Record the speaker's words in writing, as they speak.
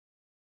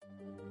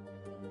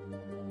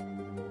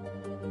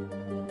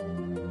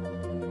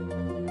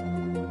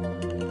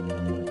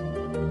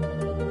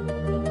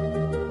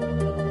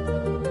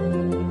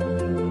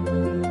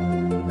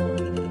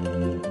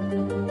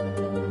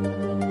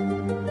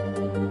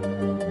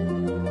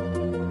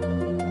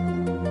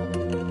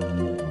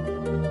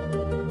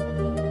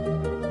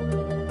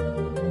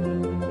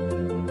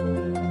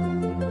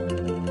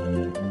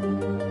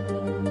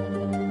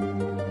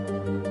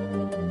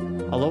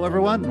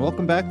everyone, and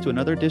welcome back to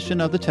another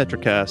edition of the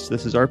TetraCast.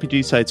 This is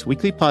RPG Site's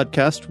weekly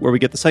podcast where we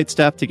get the site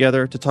staff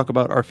together to talk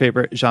about our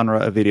favorite genre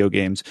of video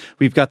games.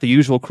 We've got the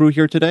usual crew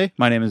here today.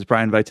 My name is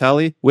Brian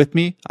Vitale. With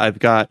me, I've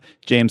got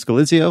James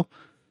Galizio.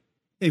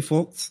 Hey,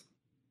 folks.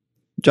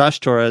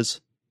 Josh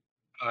Torres.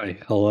 Hi,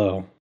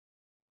 hello.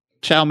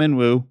 Chow Min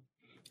Woo.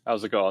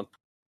 How's it going?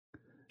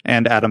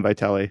 And Adam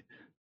Vitale.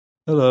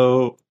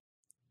 Hello.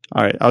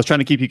 All right, I was trying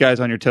to keep you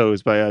guys on your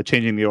toes by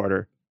changing the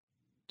order.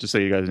 Just so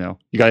you guys know,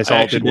 you guys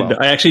all did well.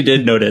 I actually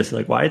did notice,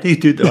 like, why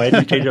did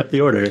he change up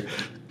the order?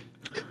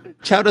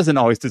 Chow doesn't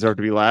always deserve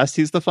to be last.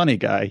 He's the funny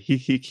guy. He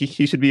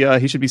should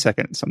be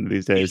second some of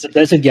these days. He's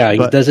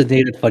a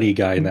designated funny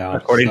guy now,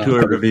 according to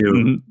a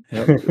review.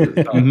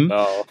 Mm-hmm. Oh,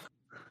 no,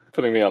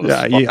 putting me on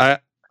the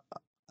spot.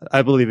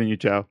 I believe in you,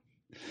 Chow.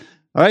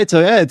 All right,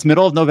 so it's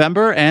middle of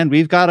November, and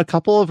we've got a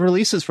couple of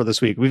releases for this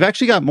week. We've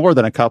actually got more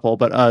than a couple,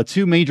 but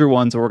two major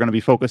ones that we're going to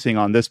be focusing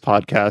on this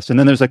podcast. And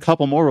then there's a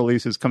couple more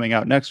releases coming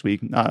out next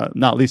week,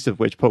 not least of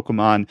which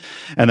Pokemon,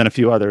 and then a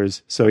few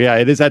others. So yeah,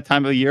 it is that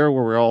time of the year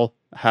where we all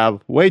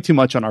have way too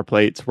much on our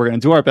plates. We're going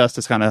to do our best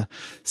to kind of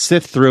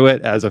sift through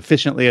it as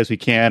efficiently as we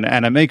can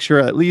and make sure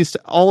at least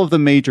all of the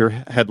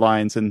major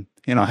headlines and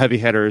heavy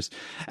hitters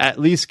at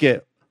least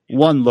get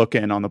one look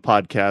in on the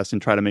podcast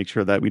and try to make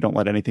sure that we don't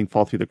let anything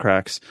fall through the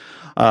cracks.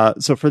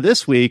 So for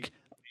this week,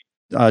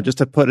 just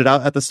to put it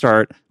out at the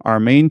start, our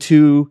main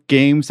two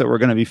games that we're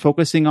going to be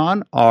focusing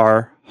on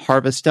are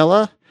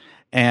Harvestella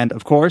and,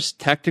 of course,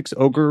 Tactics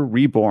Ogre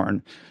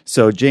Reborn.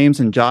 So James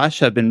and Josh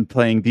have been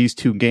playing these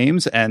two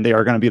games, and they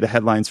are going to be the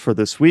headlines for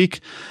this week.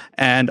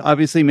 And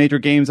obviously major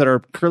games that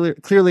are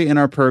clearly in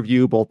our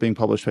purview, both being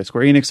published by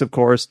Square Enix, of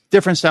course.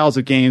 Different styles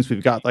of games.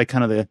 We've got like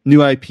kind of the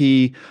new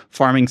IP,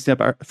 farming sim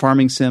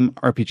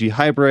RPG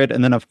hybrid,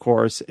 and then, of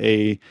course,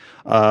 a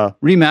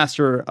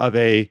remaster of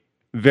a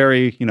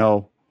very,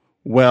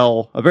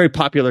 a very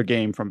popular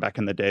game from back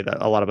in the day that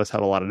a lot of us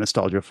have a lot of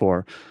nostalgia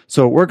for.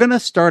 So we're going to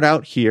start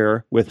out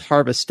here with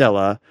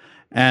Harvestella.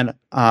 And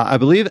I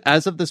believe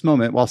as of this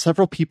moment, while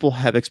several people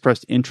have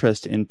expressed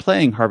interest in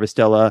playing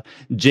Harvestella,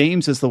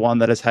 James is the one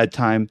that has had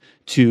time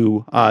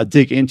to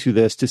dig into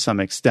this to some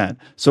extent.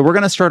 So we're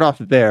going to start off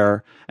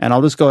there, and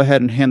I'll just go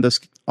ahead and hand this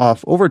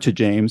off over to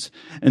James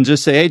and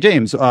just say, hey,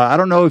 James, I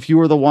don't know if you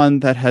were the one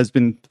that has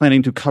been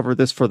planning to cover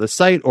this for the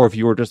site or if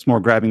you were just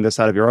more grabbing this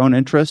out of your own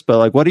interest, but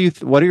like, what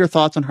are your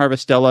thoughts on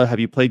Harvestella? Have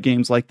you played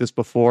games like this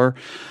before?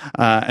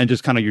 And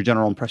just kind of your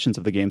general impressions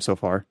of the game so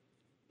far.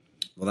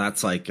 Well,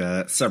 that's like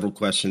several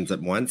questions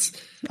at once.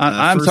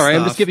 I'm sorry.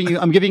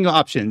 I'm giving you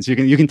options.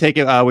 You can take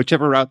it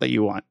whichever route that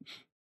you want.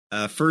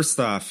 First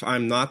off,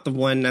 I'm not the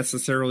one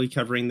necessarily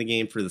covering the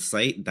game for the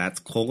site. That's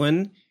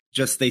Colin.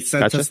 Just they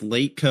sent us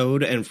late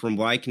code, and from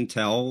what I can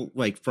tell,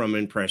 like from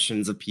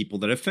impressions of people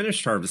that have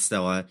finished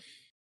Harvestella,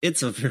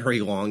 it's a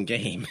very long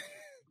game.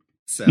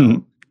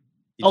 So,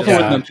 also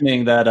worth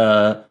mentioning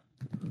that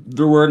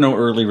there were no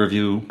early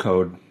review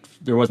code.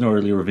 There was no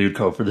early reviewed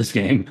code for this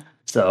game.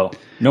 So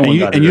no one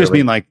got it. And you just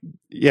mean like,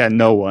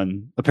 no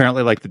one.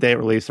 Apparently, like the day it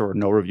released, there were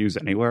no reviews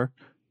anywhere.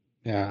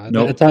 Yeah,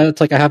 nope.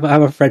 It's like I have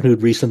a friend who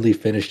recently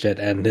finished it,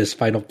 and his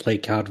final play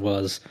count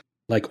was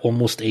like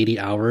almost 80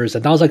 hours,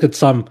 and that was like at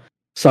some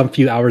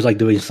few hours like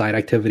doing side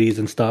activities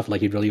and stuff.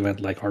 Like he really went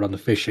like hard on the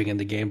fishing in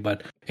the game,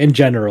 but in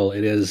general,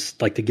 it is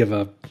like to give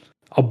a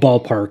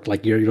ballpark,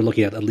 like you're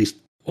looking at least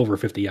over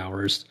 50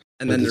 hours.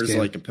 And then there's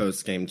like a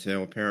post game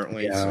too,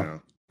 apparently. Yeah.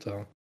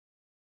 So.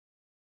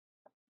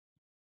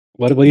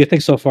 What do you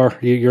think so far?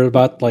 You're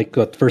about like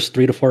the first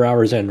 3 to 4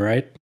 hours in,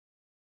 right?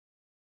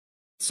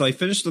 So I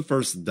finished the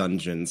first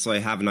dungeon, so I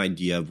have an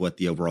idea of what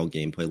the overall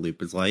gameplay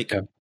loop is like.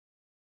 Okay.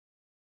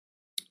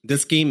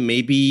 This game,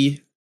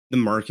 maybe the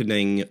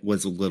marketing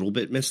was a little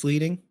bit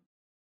misleading.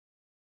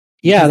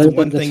 Yeah, that's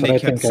one thing they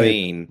kept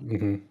saying.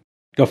 Mm-hmm.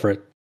 Go for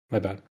it. My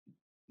bad.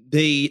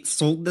 They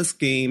sold this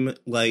game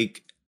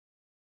like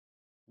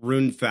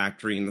Rune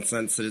Factory in the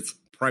sense that it's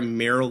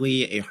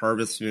primarily a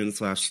Harvest Moon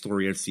 /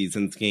 Story of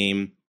Seasons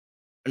game.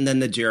 And then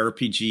the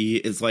JRPG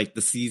is like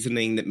the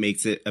seasoning that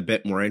makes it a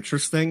bit more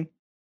interesting.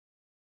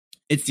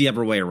 It's the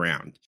other way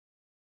around.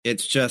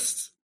 It's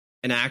just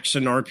an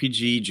action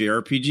RPG,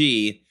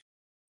 JRPG,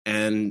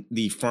 and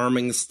the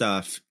farming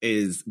stuff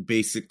is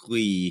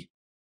basically...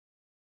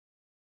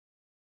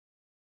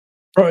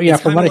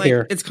 from what I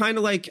hear. It's kind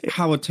of like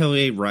how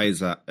Atelier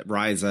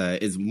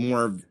Ryza is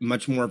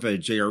much more of a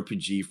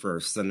JRPG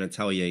first than an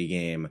Atelier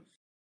game.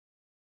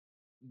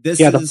 It's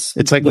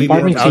like the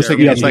farming. I was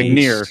thinking it's like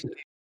Nier.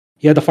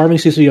 Yeah, the farming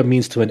seems to be a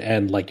means to an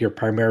end. Like you're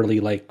primarily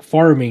like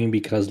farming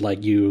because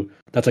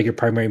that's like your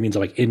primary means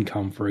of like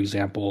income, for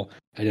example,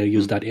 and you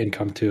use that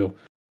income to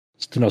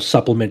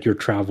supplement your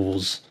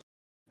travels,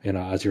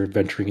 as you're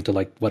venturing into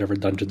like whatever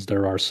dungeons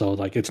there are. So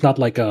like it's not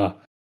like I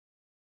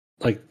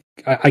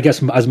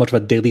guess as much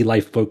of a daily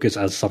life focus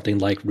as something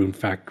like Rune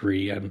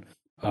Factory and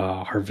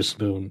Harvest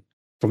Moon,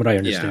 from what I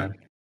understand.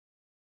 Yeah.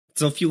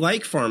 So if you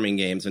like farming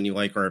games and you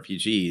like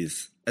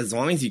RPGs, as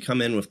long as you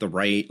come in with the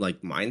right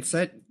like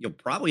mindset, you'll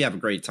probably have a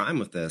great time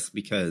with this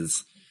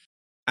because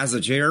as a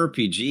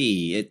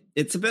JRPG,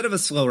 it's a bit of a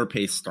slower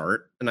paced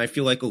start. And I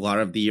feel like a lot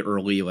of the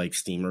early like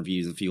Steam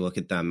reviews, if you look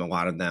at them, a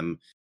lot of them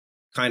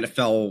kind of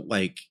fell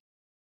like,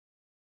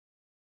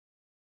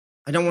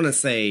 I don't want to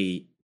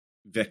say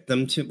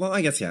victim to, well,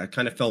 I guess, yeah, it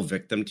kind of fell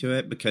victim to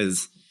it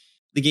because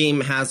the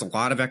game has a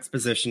lot of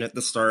exposition at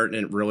the start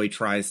and it really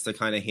tries to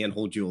kind of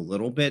handhold you a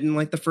little bit in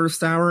like the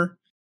first hour.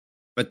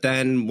 But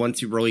then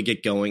once you really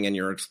get going and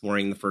you're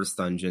exploring the first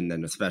dungeon,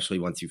 then especially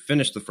once you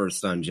finish the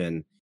first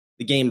dungeon,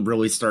 the game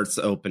really starts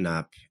to open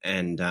up.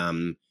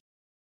 And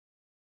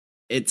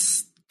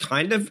it's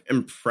kind of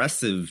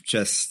impressive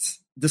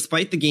just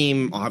despite the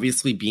game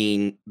obviously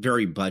being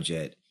very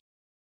budget.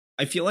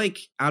 I feel like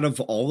out of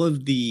all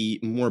of the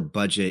more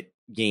budget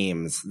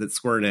games that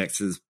Square Enix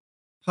has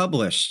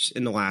published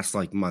in the last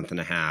like month and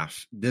a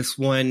half, this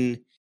one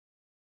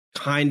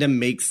kind of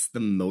makes the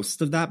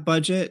most of that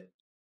budget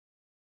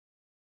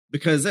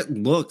because it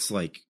looks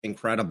like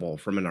incredible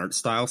from an art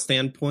style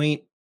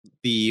standpoint.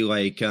 The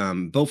like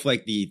both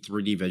like the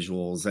 3D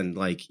visuals and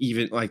like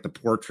even like the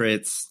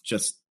portraits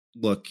just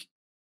look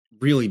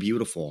really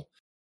beautiful.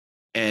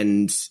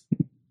 And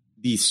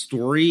the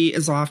story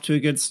is off to a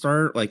good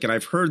start. Like, and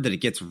I've heard that it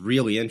gets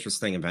really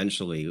interesting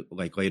eventually,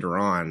 like later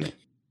on.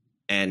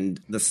 And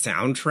the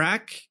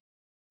soundtrack,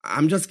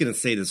 I'm just going to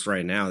say this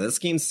right now. This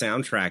game's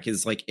soundtrack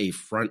is like a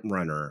front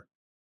runner.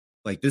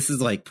 Like, this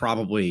is like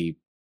probably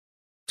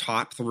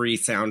top 3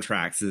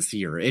 soundtracks this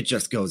year. It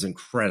just goes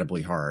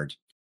incredibly hard.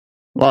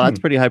 Well, that's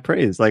pretty high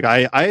praise. Like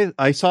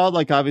I saw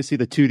like obviously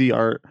the 2D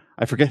art.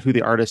 I forget who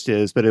the artist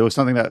is, but it was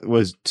something that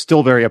was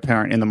still very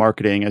apparent in the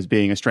marketing as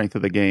being a strength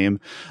of the game.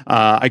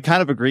 I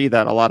kind of agree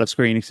that a lot of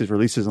Square Enix's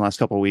releases in the last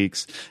couple of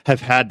weeks have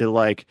had to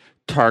like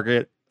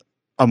target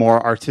a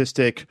more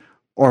artistic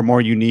or more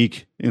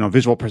unique,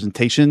 visual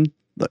presentation.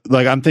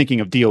 Like I'm thinking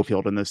of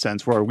DioField in this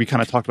sense, where we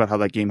kind of talked about how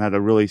that game had a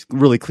really,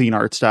 really clean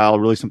art style,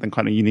 really something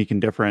kind of unique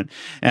and different.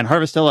 And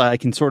Harvestella, I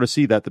can sort of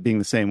see that being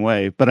the same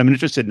way. But I'm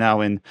interested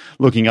now in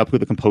looking up who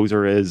the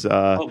composer is.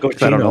 I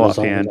don't know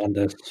offhand. On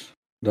this.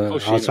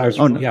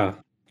 Yeah,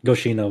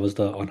 Goshina was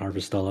on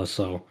Harvestella.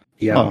 So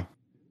yeah,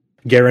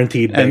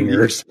 guaranteed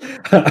bangers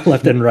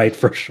left and right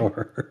for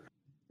sure.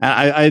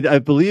 I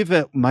believe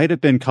it might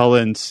have been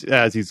Cullens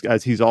as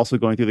he's also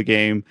going through the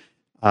game.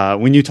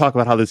 When you talk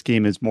about how this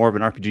game is more of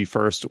an RPG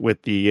first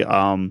with the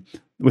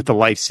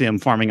life sim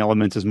farming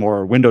elements is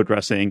more window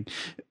dressing,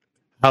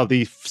 how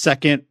the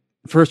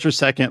first or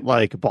second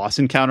like boss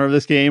encounter of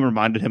this game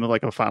reminded him of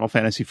like a Final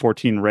Fantasy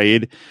 14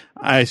 raid.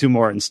 I assume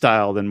more in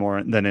style than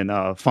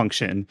in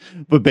function,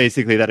 but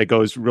basically that it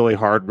goes really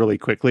hard really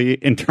quickly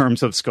in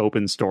terms of scope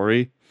and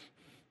story.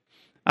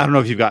 I don't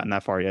know if you've gotten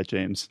that far yet,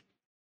 James.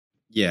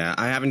 Yeah,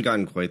 I haven't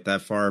gotten quite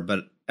that far,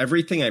 but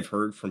everything I've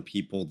heard from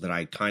people that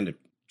I kind of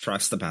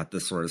trust about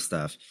this sort of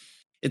stuff,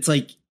 it's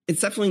like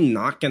it's definitely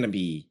not going to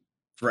be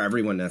for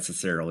everyone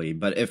necessarily,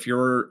 but if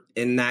you're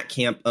in that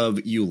camp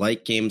of you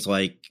like games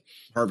like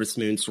Harvest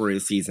Moon, Story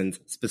of Seasons,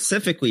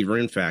 specifically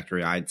Rune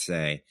Factory, I'd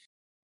say,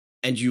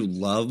 and you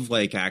love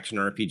like action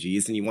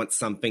RPGs and you want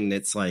something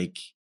that's like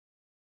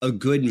a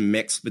good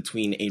mix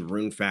between a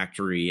Rune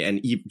Factory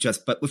and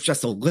but with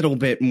just a little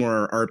bit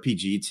more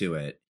RPG to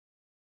it,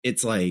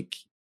 it's like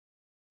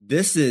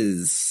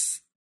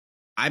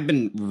I've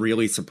been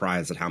really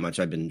surprised at how much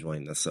I've been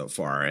enjoying this so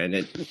far. And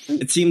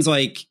it seems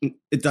like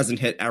it doesn't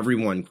hit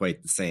everyone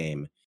quite the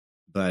same,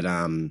 but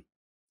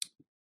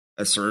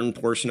a certain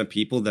portion of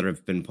people that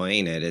have been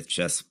playing it's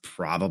just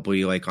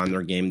probably like on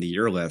their game of the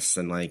year lists.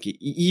 And like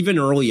even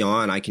early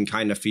on, I can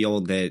kind of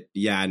feel that,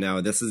 yeah,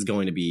 no, this is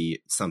going to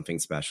be something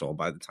special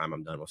by the time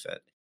I'm done with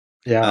it.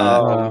 Yeah.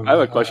 I have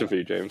a question for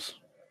you, James.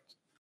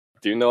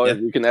 Do you know if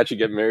you can actually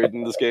get married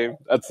in this game?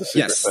 That's the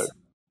secret thing.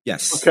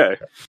 Yes. Okay.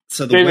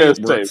 So the way it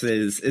works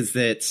is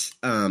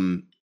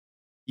that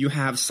you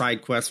have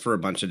side quests for a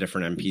bunch of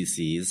different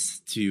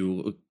NPCs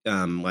to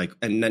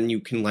and then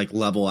you can like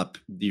level up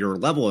your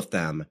level with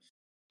them.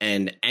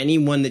 And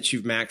anyone that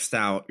you've maxed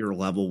out your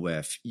level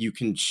with, you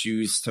can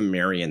choose to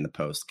marry in the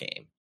post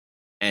game.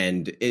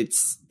 And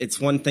it's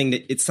something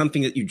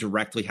that you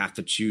directly have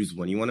to choose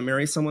when you want to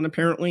marry someone,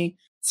 apparently.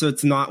 So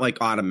it's not like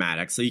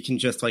automatic. So you can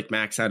just like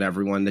max out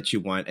everyone that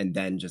you want and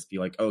then just be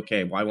like,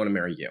 okay, well, I want to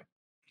marry you.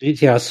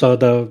 Yeah, so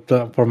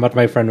the from what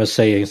my friend was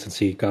saying, since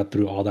he got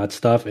through all that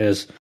stuff,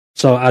 is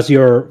so as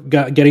you're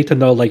getting to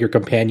know like your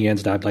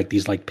companions that have like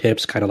these like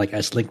pips, kind of like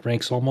S-Link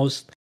ranks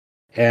almost,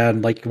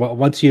 and like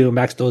once you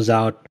max those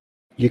out,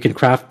 you can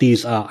craft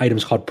these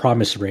items called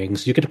promise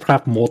rings. You can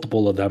craft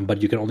multiple of them,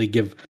 but you can only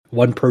give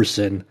one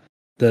person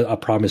a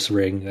promise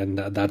ring, and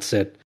that's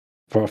it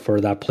for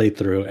that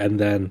playthrough.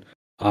 And then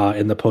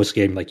in the post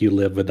game, like you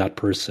live with that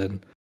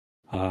person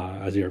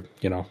as you're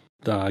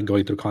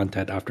going through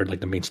content after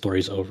like the main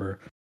story's over.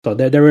 So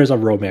there is a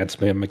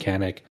romance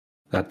mechanic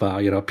that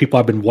people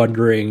have been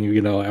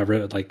wondering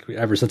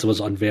ever since it was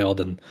unveiled,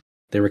 and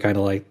they were kind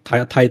of like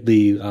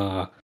tightly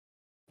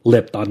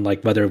lipped on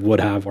like whether it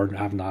would have or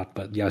have not.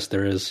 But yes,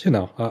 there is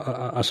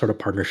a sort of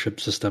partnership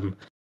system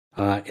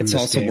in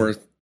this game.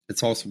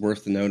 it's also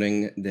worth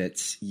noting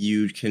that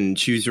you can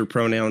choose your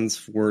pronouns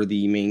for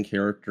the main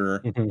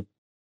character, and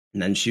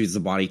then choose the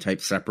body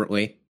type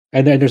separately.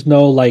 And then there's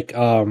no like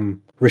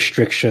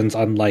restrictions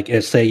on like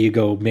if say you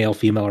go male,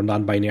 female, or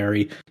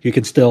non-binary, you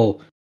can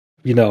still,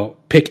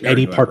 pick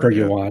any partner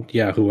you want.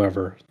 Yeah,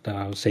 whoever,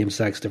 same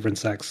sex, different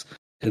sex,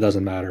 it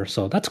doesn't matter.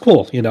 So that's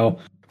cool.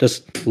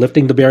 Just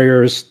lifting the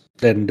barriers.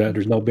 Then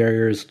there's no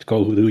barriers.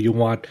 Go who you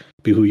want,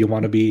 be who you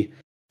want to be,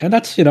 and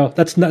that's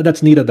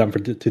that's neat of them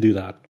to do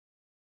that.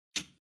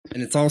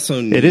 And it's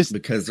also neat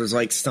because there's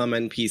like some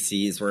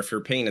NPCs where if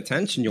you're paying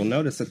attention, you'll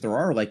notice that there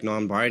are like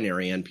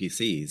non-binary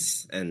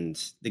NPCs,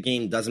 and the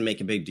game doesn't make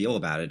a big deal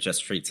about it;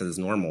 just treats it as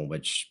normal.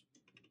 That's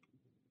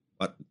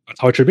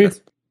how it should be.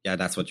 Yeah,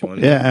 that's what you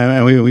want. Yeah,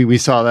 and we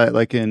saw that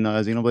like in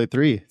Xenoblade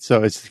 3.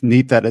 So it's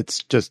neat that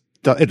it's just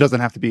it doesn't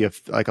have to be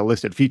a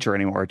listed feature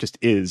anymore. It just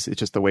is. It's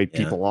just the way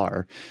people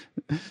are.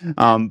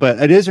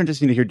 But it is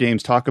interesting to hear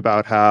James talk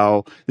about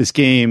how this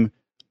game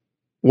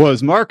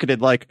was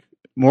marketed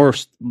more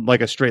like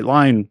a straight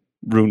line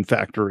Rune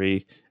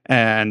Factory,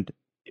 and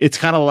it's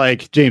kind of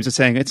like James is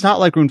saying, it's not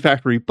like Rune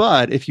Factory,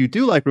 but if you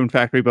do like Rune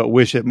Factory but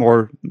wish it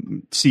more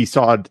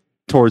seesawed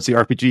towards the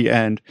RPG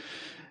end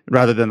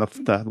rather than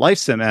the life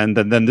sim end,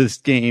 then this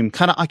game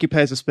kind of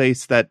occupies a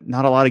space that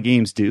not a lot of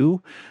games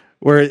do,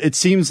 where it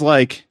seems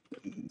like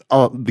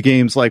the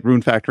games like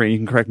Rune Factory, and you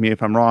can correct me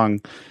if I'm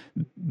wrong,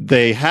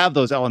 they have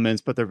those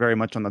elements, but they're very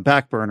much on the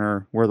back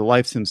burner, where the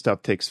life sim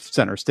stuff takes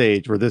center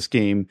stage, where this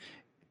game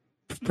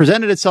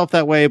presented itself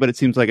that way, but it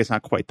seems like it's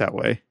not quite that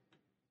way.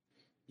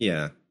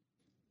 Yeah.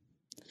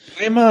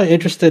 I'm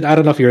interested. I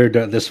don't know if you're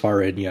this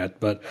far in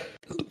yet, but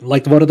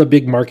like one of the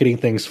big marketing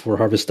things for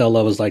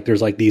Harvestella was like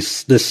there's like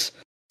this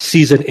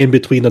season in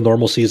between the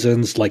normal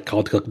seasons, like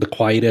called the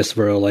Quietus,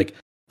 where like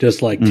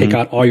just like take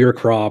out all your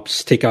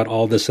crops, take out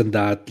all this and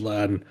that.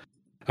 And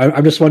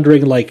I'm just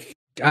wondering, like,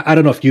 I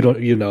don't know if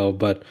you know,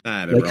 but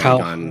I haven't really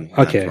gone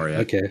that far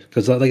yet. Okay,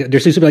 because there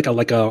seems to be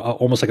like a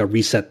almost like a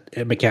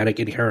reset mechanic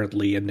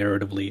inherently and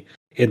narratively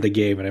in the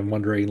game, and I'm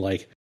wondering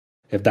like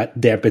if that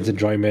dampens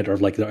enjoyment, or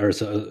like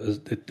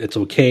it's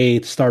okay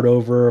to start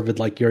over with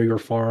like your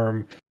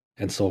farm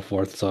and so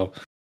forth. So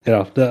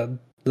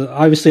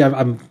obviously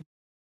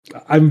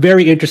I'm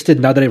very interested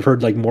now that I've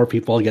heard like more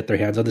people get their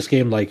hands on this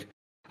game. Like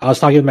I was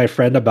talking to my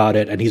friend about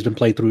it, and he's been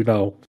playing through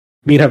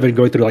me and have been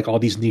going through like all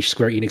these niche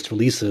Square Enix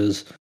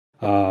releases.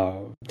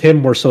 Tim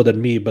more so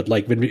than me, but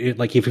like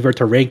if we were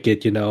to rank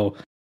it,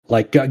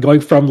 like going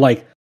from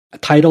like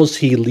titles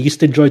he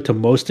least enjoyed to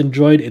most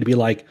enjoyed, it'd be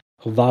like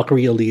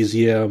Valkyrie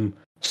Elysium,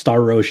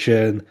 Star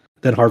Ocean,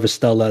 then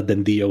Harvestella,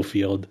 then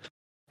DioField.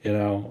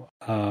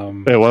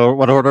 Wait,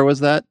 what order was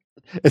that?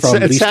 It's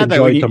least sad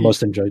enjoyed to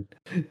most enjoyed.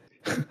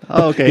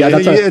 Oh, okay. Yeah,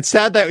 it's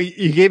sad that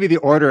you gave me the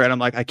order, and I'm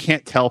like, I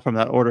can't tell from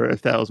that order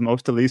if that was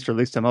most to least or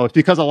least to most,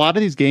 because a lot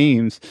of these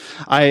games,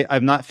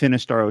 I've not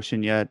finished Star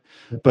Ocean yet,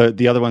 but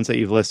the other ones that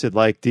you've listed,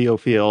 like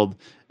DioField,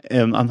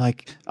 I'm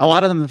like, a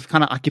lot of them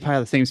kind of occupy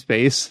the same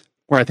space,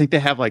 where I think they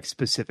have like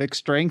specific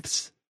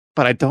strengths,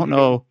 but I don't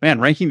know, man,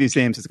 ranking these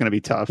games is going to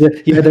be tough.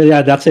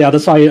 Yeah, that's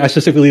why I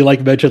specifically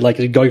like mentioned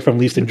like going from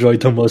least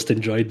enjoyed to most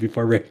enjoyed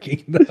before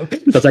ranking them,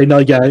 because I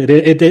know,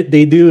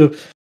 they do.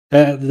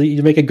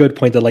 You make a good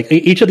point that like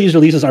each of these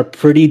releases are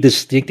pretty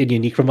distinct and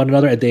unique from one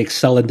another, and they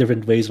excel in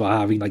different ways while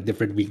having like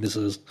different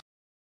weaknesses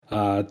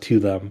to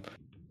them.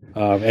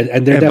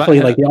 And they're definitely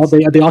like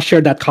they all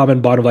share that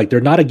common bond of like they're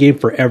not a game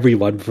for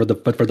everyone,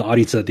 but for the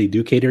audience that they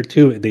do cater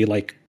to, they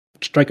like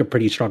strike a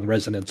pretty strong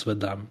resonance with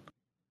them.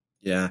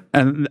 Yeah,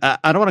 and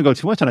I don't want to go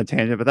too much on a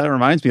tangent, but that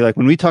reminds me, like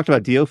when we talked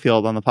about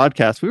DioField on the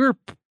podcast, we were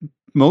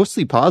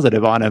mostly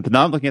positive on it, but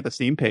now I'm looking at the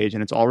Steam page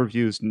and it's all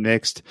reviews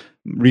mixed,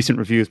 recent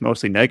reviews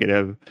mostly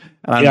negative.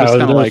 And I'm just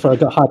kind of like, for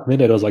like a hot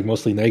minute, it was like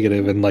mostly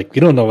negative, and like you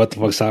don't know what the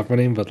fuck's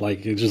happening, but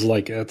like it's just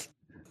like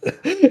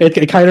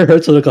it kind of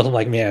hurts a little. I'm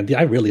like, man,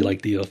 I really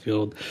like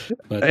DioField,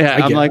 but yeah,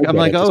 I'm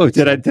like, oh,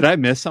 did I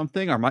miss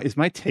something? Or is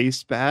my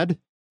taste bad?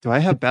 Do I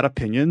have bad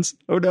opinions?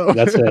 Oh no,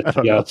 that's it.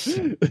 Yes,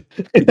 you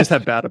just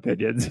have bad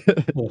opinions.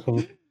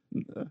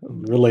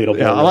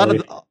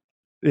 Relatable.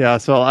 Yeah,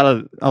 so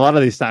a lot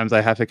of these times I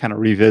have to kind of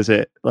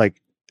revisit,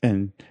 like,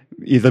 and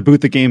either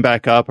boot the game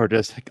back up or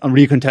just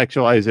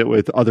recontextualize it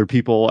with other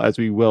people, as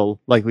we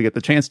will likely get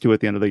the chance to at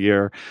the end of the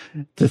year,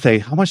 to say,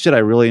 how much did I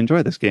really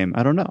enjoy this game?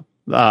 I don't know.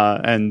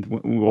 And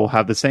we'll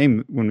have the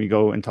same when we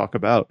go and talk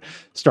about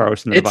Star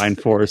Ocean: The Divine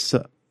Force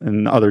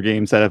and other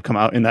games that have come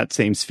out in that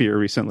same sphere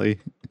recently.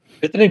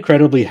 It's an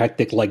incredibly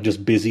hectic, like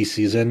just busy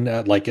season.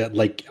 Like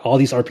all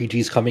these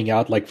RPGs coming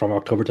out, like from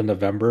October to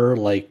November,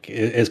 like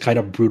is kind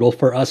of brutal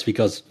for us,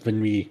 because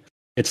when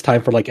it's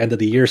time for like end of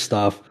the year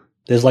stuff,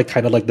 there's like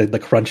kind of like the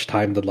crunch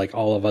time that like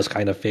all of us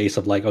kind of face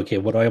of like, okay,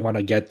 what do I want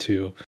to get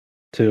to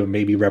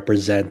maybe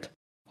represent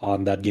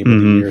on that game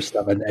of the year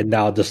stuff, and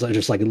now just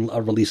like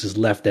releases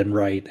left and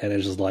right, and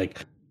it's just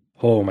like,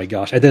 oh my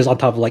gosh. And there's on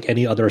top of like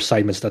any other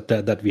assignments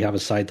that we have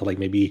assigned to like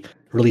maybe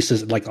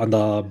releases like on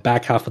the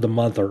back half of the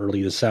month or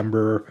early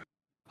December,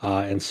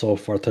 and so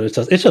forth. So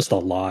it's just a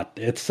lot.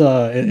 It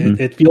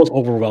feels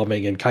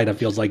overwhelming and kind of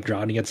feels like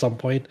drowning at some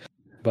point.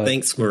 But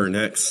thanks, Square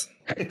Enix.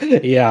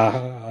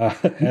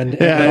 And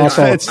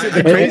also, it's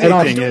the crazy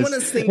I thing don't is, want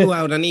to single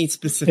out any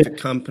specific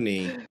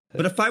company,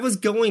 but if I was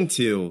going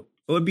to,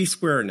 it would be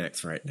Square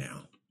Enix right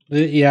now.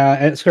 Yeah,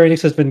 and Square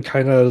Enix has been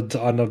kind of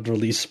on a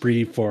release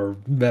spree for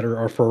better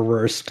or for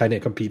worse, kind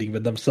of competing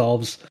with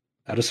themselves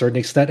at a certain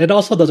extent. It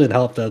also doesn't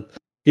help that,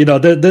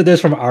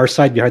 there's from our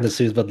side behind the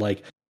scenes, but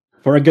like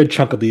for a good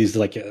chunk of these,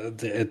 like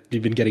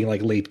we've been getting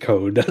like late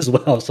code as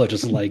well. So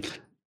just like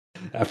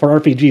for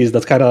RPGs,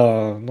 that's kind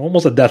of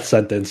almost a death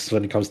sentence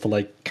when it comes to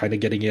like kind of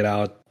getting it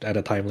out at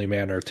a timely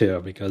manner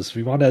too, because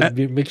we want to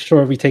make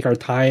sure we take our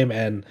time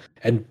and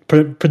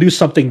produce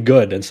something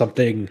good and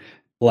something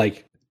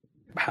like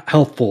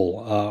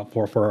helpful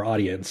for our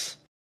audience.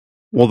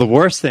 well, the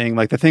worst thing,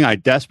 like the thing I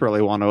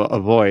desperately want to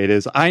avoid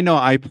is I know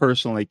I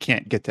personally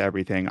can't get to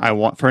everything.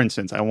 For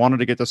instance, I wanted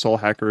to get to Soul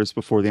Hackers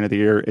before the end of the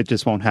year. It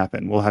just won't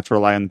happen. We'll have to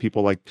rely on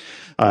people like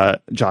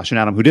Josh and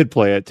Adam who did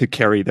play it to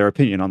carry their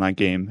opinion on that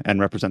game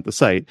and represent the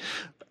site.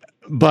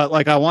 But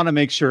like, I want to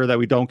make sure that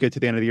we don't get to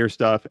the end of the year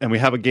stuff and we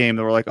have a game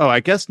that we're like, oh, I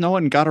guess no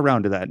one got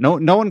around to that. No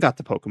one got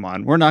to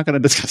Pokemon. We're not going to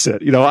discuss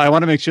it. I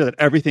want to make sure that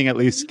everything at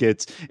least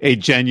gets a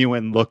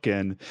genuine look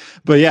in.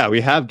 But yeah,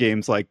 we have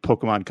games like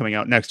Pokemon coming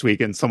out next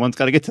week and someone's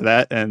got to get to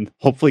that and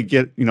hopefully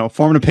get,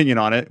 form an opinion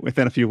on it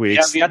within a few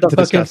weeks. Yeah, we had the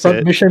fucking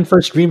Front Mission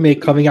first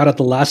remake coming out at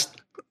the last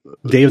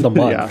day of the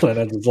month. Yeah.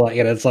 And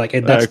it's like,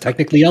 that's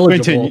technically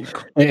eligible.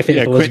 If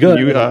it was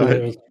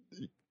good.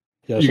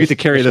 You get to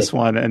carry this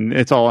one and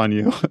it's all on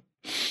you.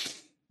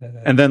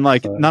 And then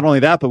not only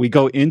that, but we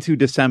go into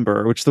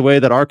December, which the way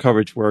that our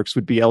coverage works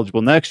would be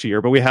eligible next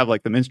year. But we have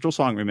like the Minstrel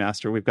Song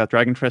remaster. We've got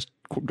Dragon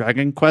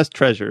Quest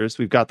Treasures.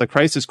 We've got the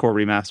Crisis Core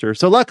remaster.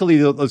 So luckily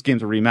those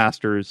games are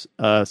remasters.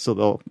 So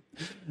they'll,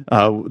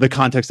 the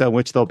context in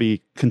which they'll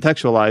be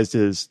contextualized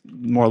is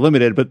more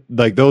limited, but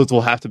like those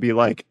will have to be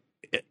like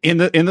in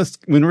the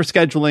when we're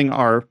scheduling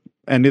our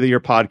end of the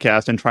year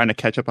podcast and trying to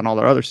catch up on all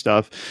our other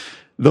stuff,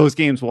 those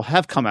games will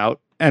have come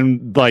out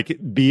and like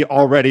be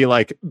already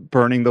like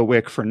burning the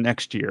wick for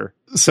next year,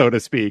 so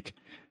to speak.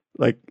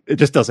 Like it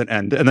just doesn't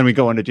end. And then we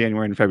go into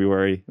January and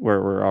February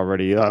where we're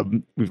already,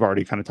 we've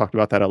already kind of talked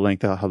about that at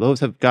length, how those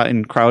have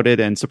gotten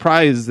crowded, and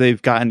surprise,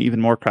 they've gotten even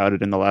more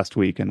crowded in the last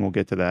week. And we'll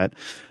get to that.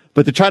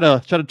 But to try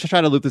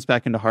to loop this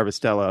back into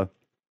Harvestella.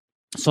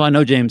 So I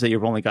know, James, that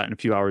you've only gotten a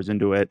few hours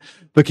into it,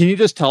 but can you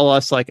just tell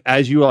us, like,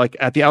 as you like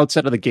at the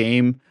outset of the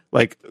game,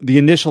 like the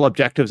initial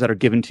objectives that are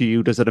given to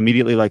you, does it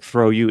immediately like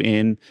throw you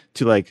in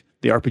to like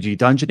the RPG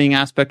dungeoning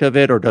aspect of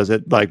it, or does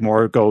it like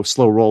more go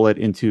slow roll it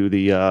into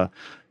the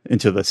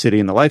city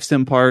and the life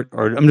sim part?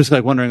 Or I'm just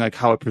like wondering like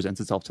how it presents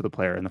itself to the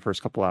player in the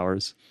first couple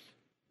hours.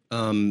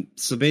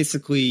 So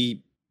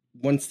basically,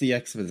 once the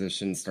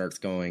exposition starts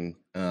going,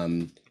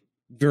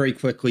 very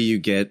quickly you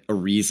get a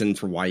reason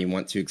for why you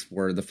want to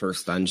explore the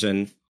first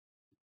dungeon.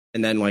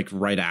 And then like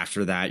right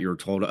after that, you're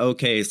told,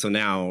 okay, so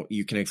now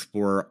you can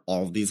explore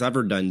all of these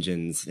other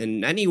dungeons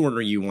in any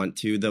order you want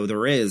to, though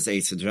there is a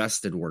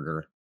suggested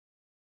order.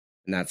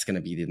 And that's going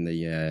to be in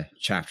the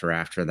chapter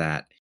after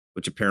that,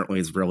 which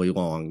apparently is really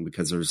long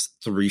because there's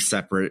 3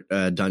 separate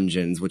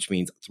dungeons, which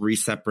means 3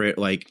 separate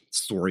like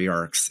story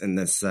arcs in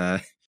this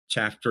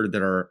chapter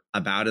that are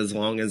about as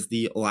long as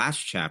the last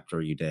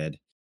chapter you did.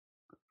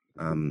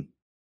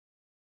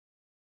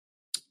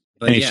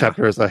 But each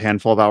chapter is a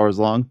handful of hours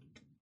long.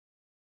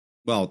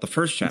 Well, the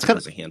first chapter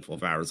is a handful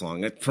of hours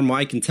long. From what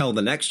I can tell,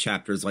 the next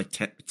chapter is like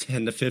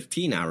 10 to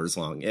 15 hours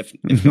long, if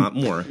not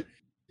more.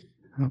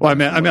 Well, I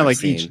meant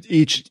like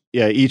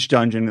each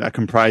dungeon that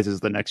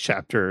comprises the next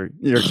chapter,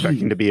 you're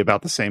expecting to be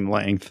about the same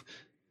length.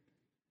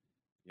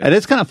 Yep. And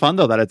it's kind of fun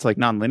though that it's like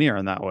non-linear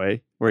in that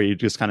way, where you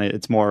just kind of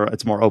it's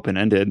more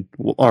open-ended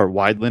or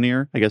wide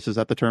linear, I guess is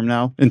that the term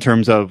now, in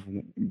terms of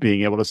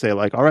being able to say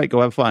like, all right, go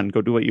have fun,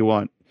 go do what you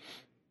want.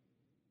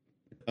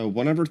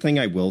 One other thing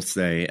I will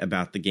say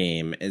about the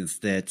game is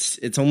that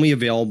it's only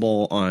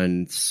available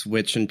on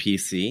Switch and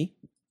PC.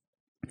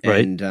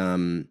 Right.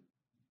 And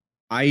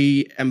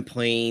I am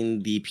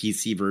playing the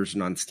PC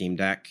version on Steam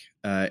Deck.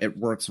 It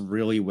works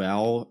really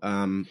well.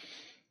 The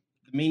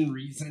main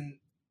reason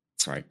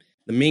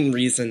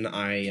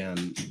I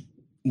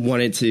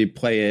wanted to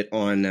play it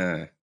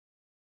on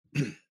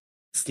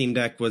Steam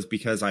Deck was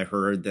because I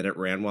heard that it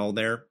ran well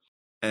there.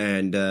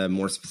 And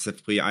more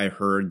specifically, I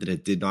heard that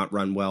it did not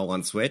run well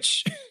on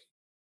Switch.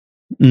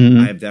 Mm-hmm.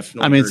 I have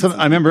definitely.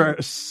 I remember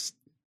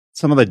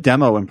some of the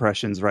demo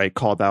impressions, right,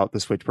 called out the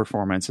Switch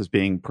performance as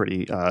being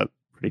pretty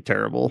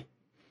terrible.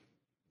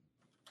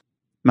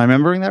 Am I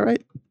remembering that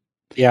right?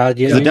 Yeah.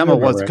 The demo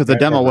was because the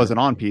demo wasn't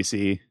on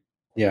PC.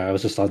 Yeah, it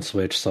was just on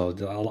Switch. So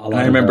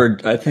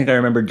I think I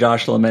remember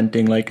Josh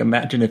lamenting, like,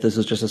 imagine if this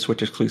was just a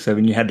Switch exclusive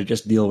and you had to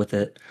just deal with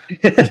it.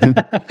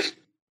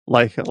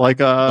 like some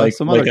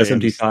other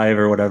SMT5 games.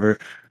 Or whatever.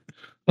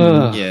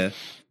 Yeah.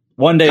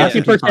 One day.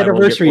 Happy first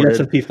anniversary,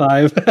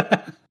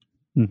 SMT5.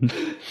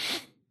 Mm-hmm.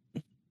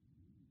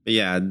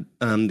 Yeah,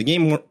 the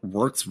game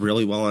works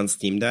really well on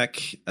Steam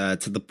Deck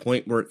to the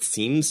point where it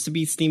seems to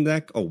be Steam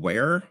Deck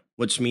aware,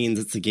 which means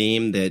it's a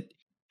game that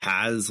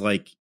has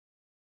like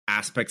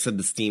aspects of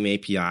the Steam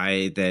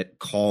API that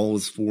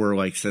calls for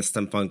like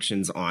system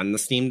functions on the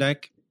Steam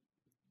Deck.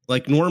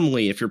 Like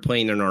normally, if you're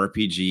playing an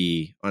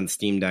RPG on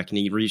Steam Deck and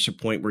you reach a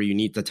point where you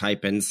need to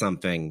type in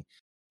something,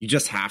 you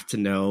just have to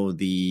know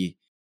the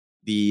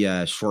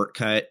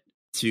shortcut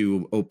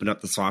to open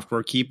up the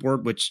software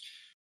keyboard, which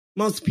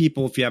most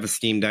people, if you have a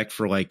Steam Deck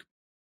for like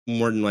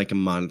more than like a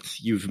month,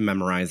 you've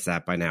memorized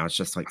that by now. It's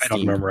just like I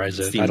don't memorize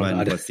it. Steam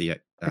button plus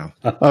the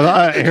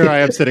here I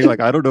am sitting like,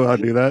 I don't know how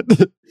to do that.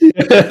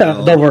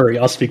 Don't worry,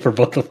 I'll speak for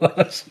both of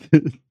us.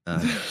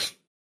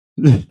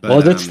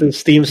 What was it?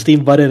 The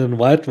Steam button and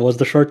what was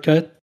the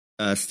shortcut?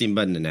 Steam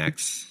button and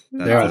X.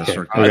 That's the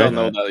shortcut. I don't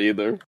know that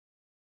either.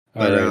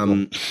 But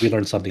well, we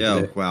learned something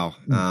today. Wow.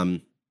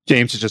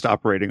 James is just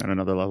operating on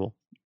another level.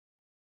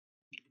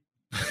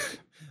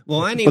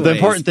 Well, anyway, but the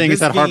important thing is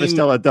that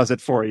Harvestella does it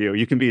for you.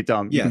 You can be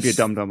dumb. You Yes. can be a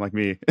dum-dum like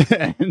me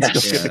and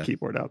still get the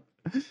keyboard up.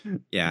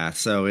 Yeah,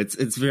 so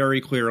it's very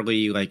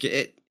clearly like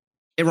it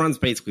runs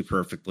basically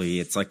perfectly.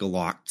 It's like a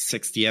locked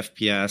 60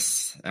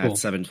 FPS at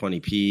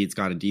 720p. It's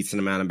got a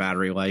decent amount of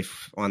battery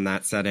life on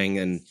that setting,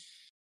 and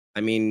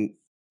I mean,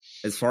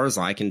 as far as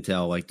I can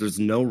tell, like there's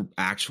no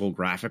actual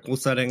graphical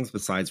settings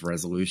besides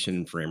resolution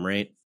and frame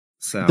rate.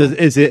 So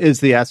is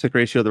the aspect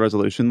ratio of the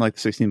resolution like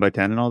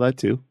 16:10 and all that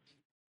too?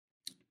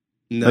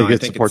 No, like I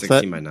think it's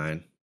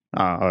 16:9.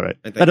 All right.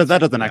 That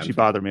doesn't actually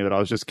bother me, but I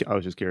was just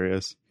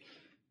curious.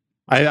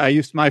 I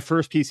used my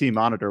first PC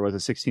monitor was a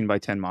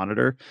 16:10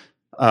 monitor,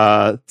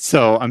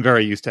 so I'm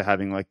very used to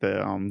having like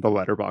the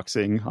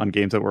letterboxing on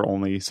games that were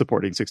only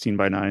supporting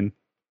 16:9.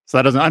 So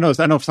that doesn't. I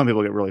know some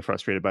people get really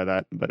frustrated by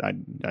that, but I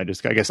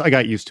guess I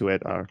got used to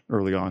it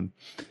early on.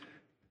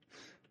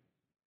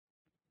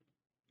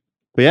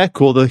 But yeah,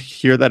 cool to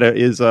hear that it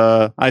is.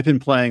 I've been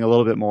playing a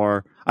little bit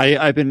more.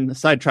 I've been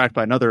sidetracked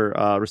by another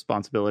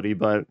responsibility,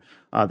 but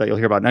that you'll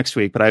hear about next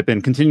week. But I've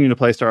been continuing to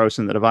play Star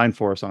Ocean: The Divine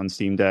Force on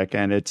Steam Deck,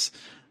 and it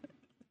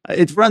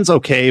runs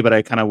okay, but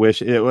I kind of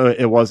wish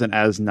it wasn't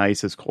as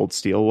nice as Cold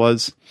Steel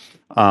was.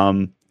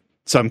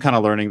 So I'm kind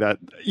of learning that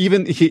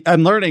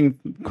I'm learning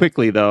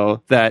quickly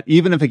though that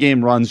even if a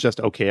game runs just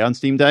okay on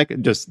Steam Deck,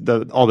 just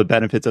all the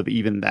benefits of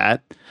even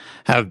that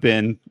have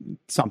been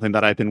something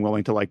that I've been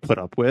willing to like put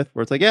up with.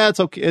 Where it's like, yeah, it's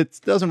okay, it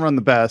doesn't run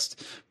the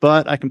best,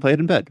 but I can play it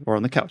in bed or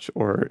on the couch,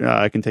 or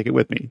I can take it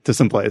with me to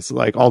some place.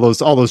 Like all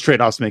those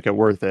trade-offs make it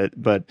worth it.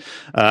 But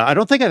I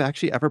don't think I've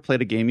actually ever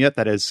played a game yet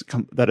that is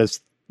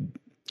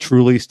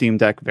truly Steam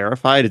Deck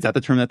verified. Is that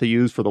the term that they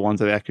use for the ones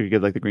that actually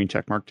give like the green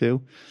check mark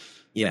to?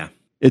 Yeah.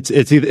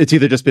 It's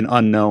either just been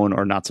unknown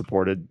or not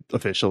supported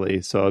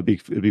officially. So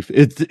is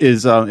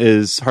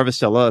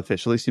Harvestella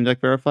officially Steam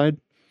Deck verified?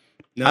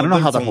 No, I don't know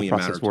how that whole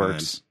process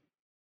works.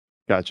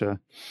 Gotcha.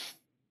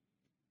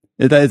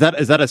 Is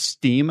that a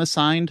Steam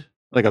assigned,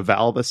 like a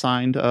Valve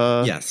assigned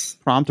yes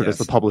prompt, or yes.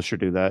 does the publisher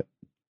do that?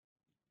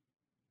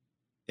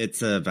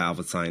 It's a Valve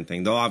assigned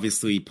thing. Though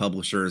obviously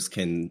publishers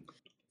can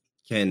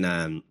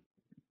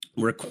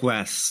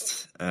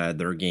request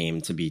their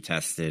game to be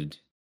tested.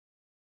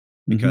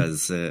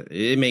 Because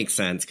it makes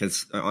sense,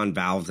 because on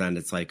Valve's end,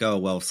 it's like, oh,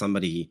 well, if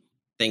somebody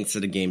thinks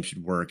that a game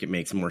should work, it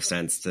makes more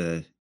sense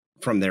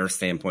from their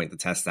standpoint, to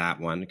test that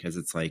one, because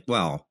it's like,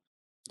 well,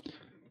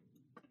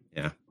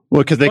 yeah.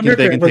 Well, because they can take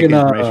the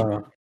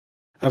information.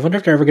 I wonder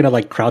if they're ever going to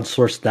like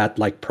crowdsource that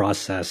like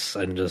process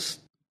and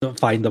just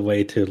find a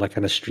way to like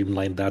kind of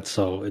streamline that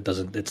so the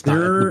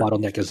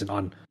bottleneck isn't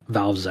on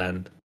Valve's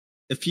end.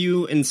 If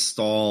you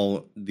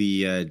install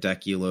the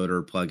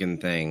Deculoader plugin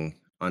thing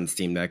on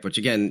Steam Deck, which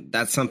again,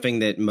 that's something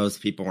that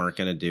most people aren't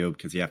going to do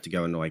because you have to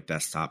go into like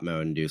desktop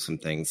mode and do some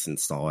things to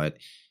install it.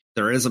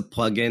 There is a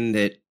plugin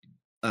that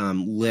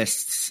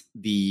lists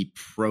the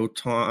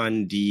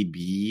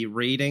ProtonDB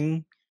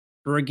rating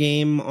for a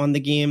game on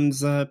the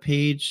game's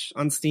page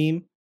on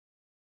Steam.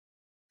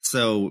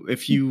 So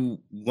if you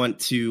want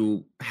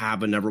to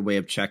have another way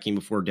of checking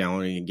before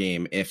downloading a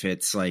game, if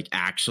it's like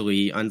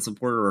actually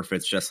unsupported or if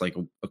it's just like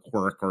a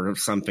quirk or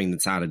something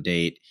that's out of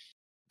date,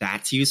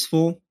 that's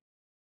useful.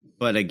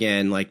 But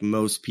again, like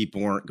most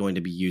people aren't going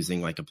to be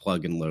using like a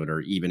plugin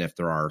loader, even if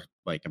there are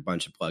like a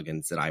bunch of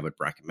plugins that I would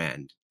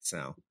recommend.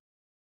 So,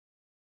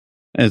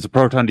 and is the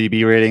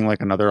ProtonDB rating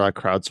like another like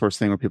crowdsource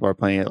thing where people are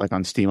playing it like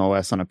on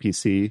SteamOS on a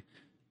PC,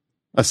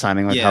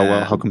 assigning like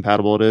how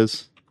compatible it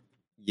is?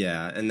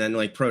 Yeah, and then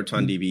like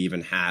ProtonDB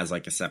even has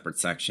like a separate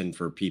section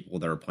for people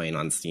that are playing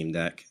on Steam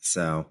Deck.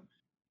 So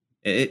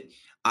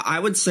I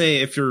would say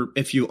if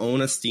you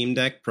own a Steam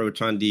Deck,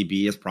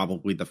 ProtonDB is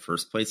probably the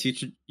first place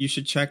you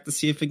should check to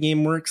see if a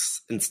game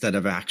works instead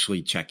of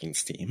actually checking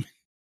Steam.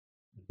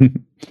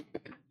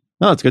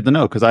 No, it's good to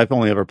know because I've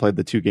only ever played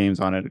the two games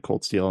on it,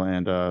 Cold Steel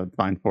and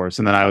Divine Force,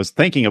 and then I was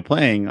thinking of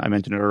playing. I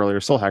mentioned it earlier,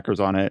 Soul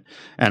Hackers on it,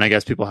 and I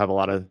guess people have a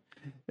lot of.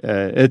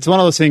 It's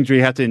one of those things where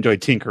you have to enjoy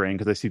tinkering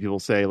because I see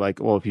people say like,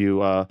 well, if you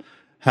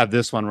have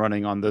this one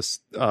running on this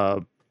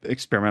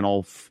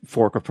experimental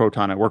fork of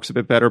Proton, it works a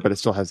bit better, but it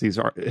still has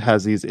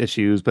these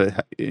issues,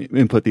 but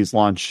input these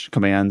launch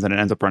commands and it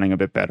ends up running a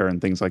bit better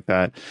and things like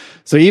that.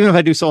 So even if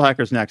I do Soul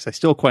Hackers next, I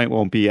still quite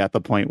won't be at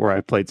the point where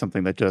I played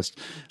something that just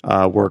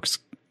works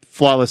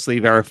flawlessly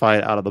verify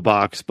it out of the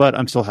box, but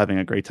I'm still having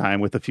a great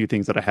time with a few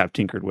things that I have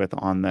tinkered with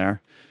on there.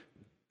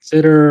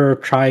 Consider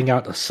trying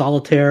out a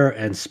Solitaire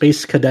and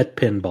Space Cadet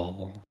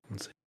Pinball.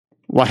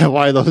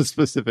 Why those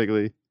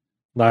specifically?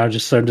 I'm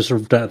just sort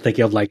of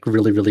thinking of like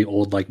really, really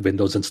old like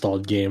Windows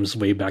installed games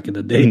way back in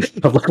the day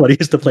of like what I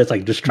used to play. It's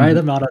like just try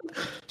them out on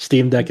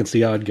Steam Deck and see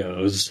how it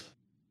goes.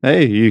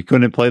 Hey, you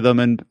couldn't play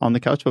them on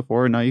the couch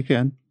before, and now you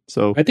can.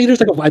 So I think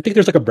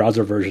there's like a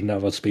browser version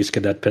of a Space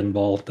Cadet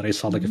Pinball that I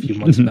saw like a few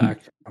months back.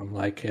 I'm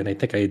like, and I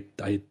think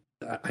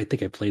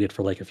I played it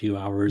for like a few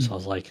hours. I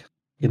was like,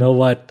 you know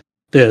what?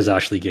 This is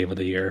actually game of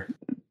the year.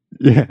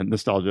 Yeah,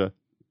 nostalgia.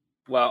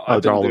 Well,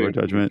 I've been doing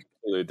judgment.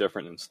 Completely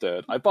different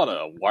instead. I bought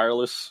a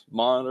wireless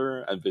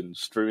monitor. I've been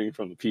streaming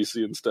from the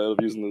PC instead of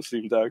using the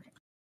Steam Deck.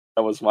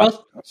 That was my.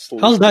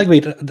 How's that?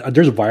 Wait,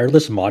 there's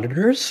wireless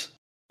monitors?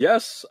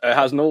 Yes, it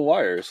has no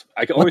wires.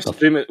 I can only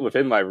stream it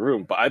within my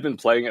room, but I've been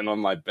playing it on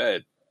my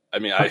bed. I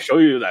mean, I showed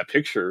you that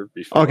picture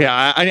before. Okay,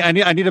 I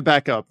need to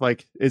back up.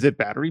 Like, is it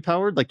battery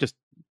powered? Like, just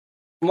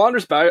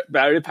monitor's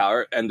battery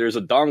powered, and there's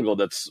a dongle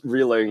that's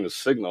relaying the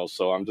signal.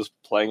 So I'm just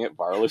playing it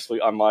wirelessly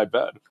on my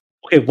bed.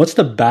 Okay, what's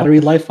the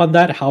battery life on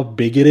that? How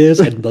big it is,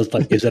 and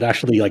is it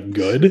actually like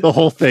good? The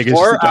whole thing is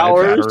 4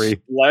 hours,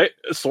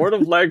 sort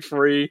of lag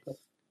free,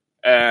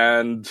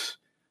 and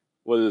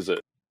what is it?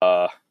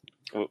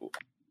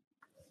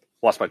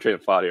 Lost my train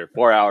of thought here.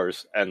 4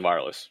 hours and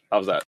wireless.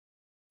 How's that?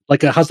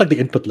 Like, how's like the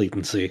input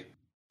latency?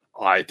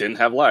 I didn't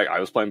have lag.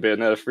 I was playing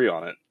Bayonetta 3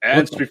 on it,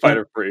 and Street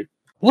Fighter 3.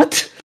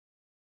 What?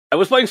 I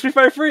was playing Street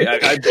Fighter 3.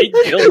 I beat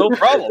Gil no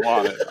problem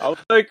on it. I was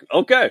like,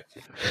 okay.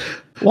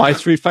 Why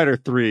Street Fighter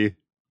 3?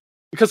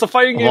 Because the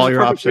fighting game is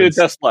perfectly to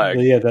test lag.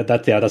 Yeah,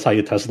 that's how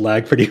you test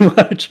lag pretty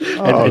much.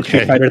 And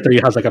Street Fighter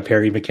 3 has like a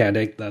parry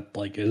mechanic that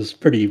like is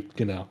pretty,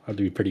 have to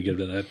be pretty good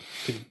with it.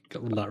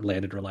 Not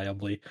landed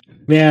reliably.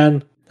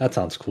 Man, that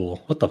sounds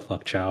cool. What the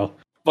fuck, Chow?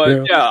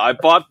 But yeah, I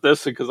bought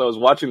this because I was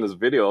watching this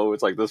video.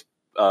 It's like this,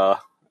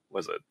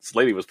 this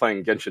lady was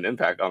playing Genshin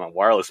Impact on a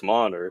wireless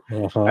monitor.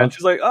 And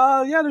she's like,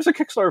 yeah, there's a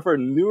Kickstarter for a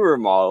newer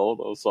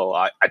model. So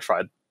I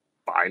tried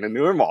buying a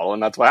newer model,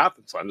 and that's what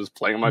happened. So I'm just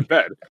playing on my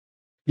bed.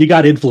 You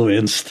got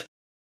influenced.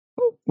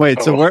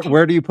 Wait, so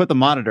where do you put the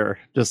monitor?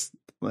 Just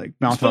like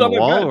mounted on the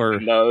wall, or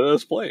no? I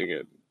was playing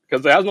it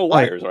because it has no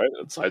wires, right?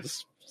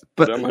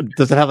 But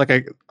does it have like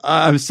a?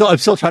 I'm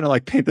still trying to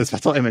like paint this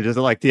mental image. Is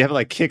it like? Do you have it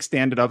like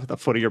kickstanded up at the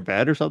foot of your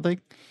bed or something?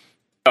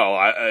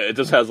 No, it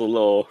just has a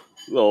little.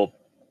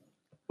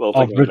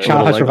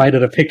 Chow has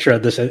provided a picture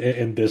of this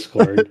in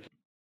Discord.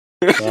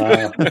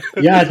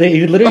 Yeah,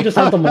 he literally just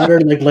has the monitor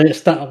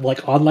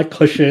like on like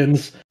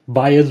cushions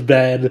by his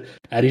bed,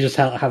 and he's just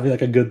having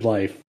like a good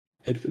life.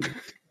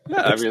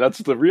 Yeah, I mean that's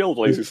the real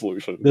lazy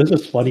solution. This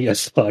is funny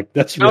as fuck.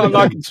 That's now I'm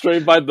not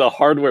constrained by the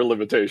hardware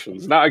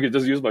limitations. Now I can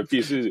just use my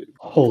PC.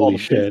 Holy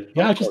shit!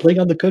 Yeah, just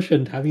laying on the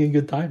cushion, having a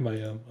good time. I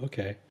am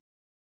okay.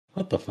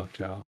 What the fuck,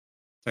 Chow?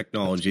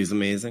 Technology is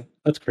amazing.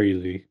 That's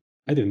crazy.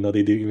 I didn't know they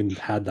even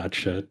had that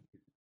shit.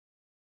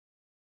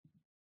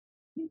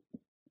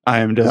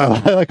 I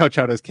like how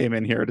Chow just came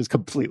in here. It just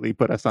completely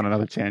put us on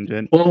another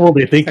tangent. What will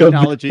they think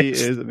technology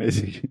is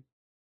amazing.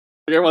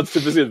 Everyone's too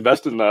busy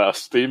investing in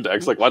Steam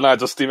Decks. Like, why not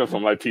just Steam it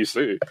from my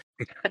PC?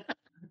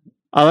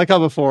 I like how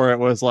before it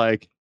was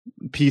like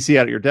PC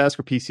at your desk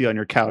or PC on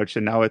your couch,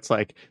 and now it's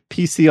like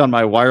PC on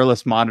my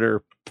wireless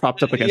monitor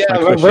propped up against my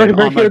cushion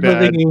on my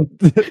bed.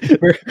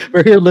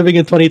 We're here living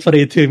in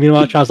 2022.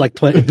 Meanwhile, Chow's like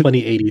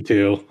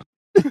 2082.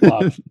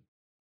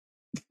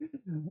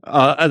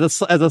 As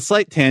a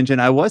slight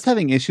tangent, I was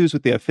having issues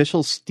with the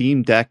official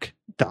Steam Deck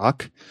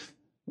dock.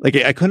 Like,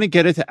 I couldn't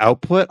get it to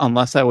output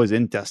unless I was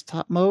in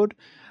desktop mode.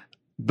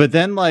 But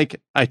then,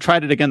 like, I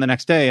tried it again the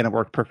next day and it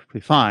worked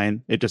perfectly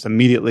fine. It just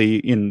immediately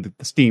in the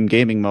Steam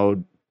gaming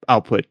mode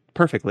output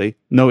perfectly,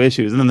 no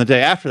issues. And then the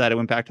day after that, it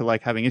went back to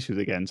like having issues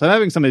again. So I'm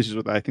having some issues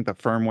with, I think, the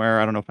firmware.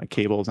 I don't know if my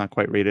cable is not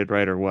quite rated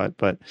right or what,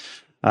 but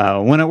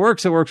when it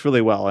works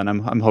really well. And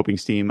I'm hoping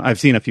Steam. I've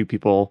seen a few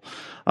people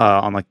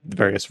on like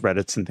various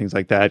Reddits and things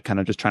like that, kind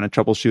of just trying to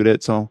troubleshoot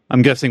it. So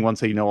I'm guessing once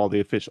they know all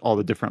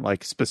the different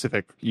like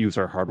specific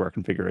user hardware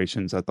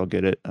configurations, that they'll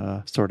get it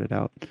sorted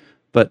out.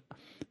 But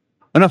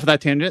enough of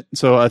that tangent.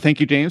 So thank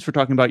you, James, for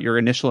talking about your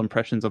initial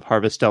impressions of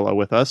Harvestella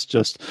with us.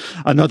 Just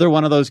another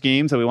one of those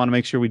games that we want to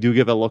make sure we do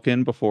give a look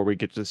in before we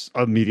get just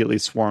immediately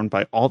swarmed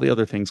by all the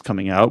other things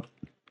coming out.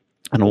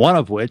 And one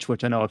of which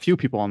I know a few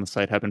people on the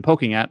site have been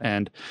poking at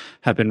and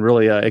have been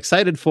really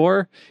excited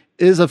for,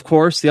 is, of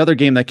course, the other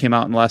game that came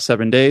out in the last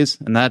 7 days.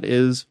 And that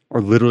is,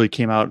 or literally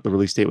came out, the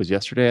release date was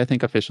yesterday, I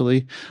think,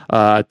 officially,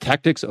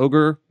 Tactics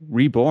Ogre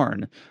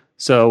Reborn.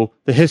 So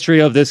the history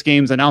of this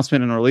game's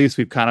announcement and release,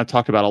 we've kind of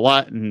talked about a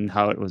lot, and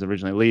how it was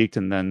originally leaked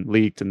and then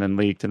leaked and then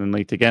leaked and then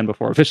leaked again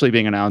before officially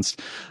being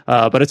announced.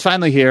 But it's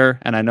finally here,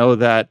 and I know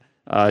that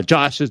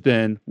Josh has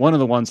been one of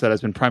the ones that has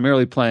been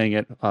primarily playing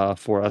it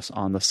for us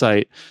on the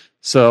site.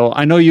 So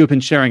I know you've been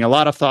sharing a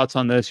lot of thoughts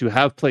on this. You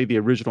have played the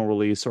original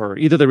release, or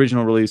either the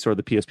original release or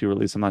the PSP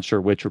release. I'm not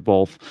sure which or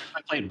both.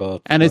 I played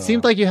both. And it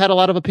seemed like you had a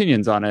lot of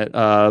opinions on it,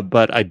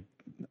 but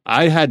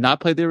I had not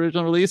played the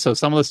original release, so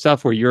some of the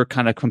stuff where you're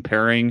kind of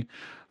comparing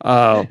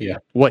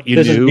what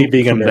you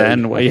knew from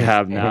then, what you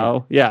have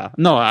now. Yeah,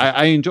 no,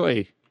 I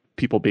enjoy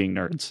people being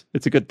nerds.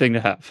 It's a good thing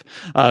to have.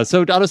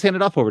 So I'll just hand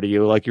it off over to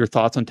you. Like your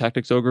thoughts on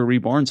Tactics Ogre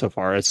Reborn so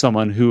far, as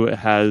someone who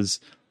has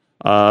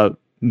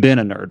been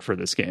a nerd for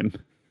this game.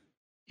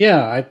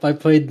 Yeah, I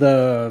played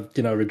the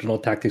original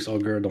Tactics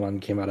Ogre, the one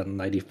came out in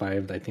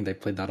 '95. I think I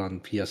played that on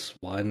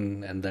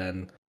PS1, and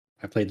then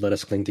I played Let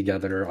Us Cling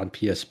Together on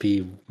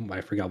PSP.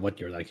 I forgot what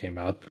year that came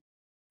out.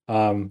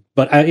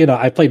 But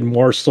I played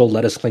more so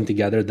Let Us Cling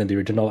Together than the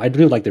original. I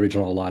do like the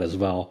original a lot as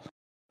well.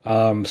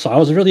 So I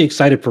was really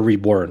excited for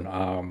Reborn.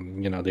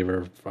 They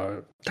were.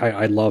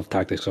 I love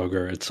Tactics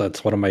Ogre.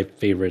 It's one of my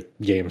favorite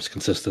games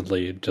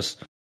consistently.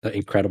 Just the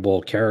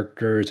incredible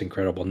characters,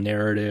 incredible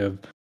narrative,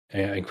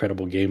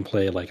 incredible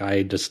gameplay. Like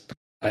I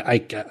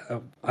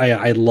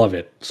love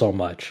it so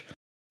much.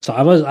 So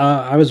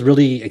I was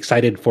really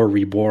excited for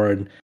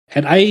Reborn,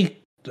 and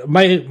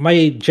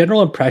my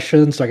general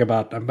impressions, like I'm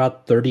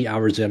about 30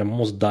 hours in. I'm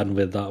almost done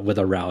with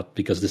a route,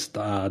 because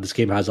this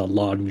game has a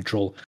law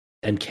neutral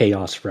and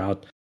chaos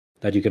route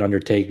that you can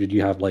undertake.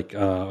 You have like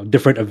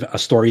different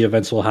story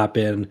events will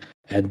happen,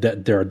 and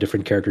there are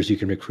different characters you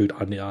can recruit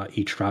on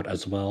each route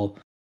as well.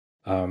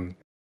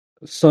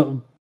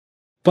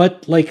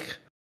 But like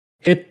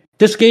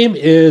this game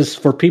is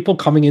for people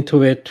coming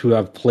into it who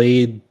have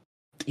played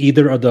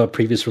either of the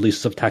previous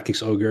releases of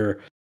Tactics Ogre.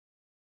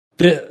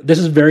 This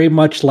is very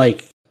much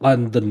like,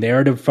 on the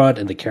narrative front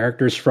and the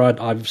characters front,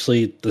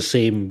 obviously the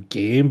same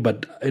game,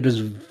 but it is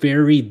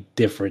very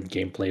different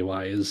gameplay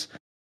wise.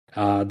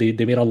 They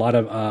made a lot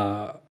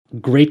of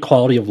great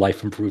quality of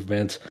life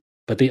improvements,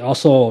 but they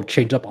also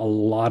changed up a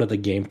lot of the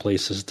gameplay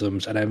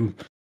systems, and I'm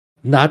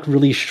not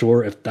really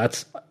sure if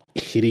that's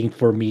hitting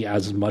for me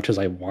as much as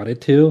I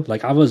wanted to.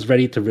 Like, I was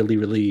ready to really,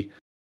 really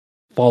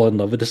fall in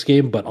love with this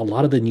game, but a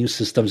lot of the new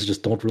systems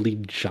just don't really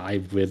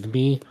jive with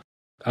me.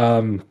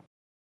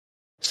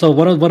 So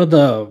one of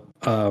the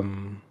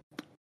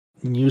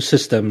new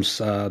systems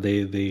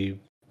they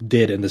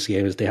did in this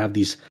game is they have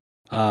these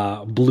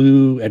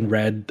blue and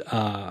red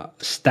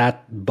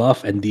stat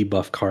buff and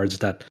debuff cards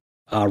that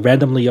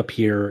randomly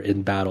appear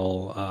in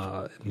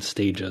battle in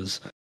stages.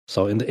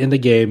 So in the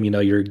game,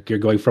 you're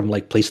going from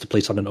like place to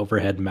place on an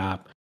overhead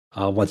map.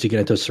 Once you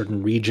get into a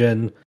certain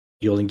region,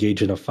 you'll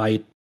engage in a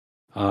fight.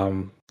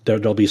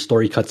 There'll be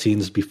story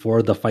cutscenes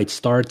before the fight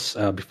starts,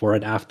 before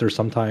and after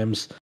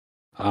sometimes,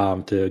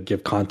 to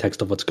give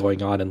context of what's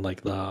going on in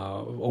like the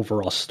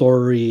overall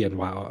story,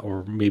 and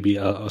or maybe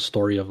a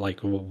story of like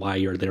why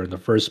you're there in the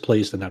first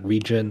place in that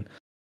region,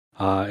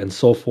 and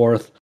so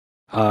forth.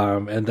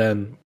 And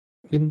then,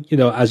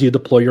 as you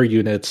deploy your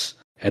units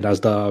and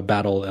as the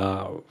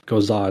battle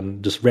goes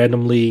on, just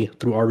randomly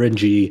through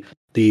RNG,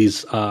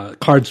 these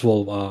cards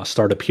will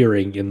start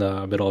appearing in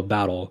the middle of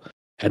battle.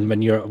 And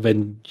when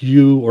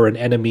you or an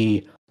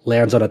enemy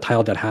lands on a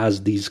tile that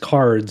has these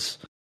cards,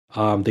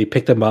 they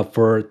pick them up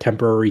for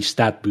temporary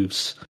stat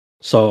boosts.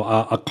 So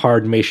a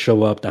card may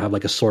show up that have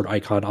like a sword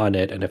icon on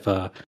it, and if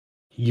a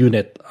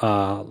unit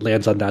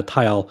lands on that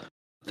tile,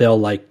 they'll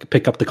like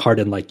pick up the card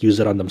and like use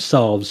it on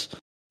themselves.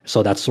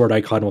 So that sword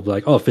icon will be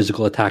like, oh,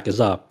 physical attack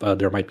is up.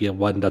 There might be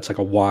one that's like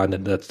a wand,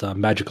 and that's a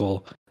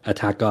magical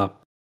attack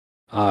up.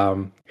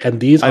 And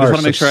these I just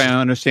want to make sure I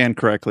understand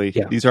correctly.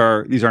 Yeah. These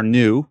are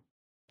new.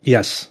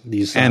 Yes,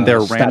 these and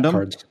they're random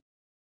cards.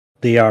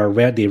 They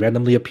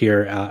randomly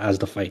appear as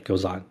the fight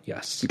goes on.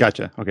 Yes,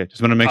 gotcha. Okay,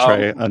 just want to make sure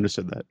I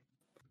understood that.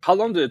 How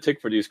long did it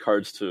take for these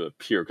cards to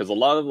appear? Because a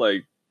lot of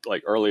like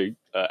early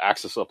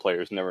access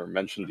players never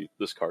mentioned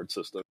this card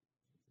system.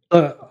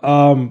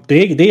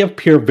 They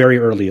appear very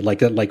early,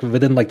 like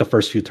within like the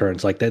first few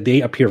turns. Like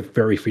they appear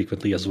very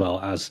frequently as well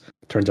as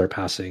turns are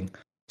passing.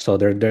 So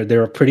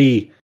they're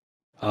pretty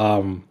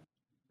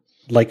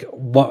like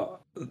what.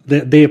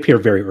 They appear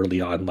very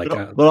early on, like,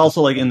 but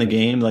also like in the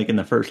game, like in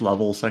the first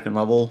level, second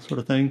level, sort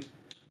of thing.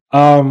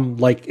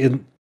 Like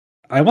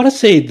I want to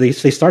say they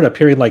start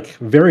appearing like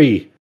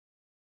very,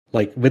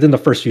 like within the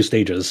first few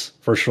stages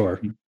for sure.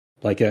 Mm-hmm.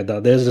 Like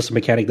there's this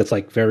mechanic that's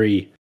like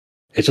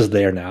it's just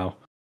there now.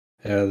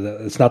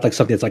 It's not like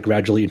something that's like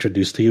gradually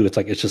introduced to you.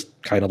 It's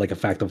just kind of like a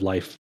fact of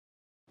life.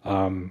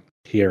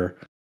 Here,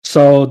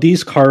 so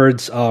these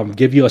cards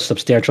give you a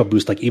substantial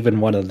boost. Like even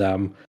one of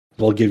them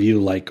will give you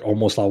like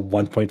almost a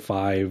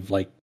 1.5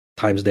 like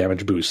times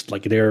damage boost.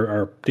 Like they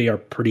are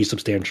pretty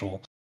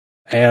substantial,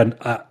 and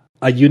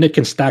a unit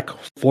can stack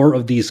 4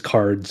 of these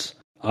cards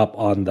up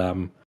on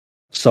them,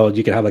 so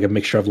you can have like a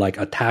mixture of like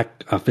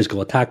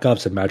physical attack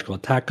ups and magical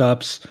attack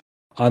ups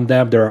on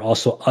them. There are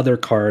also other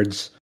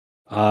cards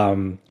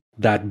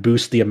that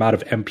boost the amount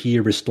of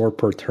MP restore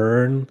per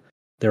turn.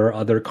 There are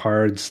other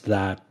cards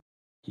that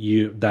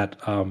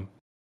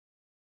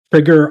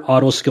trigger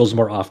auto skills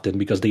more often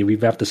because they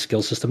revamped the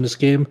skill system in this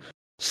game.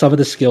 Some of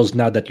the skills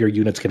now that your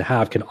units can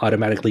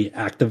automatically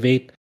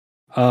activate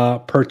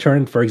per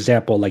turn. For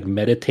example, like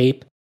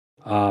Meditate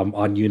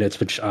on units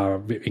which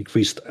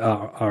increased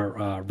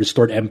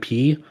restored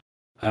MP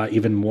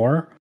even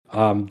more.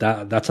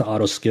 that's an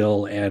auto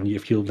skill, and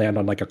if you land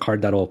on like a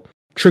card that'll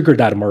trigger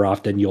that more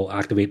often, you'll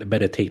activate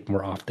Meditate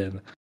more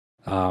often.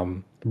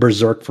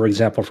 Berserk, for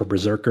example, for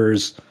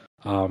Berserkers,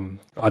 on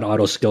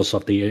auto skill, so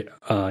if they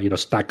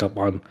stack up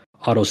on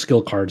auto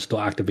skill cards, they'll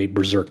activate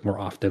Berserk more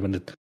often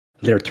when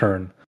their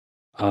turn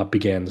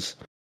begins.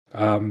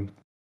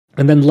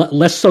 And then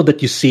less so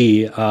that you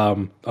see,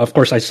 of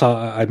course,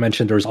 I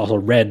mentioned there's also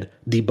red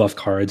debuff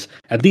cards,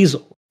 and these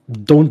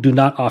do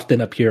not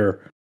often appear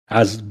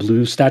as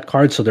blue stat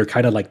cards, so they're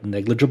kind of like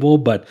negligible.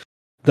 But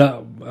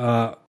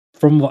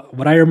from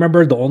what I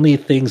remember, the only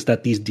things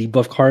that these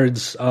debuff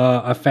cards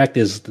affect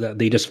is that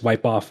they just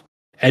wipe off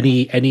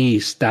any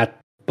stat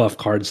buff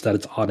cards that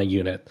it's on a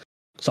unit.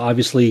 So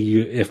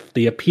obviously, if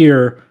they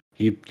appear,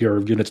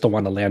 your units don't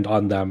want to land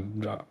on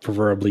them.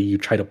 Preferably, you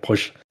try to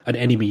push an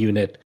enemy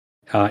unit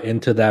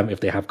into them if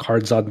they have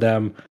cards on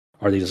them,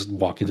 or they just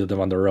walk into them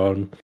on their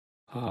own,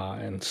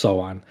 and so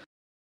on.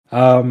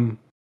 And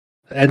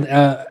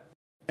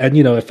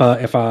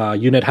if a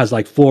unit has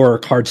like 4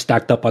 cards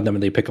stacked up on them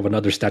and they pick up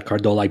another stat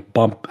card, they'll like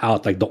bump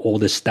out like the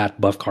oldest stat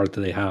buff card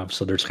that they have.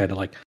 So there's kind of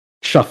like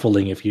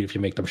shuffling if you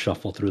make them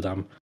shuffle through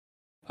them,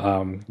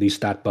 these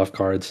stat buff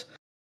cards.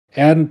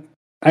 And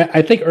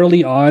I think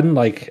early on,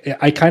 like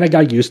I kind of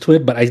got used to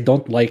it, but I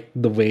don't like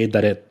the way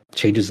that it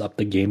changes up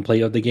the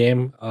gameplay of the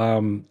game.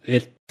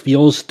 It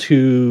feels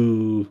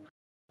too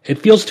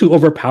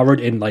overpowered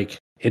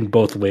in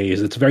both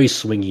ways. It's very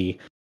swingy.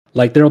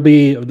 Like there'll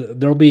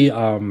be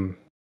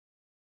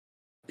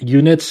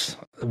units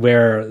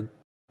where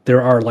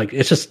there are like,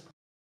 it's just,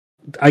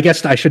 I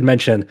guess I should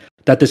mention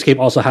that this game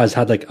also has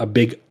had like a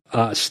big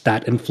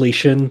stat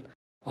inflation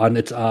on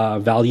its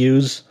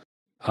values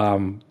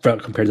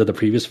compared to the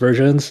previous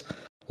versions.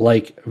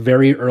 Like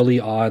very early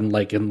on,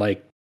 like in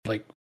like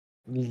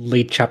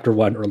late chapter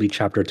 1, early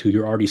chapter 2,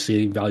 you're already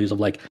seeing values of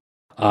like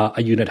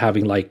a unit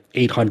having like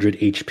 800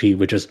 HP,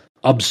 which is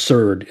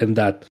absurd in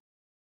that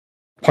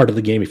part of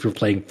the game if you're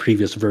playing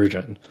previous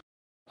version.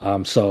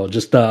 So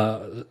just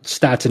the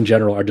stats in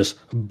general are just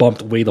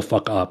bumped way the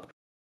fuck up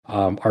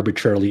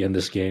arbitrarily in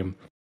this game.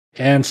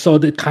 And so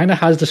it kind of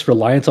has this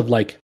reliance of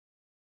like,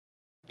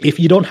 if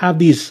you don't have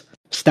these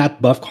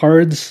stat buff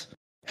cards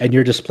and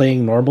you're just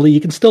playing normally,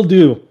 you can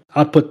still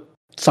output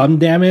some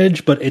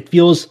damage, but it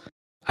feels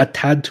a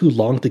tad too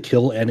long to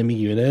kill enemy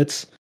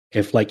units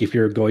if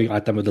you're going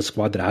at them with a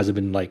squad that hasn't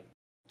been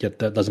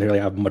that doesn't really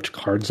have much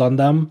cards on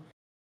them.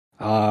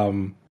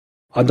 On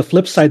the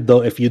flip side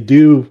though, if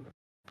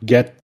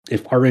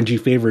RNG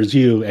favors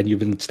you and you've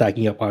been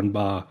stacking up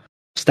on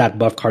stat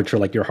buff cards for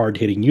like your hard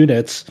hitting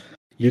units,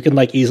 you can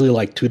like easily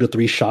like 2 to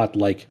 3 shot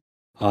like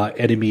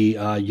enemy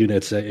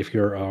units if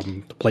you're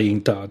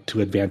playing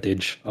to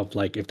advantage of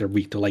like if they're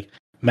weak to like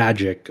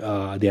magic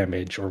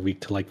damage or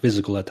weak to like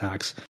physical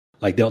attacks.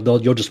 Like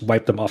you'll just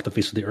wipe them off the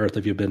face of the earth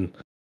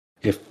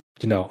if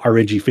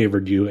RNG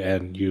favored you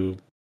and you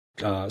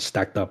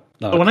stacked up.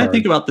 When I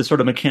think about this sort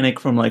of mechanic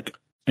from like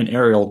an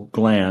aerial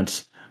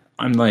glance,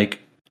 I'm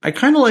like, I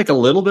kind of like a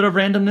little bit of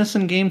randomness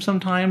in games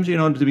sometimes,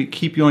 to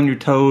keep you on your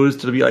toes,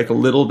 to be like a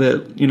little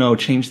bit,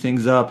 change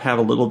things up, have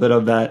a little bit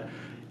of that,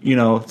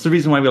 it's the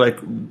reason why we like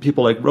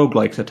people like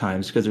roguelikes at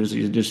times, because there's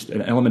just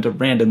an element of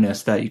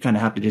randomness that you kind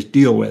of have to just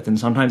deal with, and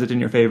sometimes it's in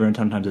your favor and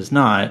sometimes it's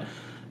not.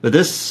 But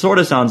this sort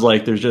of sounds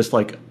like there's just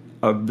like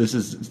this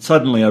is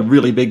suddenly a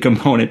really big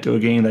component to a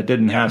game that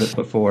didn't have it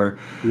before.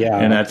 Yeah,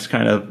 and that's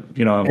kind of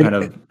I'm kind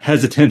of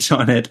hesitant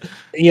on it.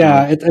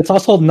 Yeah, it's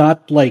also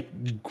not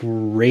like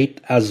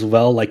great as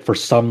well, like for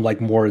some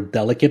like more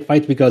delicate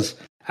fights, because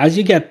as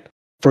you get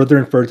further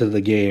and further to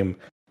the game,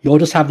 you'll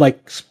just have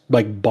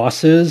like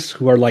bosses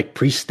who are like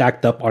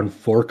pre-stacked up on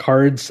 4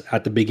 cards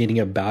at the beginning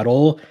of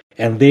battle,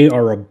 and they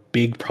are a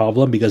big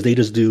problem because they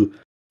just do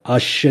a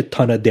shit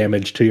ton of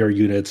damage to your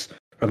units.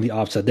 From the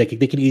offset, they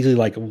can easily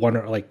like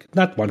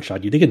not one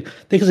shot you. They can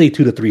say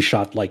 2 to 3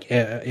 shot like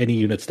any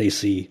units they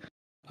see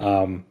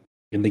in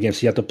the game.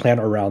 So you have to plan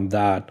around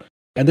that.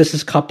 And this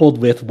is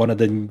coupled with one of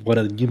the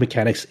new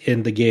mechanics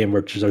in the game,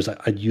 which is there's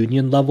a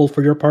union level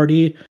for your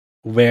party,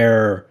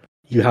 where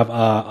you have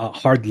a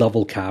hard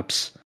level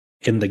caps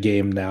in the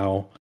game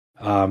now.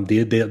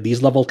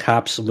 These level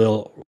caps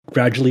will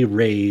gradually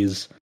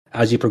raise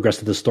as you progress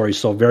to the story.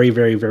 So very,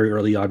 very, very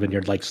early on when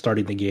you're like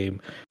starting the game,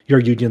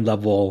 your union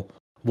level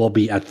will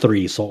be at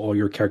 3, so all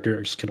your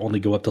characters can only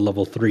go up to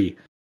level 3.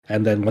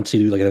 And then once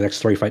you do like the next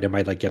story fight, it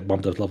might like get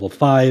bumped to level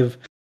 5.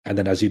 And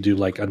then as you do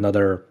like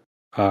another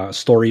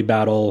story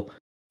battle,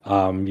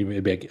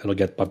 it'll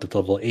get bumped to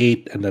level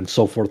 8, and then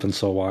so forth and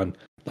so on.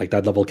 Like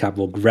that level cap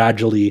will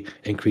gradually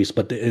increase,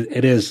 but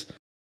it is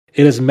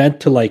meant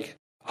to like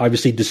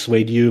obviously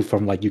dissuade you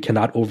from like you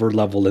cannot over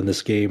level in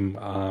this game.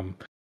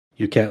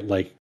 You can't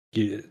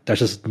that's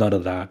just none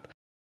of that.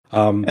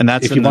 And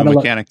that's a new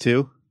mechanic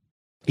too.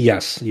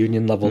 Yes,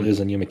 union level is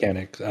a new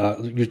mechanic.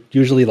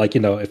 Usually, like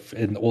if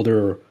in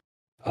older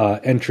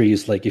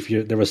entries, like if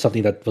there was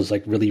something that was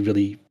like really,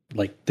 really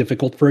like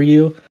difficult for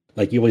you,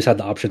 like you always had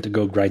the option to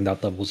go grind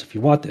out levels if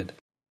you wanted.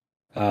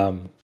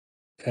 And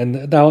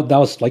that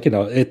was like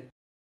it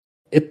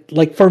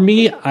like for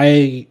me,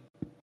 I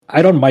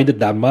I don't mind it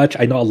that much.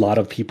 I know a lot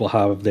of people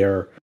have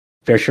their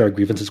fair share of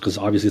grievances because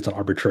obviously it's an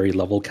arbitrary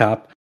level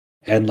cap,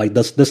 and like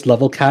this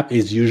level cap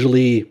is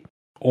usually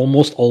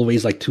almost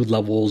always like 2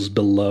 levels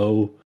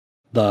below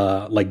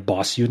the like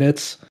boss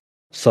units.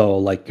 So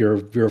like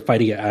you're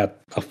fighting it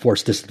at a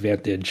forced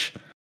disadvantage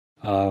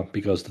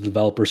because the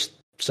developers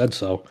said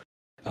so.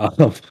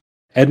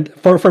 And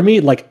for me,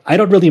 like I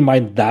don't really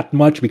mind that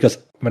much because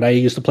when I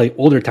used to play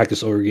older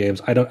Tactics Ogre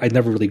games, I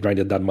never really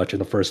grinded that much in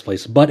the first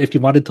place. But if you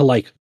wanted to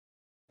like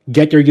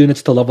get your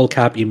units to level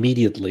cap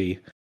immediately,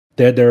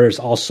 there's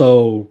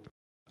also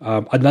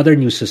another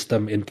new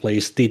system in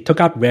place. They took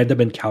out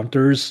random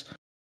encounters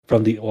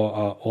from the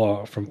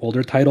from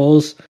older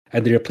titles,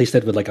 and they replaced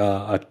it with like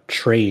a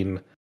training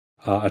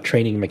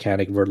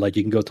mechanic where like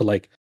you can go to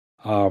like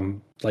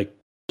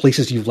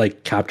places you've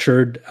like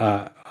captured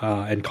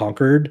and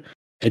conquered,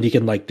 and you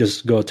can like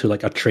just go to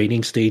like a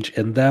training stage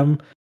in them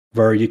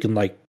where you can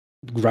like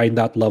grind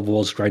out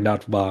levels, grind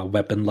out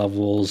weapon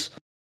levels.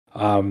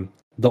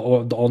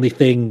 The only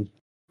thing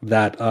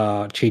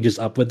that changes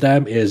up with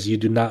them is you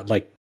do not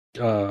like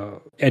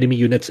enemy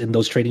units in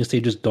those training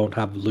stages don't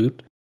have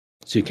loot,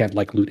 so you can't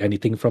like loot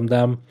anything from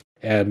them.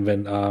 And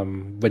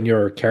when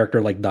your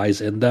character like dies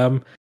in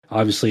them,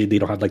 obviously they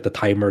don't have like the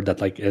timer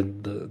that like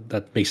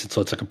that makes it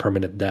so it's like a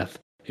permanent death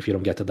if you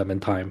don't get to them in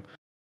time.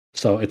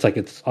 So it's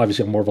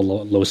obviously more of a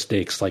low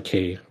stakes like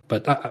hey,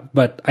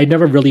 but I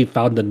never really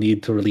found the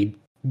need to really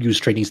use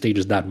training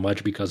stages that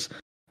much because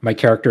my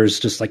character is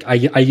just like I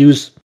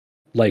use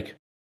like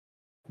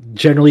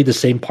generally the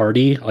same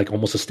party, like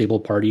almost a stable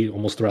party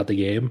almost throughout the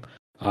game,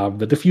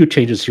 with a few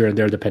changes here and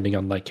there depending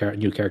on like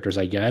new characters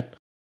I get.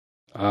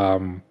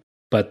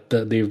 But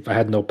I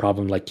had no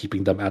problem like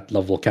keeping them at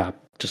level cap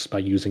just by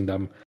using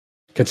them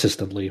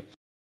consistently.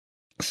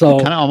 So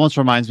it kind of almost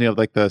reminds me of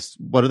like this.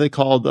 What are they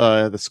called?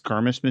 The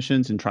skirmish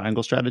missions in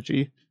Triangle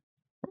Strategy.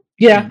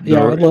 Yeah, a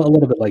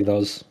little bit like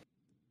those.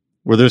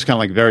 Where there's kind of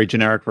like very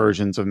generic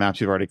versions of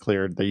maps you've already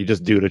cleared that you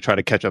just do to try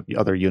to catch up the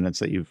other units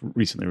that you've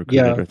recently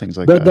recruited or things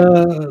like that.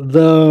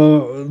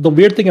 The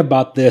weird thing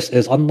about this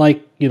is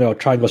unlike,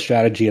 Triangle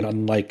Strategy and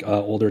unlike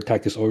older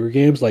Tactics Ogre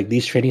games, like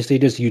these training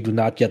stages, you do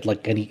not get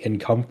like any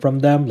income from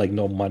them, like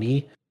no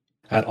money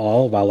at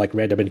all, while like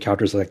random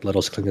encounters like let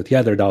us cling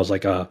together, that was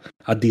like a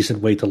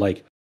decent way to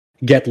like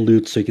get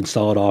loot so you can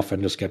sell it off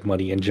and just get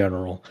money in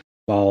general.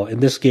 While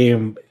in this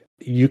game,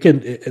 you can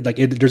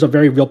there's a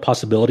very real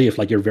possibility if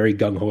like you're very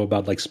gung-ho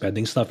about like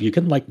spending stuff, you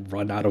can like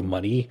run out of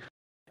money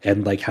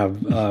and like have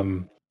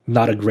you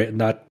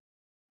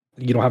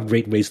don't have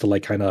great ways to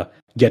like kind of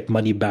get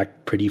money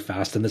back pretty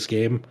fast in this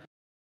game.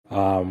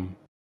 I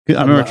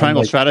remember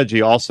Triangle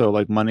Strategy also,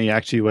 like money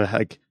actually would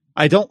like,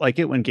 I don't like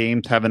it when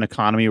games have an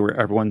economy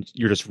where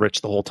you're just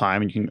rich the whole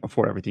time and you can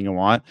afford everything you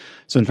want.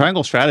 So in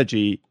Triangle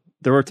Strategy,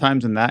 there were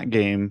times in that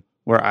game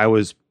where I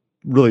was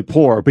really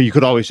poor, but you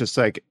could always just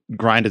like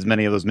grind as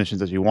many of those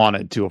missions as you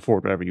wanted to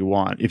afford whatever you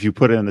want. If you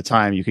put in the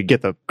time, you could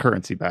get the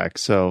currency back.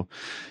 So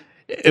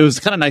it was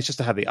kind of nice just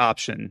to have the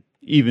option,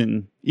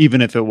 even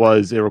if it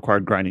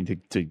required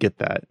grinding to get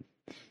that.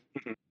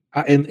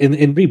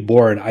 In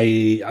Reborn,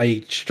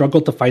 I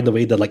struggled to find a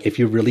way that like if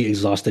you really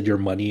exhausted your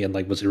money and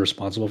like was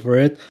irresponsible for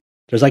it,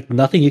 there's like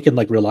nothing you can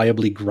like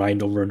reliably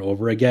grind over and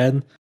over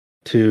again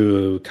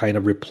to kind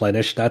of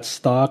replenish that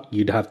stock.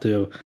 You'd have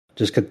to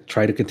just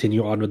try to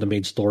continue on with the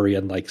main story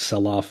and like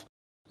sell off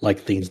like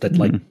things that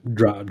like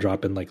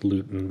drop in like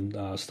loot and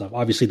stuff.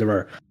 Obviously,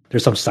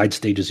 there's some side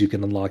stages you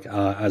can unlock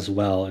as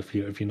well if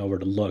you know where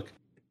to look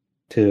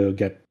to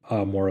get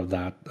more of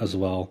that as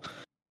well.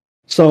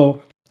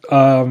 So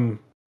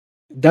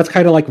that's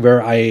kind of like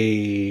where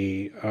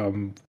I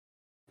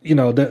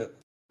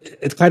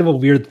it's kind of a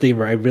weird thing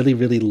where I really,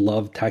 really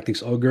love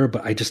Tactics Ogre,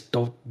 but I just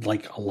don't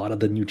like a lot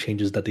of the new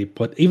changes that they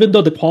put. Even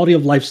though the quality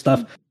of life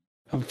stuff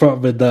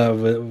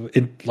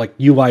like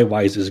UI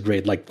wise is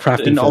great, like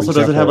crafting. And also,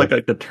 does it have like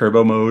the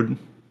turbo mode?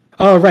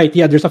 Oh right,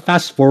 yeah. There's a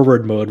fast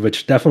forward mode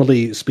which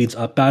definitely speeds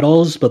up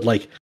battles, but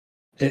like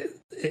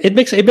it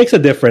makes a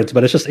difference.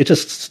 But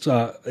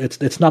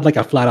it's not like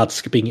a flat out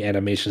skipping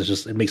animation. It's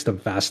just it makes them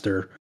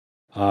faster.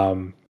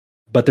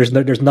 But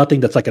there's nothing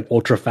that's like an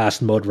ultra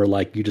fast mode where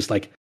like you just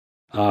like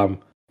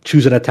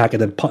choose an attack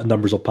and then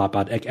numbers will pop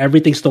out. Like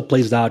everything still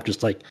plays out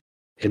just like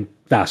in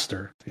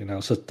faster,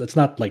 so it's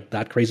not like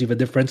that crazy of a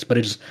difference, but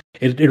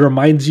it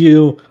reminds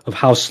you of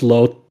how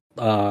slow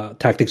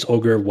Tactics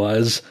Ogre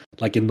was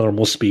like in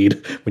normal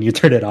speed. When you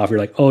turn it off, you're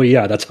like, oh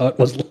yeah, that's how it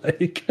was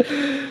like.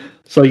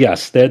 So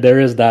yes, there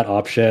is that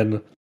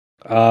option.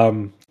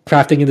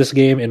 Crafting in this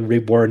game in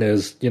Reborn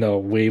is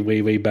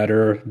way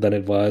better than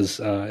it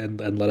was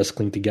and Let Us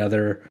Cling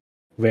Together,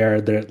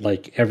 where there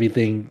like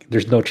everything,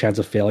 there's no chance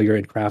of failure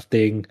in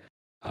crafting,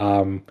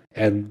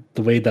 and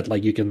the way that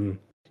like you can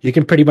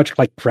pretty much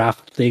like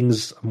craft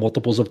things,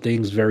 multiples of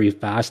things very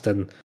fast,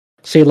 and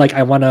say like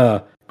I want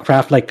to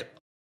craft like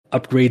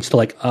upgrades to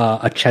like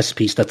a chess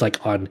piece that's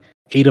like on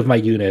 8 of my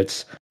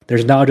units.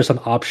 There's now just an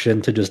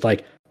option to just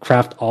like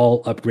craft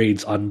all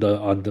upgrades on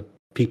the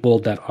people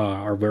that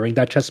are wearing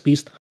that chess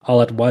piece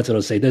all at once.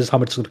 It'll say, this is how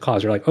much it's going to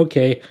cost. You're like,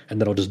 okay. And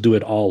then it'll just do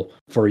it all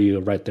for you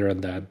right there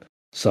and then.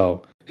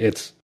 So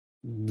it's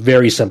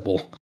very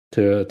simple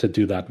to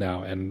do that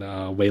now,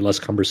 and way less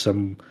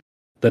cumbersome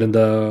than in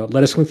the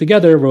Let Us Cling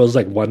Together, where it was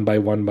like one by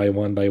one by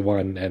one by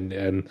one. And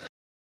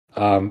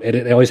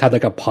it always had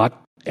like a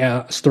pot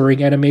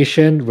stirring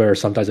animation where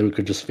sometimes it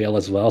could just fail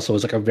as well. So it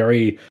was like a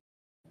very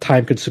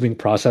time consuming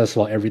process,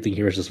 while everything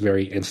here is just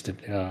very instant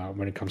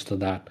when it comes to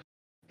that.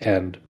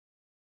 And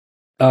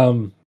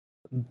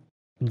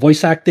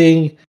voice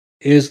acting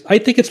is, I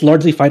think it's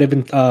largely fine. I've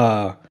been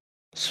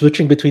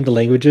switching between the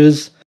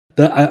languages.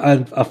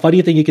 A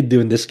funny thing you can do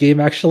in this game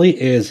actually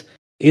is,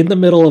 in the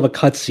middle of a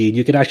cutscene,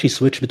 you can actually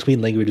switch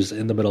between languages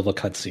in the middle of a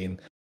cutscene.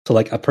 So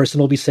like a person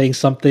will be saying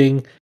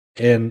something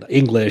in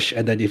English,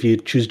 and then if you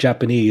choose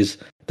Japanese,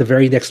 the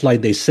very next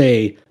line they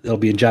say, it'll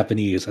be in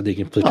Japanese, and they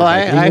can flip it.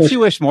 I actually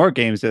wish more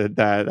games did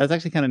that. That's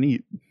actually kind of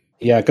neat.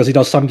 Yeah,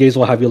 because some games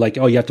will have you like,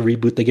 you have to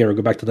reboot the game or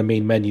go back to the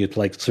main menu to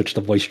like switch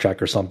the voice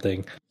track or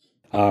something.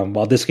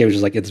 While this game is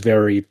just like, it's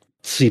very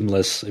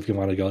seamless if you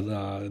want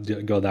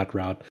to go that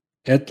route.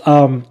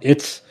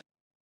 It's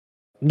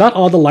not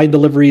all the line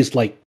deliveries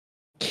like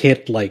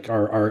hit like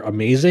are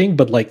amazing,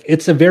 but like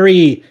it's a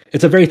very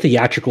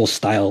theatrical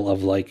style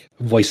of like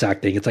voice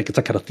acting. It's like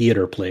kind of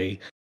theater play.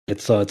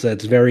 It's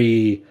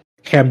very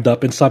hammed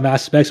up in some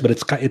aspects, but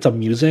it's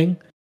amusing.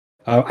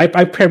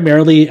 I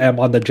primarily am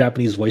on the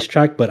Japanese voice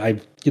track, but I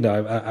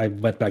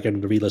went back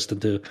and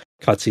re-listened to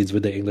cutscenes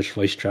with the English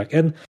voice track,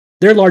 and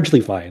they're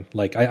largely fine.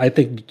 Like I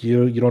think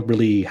you're not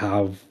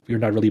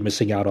really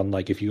missing out on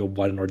like if you go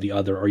one or the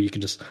other, or you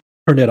can just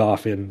turn it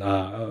off. And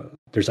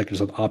there's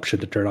an option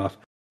to turn off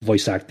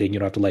voice acting. You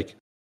don't have to like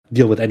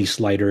deal with any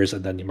sliders,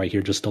 and then you might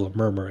hear just still a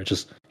murmur. It's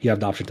just, you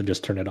have the option to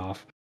just turn it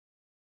off.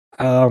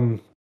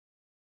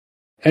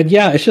 And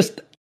yeah, it's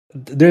just,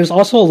 there's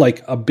also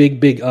like a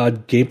big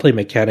gameplay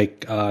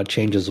mechanic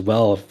change as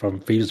well from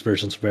previous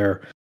versions,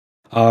 where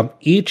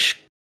each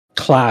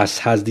class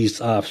has these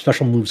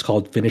special moves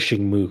called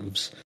finishing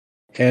moves.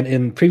 And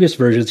in previous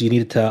versions, you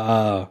needed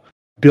to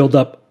build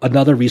up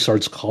another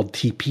resource called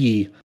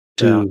TP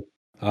to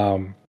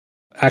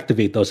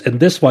activate those. And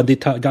this one, they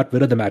got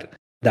rid of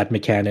that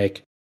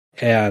mechanic,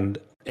 and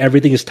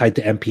everything is tied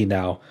to MP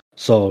now.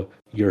 So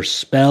your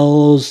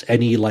spells,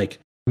 any like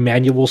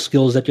manual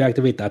skills that you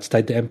activate, that's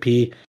tied to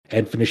MP,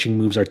 and finishing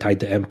moves are tied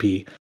to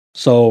MP.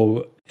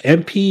 So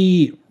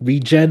MP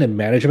regen and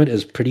management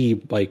is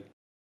pretty like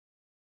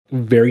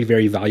very,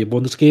 very valuable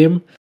in this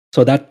game.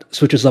 So that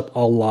switches up a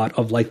lot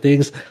of like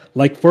things.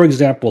 Like for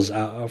example,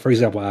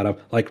 Adam,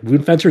 like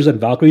Rune Fencers and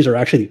Valkyries are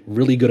actually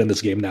really good in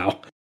this game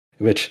now,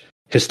 which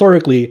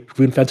historically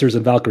Rune Fencers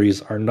and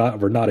Valkyries were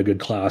not a good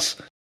class.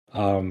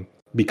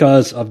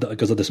 Because of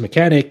this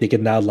mechanic, they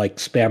can now like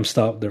spam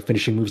stuff, their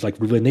finishing moves like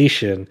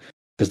Ruination,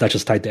 because that's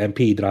just tied to MP.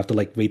 They don't have to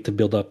like wait to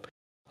build up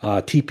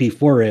TP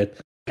for it.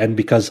 And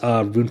because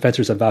Rune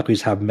Fencers and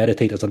Valkyries have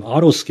Meditate as an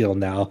auto skill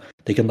now,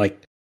 they can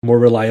like more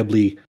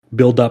reliably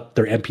build up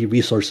their MP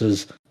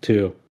resources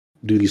to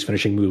do these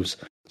finishing moves.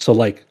 So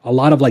like a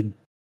lot of like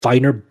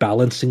finer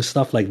balancing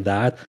stuff like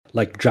that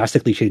like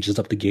drastically changes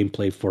up the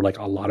gameplay for like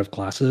a lot of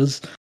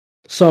classes.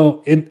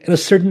 So in a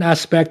certain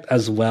aspect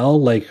as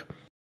well, like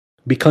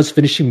because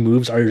finishing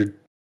moves are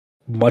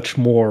much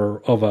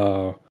more of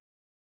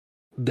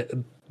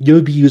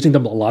you'll be using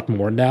them a lot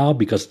more now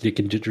because they're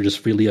just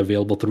freely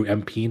available through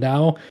MP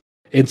now.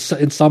 In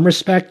some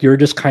respect, you're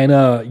just kind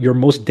of, your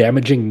most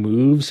damaging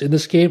moves in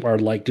this game are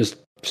like just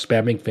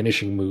spamming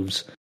finishing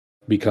moves,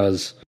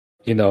 because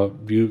you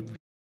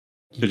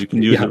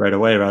can use it right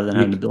away rather than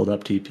having to build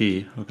up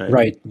TP. Okay,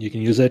 right? You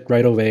can use it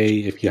right away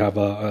if you have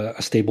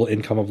a stable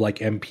income of like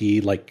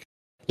MP. Like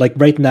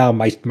right now,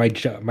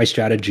 my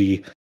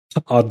strategy,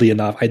 oddly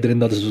enough, I didn't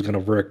know this was going to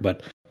work,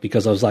 but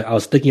because I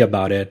was thinking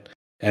about it,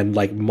 and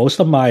like most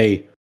of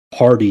my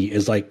party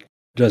is like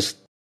just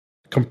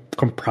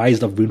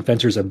comprised of Rune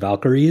Fencers and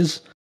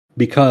Valkyries,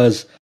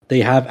 because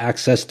they have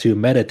access to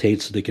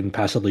Meditate, so they can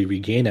passively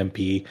regain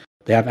MP.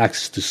 They have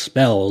access to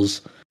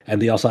spells,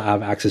 and they also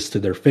have access to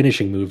their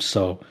finishing moves.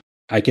 So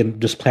I can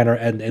just plan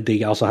and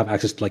they also have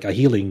access to like a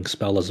healing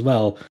spell as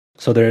well.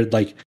 So they're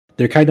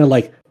kind of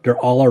like, they're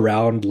all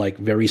around like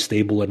very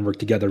stable and work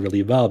together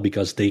really well,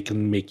 because they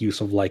can make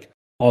use of like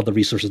all the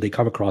resources they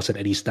come across and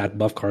any stat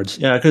buff cards.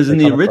 Yeah, because in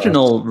the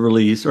original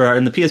release, or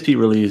in the PSP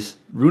release,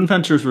 Rune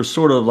Fencers were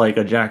sort of like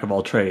a jack of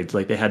all trades.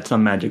 Like they had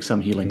some magic,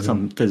 some healing,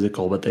 some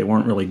physical, but they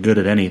weren't really good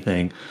at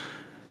anything.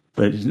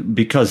 But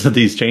because of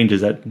these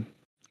changes, that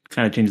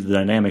kind of changes the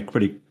dynamic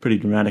pretty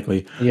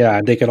dramatically. Yeah,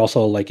 and they could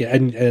also like,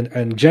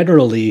 and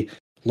generally,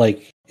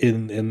 like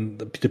in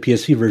the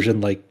PSP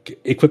version, like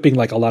equipping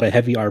like a lot of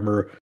heavy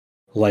armor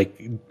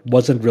like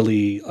wasn't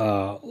really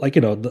a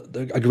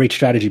great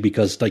strategy,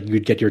 because like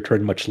you'd get your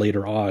turn much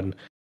later on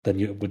than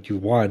what you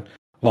want.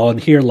 While in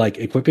here, like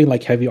equipping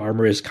like heavy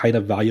armor is kind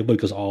of valuable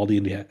because all the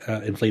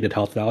inflated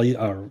health value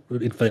or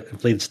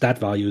inflated stat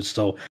values.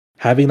 So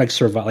having like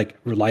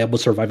reliable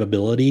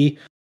survivability,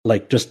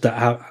 like just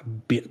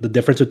the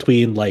difference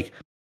between like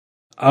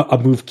a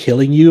move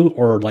killing you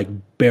or like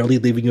barely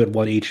leaving you at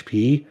 1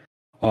 HP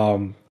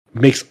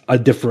makes a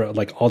different,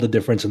 like all the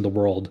difference in the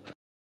world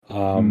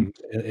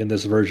in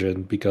this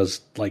version,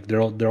 because like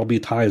there'll be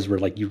times where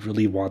like you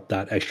really want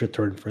that extra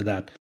turn for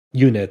that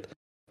unit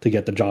to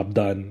get the job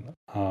done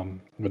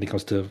when it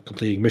comes to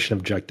completing mission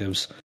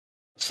objectives.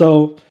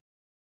 So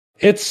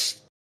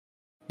it's,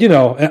 you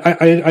know,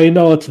 I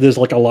know there's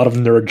like a lot of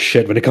nerd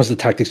shit when it comes to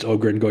Tactics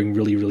Ogre and going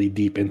really, really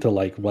deep into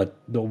like what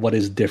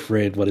is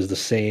different, what is the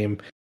same.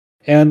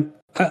 And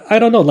I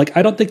don't know, like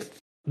I don't think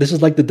this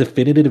is like the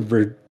definitive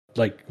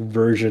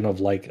version of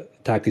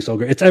like Tactics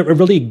Ogre. It's a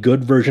really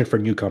good version for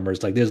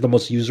newcomers. Like this is the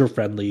most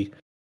user-friendly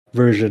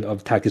version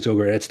of Tactics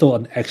Ogre. It's still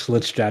an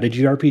excellent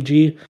strategy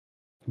RPG.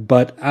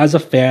 But as a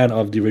fan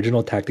of the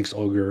original Tactics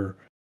Ogre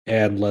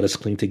and Let Us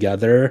Cling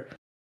Together,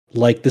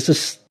 like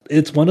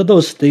it's one of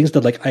those things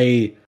that like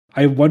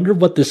I wonder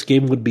what this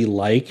game would be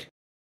like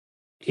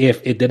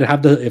if it didn't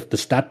have if the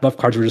stat buff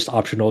cards were just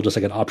optional, just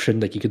like an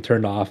option that you can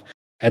turn off,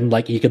 and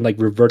like you can like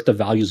revert the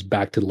values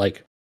back to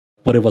like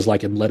what it was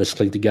like in Let Us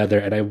Cling Together.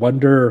 And I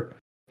wonder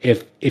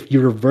if you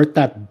revert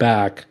that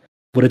back,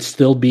 would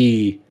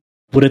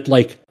it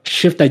like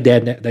shift that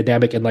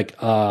dynamic, and like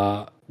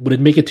would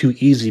it make it too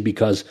easy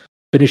because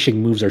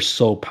finishing moves are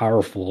so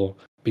powerful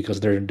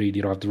because you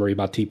don't have to worry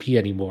about TP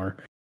anymore?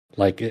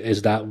 Like,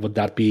 would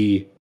that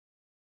be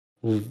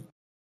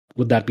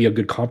a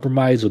good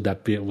compromise? Would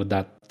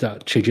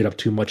that change it up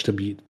too much to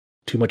be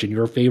too much in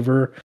your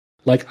favor?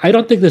 Like, I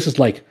don't think this is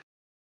like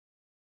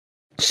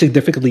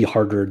significantly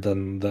harder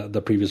than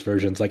the previous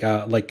versions.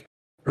 Like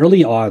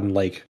early on,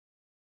 like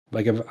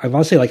I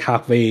want to say like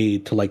halfway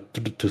to like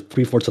to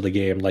 3/4 of the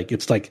game, like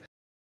it's like,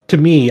 to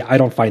me, I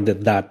don't find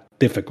it that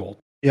difficult.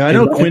 Yeah, I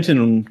know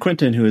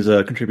Quentin, who is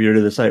a contributor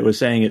to the site, was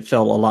saying it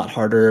felt a lot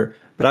harder.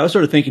 But I was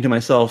sort of thinking to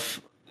myself,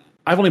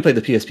 I've only played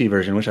the PSP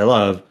version, which I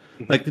love.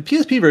 Like the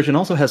PSP version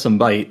also has some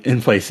bite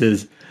in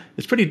places.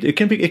 It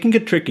can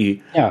get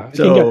tricky. Yeah.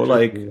 So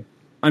like,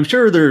 I'm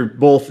sure they're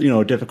both, you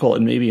know, difficult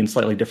and maybe in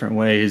slightly different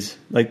ways.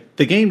 Like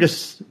the game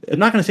I'm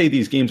not going to say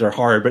these games are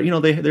hard, but you know,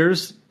 they're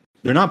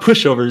not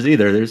pushovers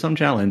either. There's some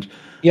challenge.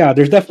 Yeah,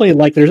 there's actually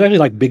like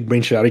big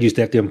brain strategies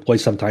they have to employ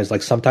sometimes.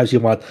 Like sometimes you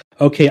want,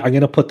 okay, I'm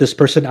going to put this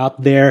person out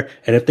there,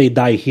 and if they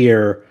die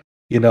here,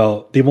 you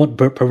know, they won't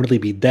permanently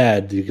be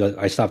dead because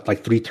I stopped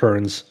like 3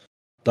 turns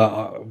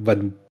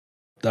when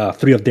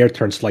 3 of their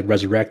turns to like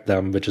resurrect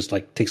them, which is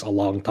like takes a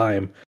long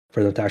time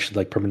for them to actually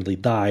like permanently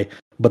die.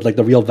 But like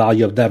the real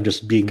value of them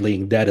just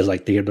laying dead is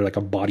like they're like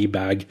a body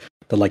bag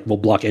that like will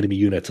block enemy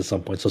units at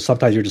some point. So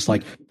sometimes you're just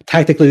like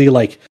tactically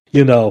like,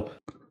 you know,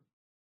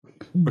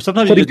 or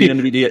sometimes you just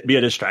need to be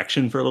a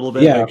distraction for a little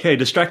bit. Yeah. Like, hey,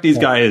 distract these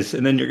guys,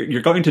 and then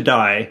you're going to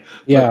die.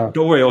 Yeah.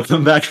 Don't worry, I'll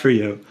come back for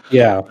you.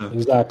 Yeah,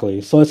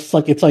 exactly. So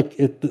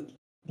the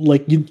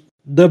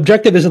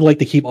objective isn't like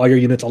to keep all your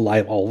units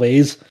alive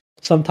always.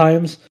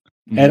 Sometimes,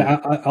 and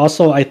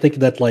I think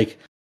that like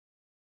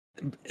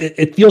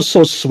it feels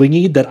so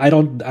swingy that I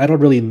don't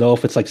really know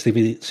if it's like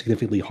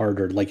significantly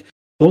harder. Like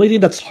the only thing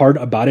that's hard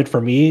about it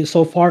for me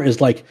so far is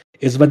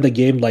when the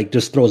game like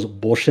just throws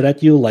bullshit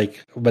at you,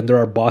 like when there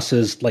are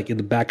bosses like in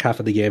the back half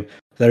of the game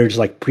that are just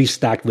like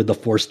pre-stacked with the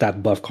 4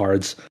 stat buff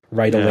cards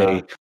right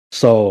away.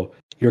 So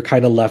you're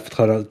kind of left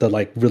to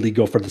like really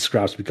go for the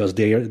scraps because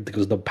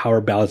the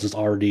power balance is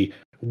already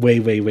way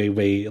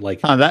like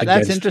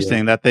that's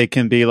interesting that they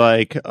can be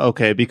like,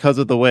 okay, because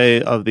of the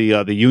way of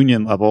the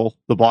union level,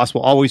 the boss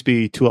will always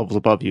be 2 levels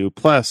above you,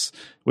 plus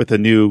with the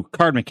new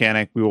card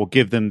mechanic we will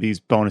give them these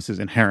bonuses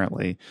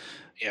inherently.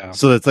 Yeah,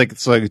 so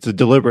it's a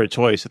deliberate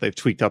choice that they've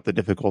tweaked up the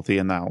difficulty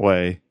in that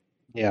way.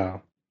 Yeah,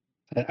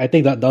 I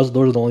think that those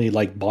are the only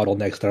like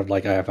bottlenecks that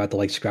I've had to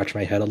like scratch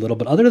my head a little.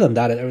 But other than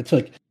that, it's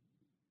like,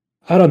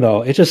 I don't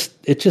know, it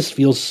just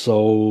feels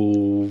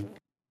so,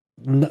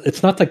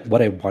 it's not like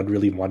what I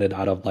really wanted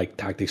out of like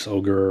Tactics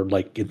Ogre,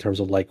 like in terms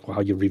of like how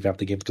you revamp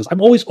the game, because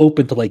I'm always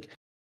open to like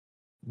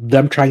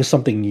them trying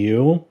something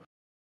new,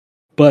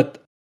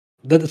 but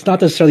that it's not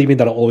necessarily mean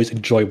that I'll always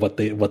enjoy what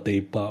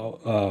they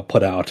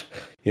put out.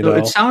 You know,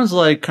 it sounds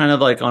like kind of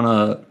like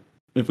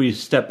if we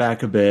step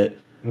back a bit,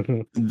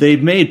 they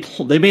made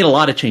a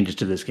lot of changes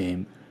to this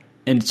game,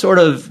 and sort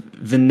of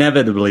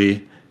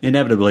inevitably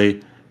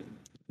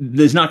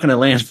it's not going to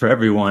land for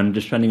everyone,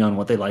 depending on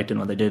what they liked and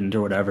what they didn't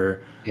or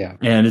whatever. Yeah.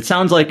 And it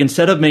sounds like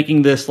instead of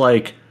making this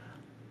like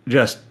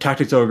just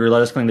Tactics Ogre,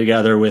 Let Us Cling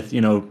Together with,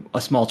 you know, a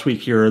small tweak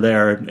here or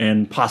there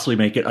and possibly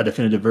make it a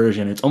definitive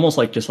version, it's almost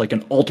like just like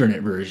an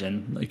alternate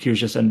version. Like here's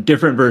just a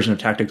different version of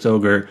Tactics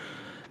Ogre,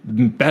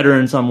 better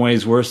in some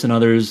ways, worse in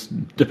others,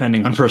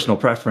 depending on personal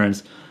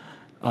preference.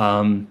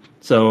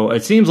 So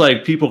it seems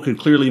like people could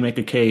clearly make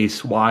a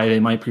case why they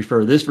might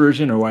prefer this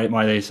version, or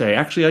why they say,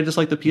 actually, I just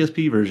like the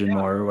PSP version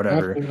more, or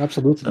whatever.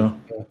 Absolutely. So,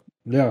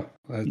 yeah.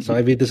 So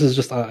I mean, this is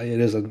just it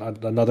is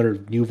another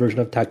new version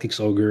of Tactics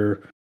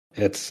Ogre.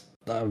 It's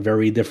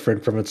very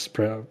different from its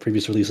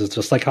previous releases.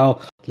 Just like how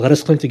Let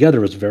Us Cling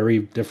Together was very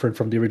different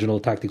from the original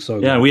Tactics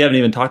Ogre. Yeah, we haven't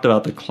even talked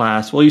about the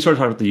class. Well, you sort of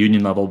talked about the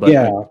union level, but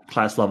like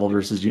class level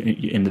versus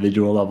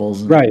individual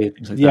levels, right?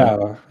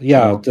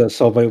 Like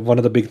So one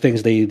of the big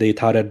things they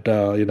touted,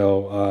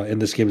 in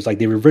this game is like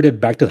they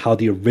reverted back to how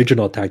the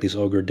original Tactics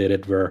Ogre did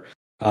it, where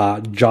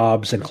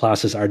jobs and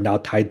classes are now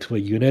tied to a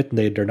unit.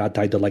 And they're not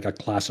tied to like a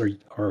class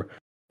or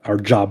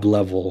job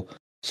level.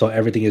 So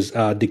everything is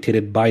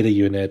dictated by the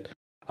unit.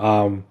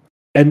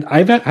 And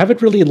I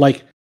haven't really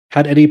like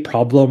had any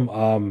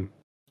problem,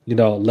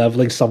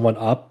 leveling someone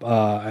up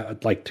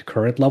like to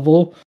current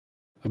level,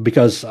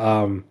 because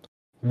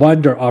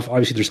one,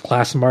 obviously there's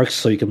class marks,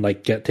 so you can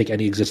like take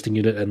any existing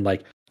unit and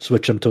like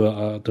switch them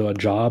to a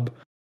job.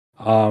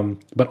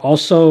 But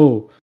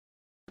also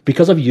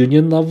because of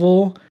union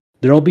level,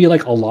 there'll be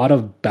like a lot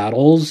of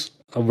battles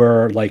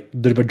where like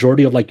the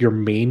majority of like your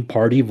main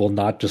party will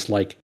not just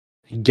like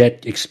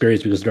get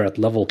experience because they're at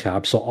level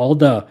cap. So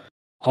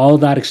all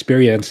that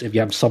experience, if you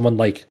have someone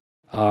like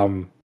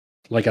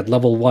at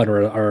level 1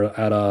 or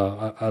at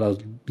a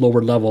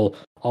lower level,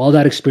 all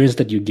that experience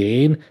that you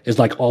gain is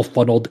like all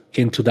funneled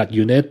into that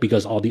unit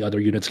because all the other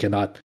units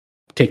cannot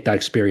take that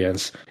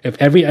experience.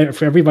 If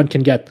everyone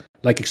can get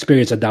like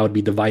experience, and that would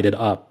be divided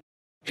up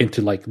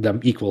into like them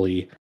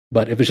equally.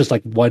 But if it's just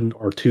like 1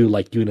 or 2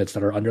 like units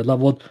that are under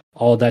leveled,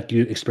 all that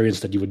experience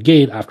that you would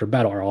gain after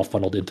battle are all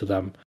funneled into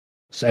them.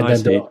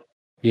 So,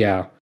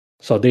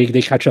 so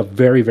they catch up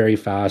very, very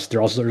fast.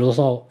 There's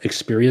also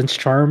experience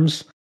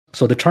charms.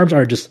 So the charms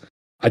are just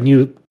a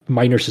new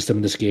minor system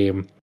in this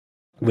game,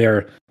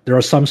 where there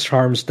are some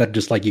charms that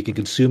just like you can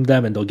consume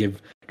them and they'll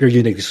give your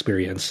unique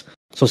experience.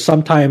 So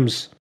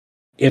sometimes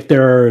if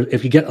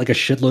you get like a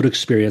shitload of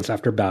experience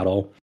after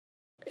battle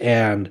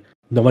and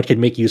no one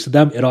can make use of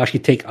them, it'll actually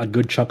take a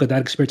good chunk of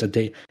that experience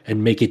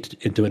and make it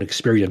into an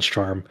experience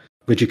charm,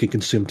 which you can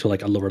consume to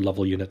like a lower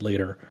level unit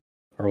later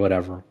or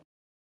whatever.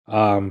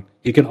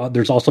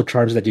 There's also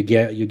charms that you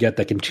get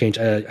that can change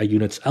a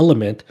unit's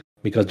element,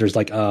 because there's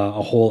like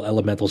a whole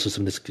elemental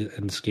system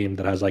in this game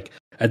that has like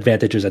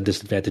advantages and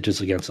disadvantages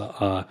against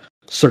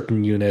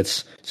certain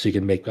units. So you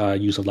can make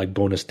use of like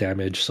bonus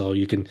damage. So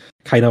you can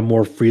kind of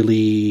more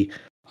freely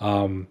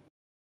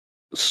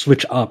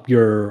switch up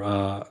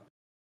your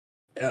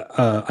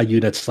a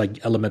unit's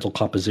like elemental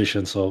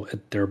composition, so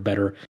they're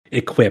better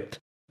equipped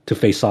to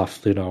face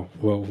off,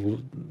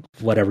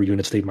 whatever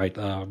units they might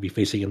be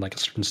facing in like a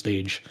certain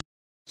stage.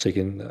 So you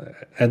can,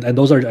 and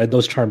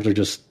those charms are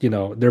just,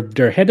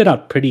 they're handed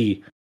out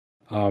pretty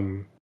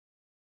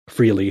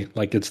freely.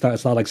 Like it's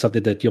not like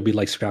something that you'll be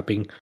like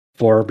scrapping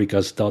for,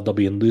 because they'll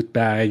be in loot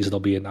bags, they'll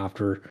be in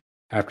after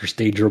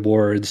stage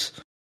rewards,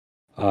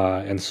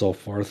 and so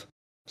forth.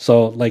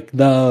 So like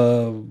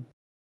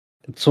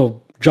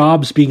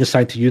jobs being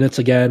assigned to units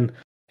again,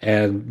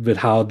 and with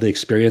how the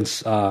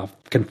experience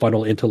can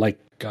funnel into like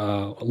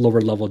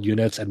lower level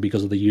units, and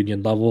because of the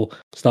union level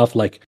stuff,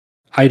 like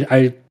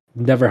I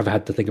never have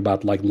had to think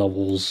about like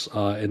levels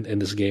in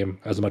this game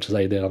as much as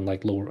I did on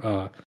like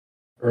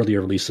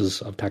earlier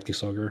releases of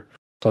Tactics Ogre.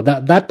 So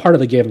that part of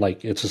the game,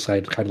 like it's just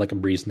kind of like a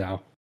breeze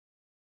now.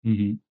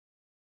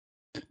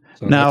 Mm-hmm.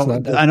 So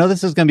now I know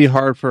this is going to be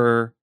hard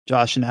for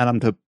Josh and Adam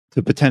to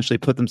potentially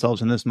put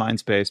themselves in this mind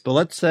space. But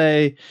let's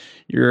say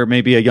you're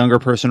maybe a younger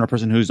person or a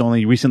person who's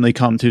only recently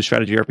come to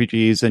strategy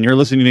RPGs, and you're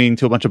listening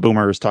to a bunch of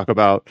boomers talk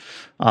about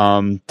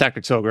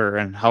Tactics Ogre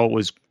and how it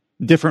was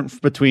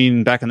different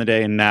between back in the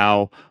day and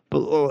now.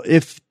 But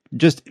if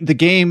just the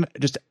game,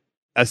 just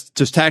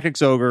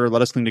Tactics Ogre,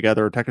 Let Us Cling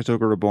Together, or Tactics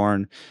Ogre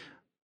Reborn,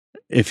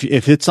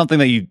 if it's something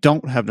that you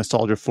don't have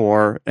nostalgia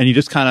for, and you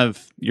just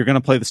you're going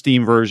to play the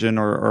Steam version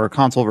or a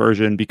console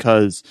version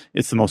because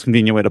it's the most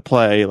convenient way to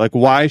play, like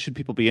why should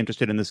people be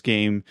interested in this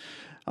game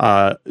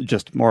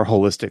just more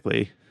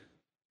holistically?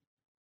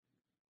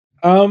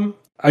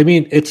 I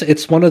mean,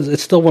 it's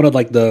still one of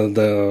like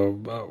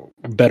the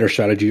better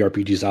strategy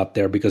RPGs out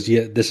there, because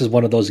this is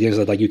one of those games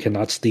that like you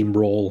cannot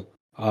steamroll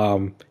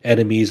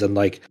enemies, and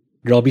like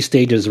there'll be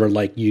stages where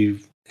like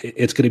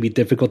it's going to be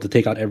difficult to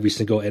take out every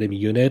single enemy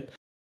unit.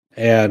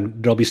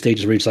 And there'll be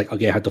stages where it's like,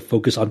 okay, I have to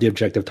focus on the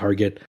objective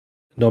target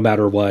no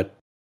matter what.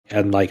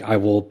 And like, I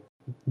will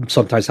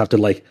sometimes have to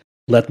like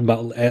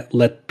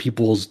let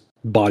people's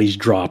bodies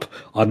drop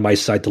on my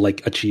side to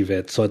like achieve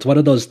it. So it's one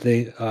of those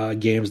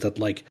games that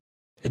like,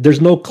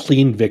 there's no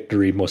clean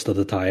victory most of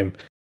the time.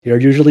 You're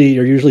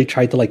usually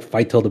trying to like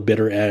fight till the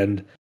bitter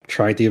end,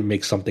 trying to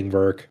make something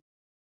work.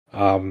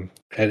 And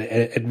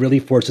it really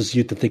forces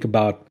you to think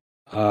about,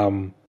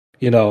 what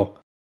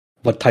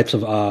types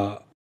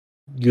of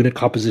unit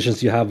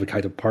compositions you have, what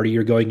kind of party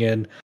you're going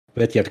in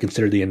with. You have to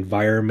consider the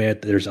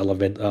environment. There's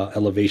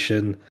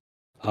elevation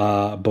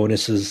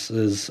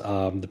bonuses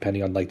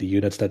depending on like the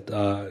units that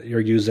you're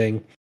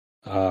using.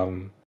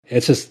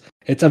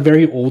 It's a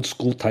very old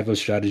school type of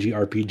strategy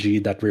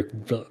RPG that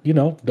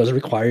doesn't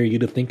require you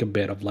to think a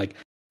bit of like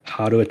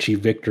how to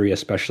achieve victory,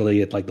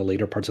 especially at like the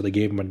later parts of the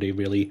game when they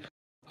really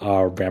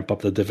ramp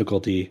up the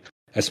difficulty.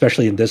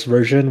 Especially in this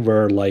version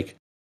where like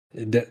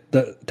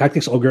the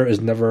Tactics Ogre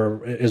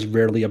is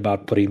rarely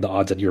about putting the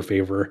odds in your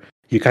favor.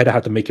 You kind of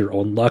have to make your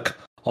own luck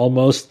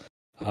almost.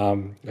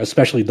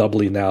 Especially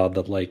doubly now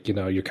that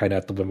you're kind of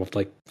at the whim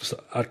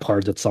of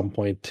cards at some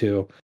point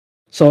too.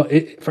 So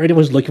for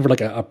anyone who's looking for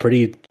a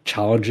pretty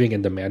challenging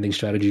and demanding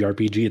strategy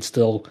RPG, it's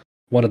still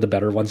one of the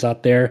better ones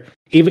out there.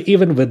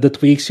 Even with the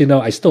tweaks,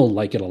 I still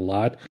like it a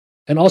lot.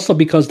 And also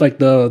because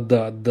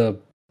the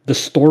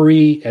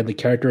story and the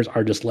characters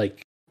are just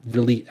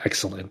really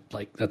excellent.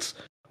 That's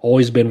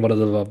always been one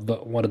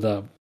of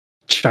the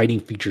shining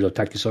features of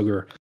Tactics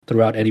Ogre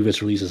throughout any of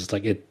its releases.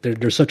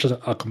 There's such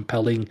a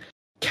compelling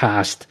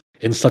cast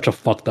in such a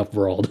fucked up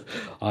world.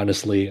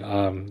 Honestly,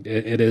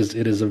 it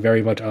is a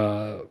very much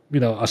a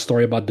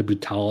story about the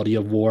brutality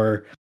of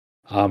war,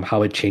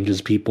 how it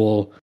changes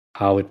people,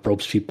 how it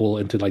ropes people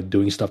into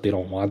doing stuff they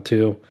don't want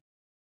to,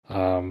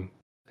 and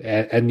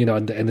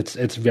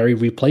it's very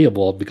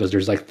replayable because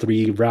there's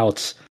 3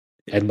 routes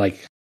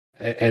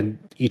and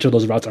each of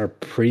those routes are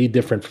pretty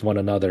different from one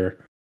another.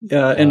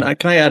 Yeah, and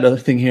can I add a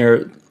thing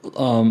here?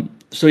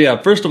 So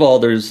yeah, first of all,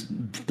 there's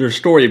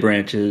story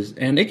branches,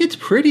 and it gets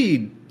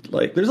pretty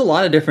there's a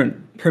lot of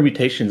different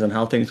permutations on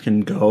how things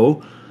can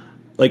go.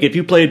 If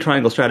you played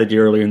Triangle Strategy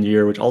earlier in the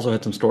year, which also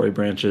had some story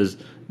branches,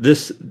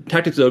 this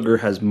Tactics Ogre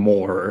has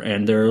more,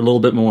 and they're a little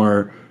bit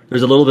more.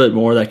 There's a little bit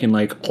more that can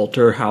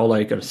alter how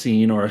a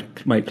scene or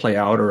might play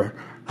out, or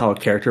how a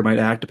character might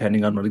act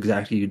depending on what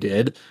exactly you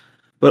did.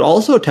 But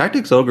also,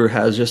 Tactics Ogre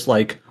has just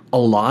a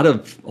lot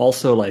of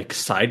also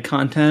side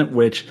content,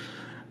 which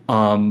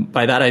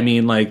by that I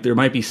mean there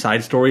might be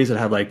side stories that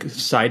have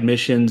side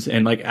missions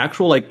and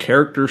actual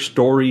character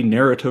story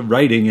narrative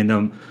writing in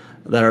them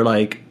that are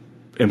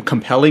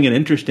compelling and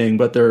interesting,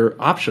 but they're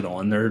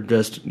optional and they're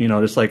just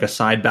just a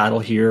side battle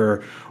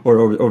here or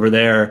over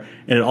there,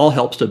 and it all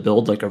helps to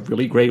build a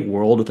really great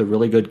world with a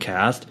really good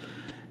cast.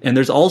 And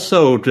there's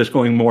also, just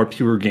going more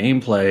pure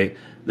gameplay,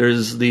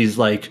 there's these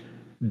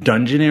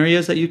dungeon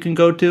areas that you can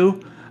go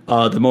to.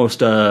 The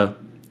most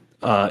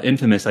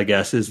infamous, I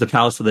guess, is the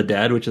Palace of the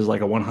Dead, which is a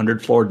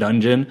 100-floor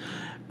dungeon.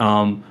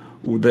 And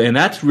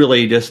that's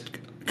really just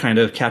kind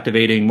of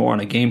captivating more on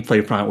a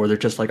gameplay front, where there's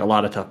just a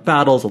lot of tough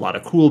battles, a lot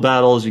of cool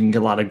battles. You can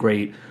get a lot of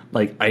great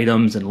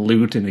items and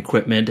loot and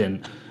equipment,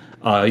 and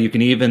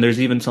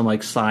there's even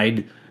some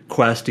side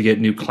quests to get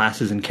new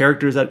classes and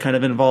characters that kind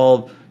of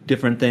involve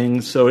different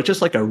things. So it's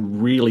just a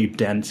really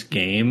dense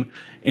game.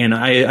 And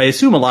I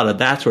assume a lot of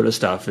that sort of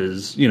stuff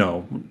is,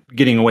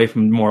 getting away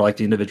from more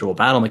the individual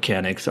battle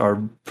mechanics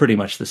are pretty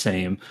much the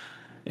same.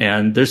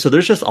 And there's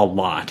just a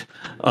lot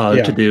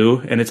to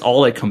do, and it's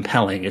all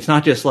compelling. It's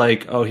not just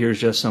here's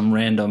just some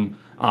random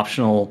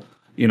optional,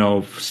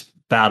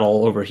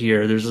 battle over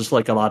here. There's just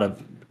a lot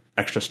of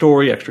extra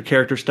story, extra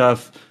character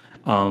stuff.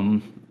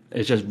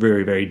 It's just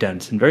very, very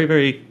dense and very,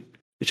 very.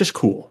 It's just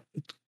cool.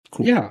 It's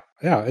cool. Yeah.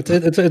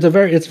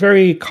 It's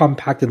very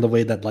compact in the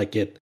way that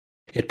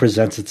it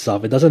presents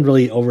itself. It doesn't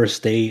really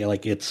overstay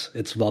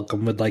it's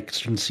welcome with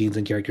certain scenes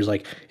and characters.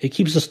 It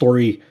keeps the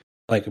story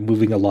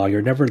moving along.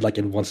 You're never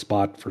in one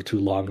spot for too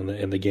long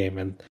in the game,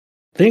 and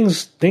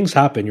things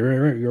happen.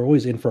 You're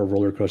always in for a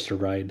roller coaster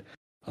ride,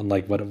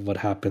 unlike what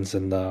happens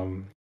in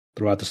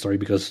throughout the story,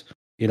 because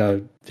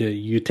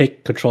you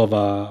take control of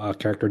a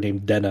character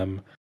named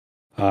Denim.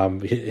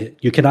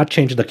 You cannot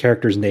change the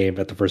character's name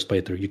at the first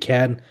playthrough. You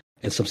can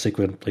in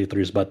subsequent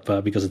playthroughs,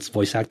 but because it's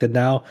voice acted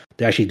now,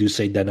 they actually do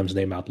say Denim's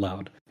name out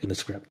loud in the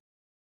script.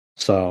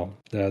 So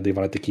they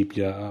wanted to keep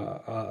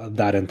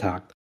that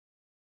intact.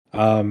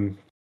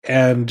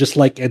 And just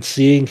and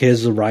seeing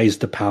his rise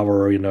to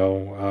power, him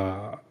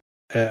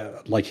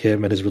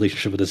and his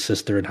relationship with his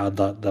sister, and how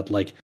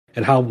that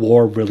and how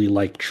war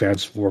really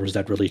transforms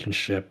that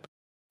relationship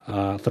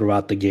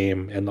throughout the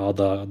game, and all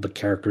the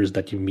characters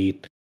that you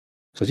meet.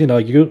 Because you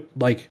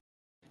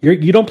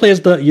don't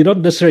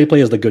necessarily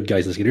play as the good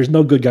guys in this game. There's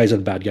no good guys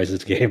and bad guys in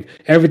this game.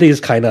 Everything is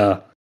kind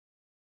of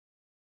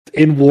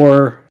in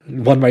war.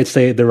 One might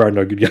say there are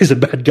no good guys and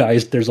bad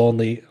guys. There's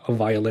only a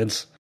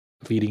violence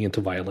feeding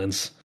into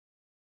violence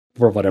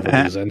for whatever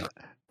reason.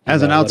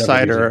 As an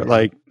outsider,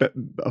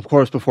 of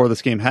course, before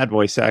this game had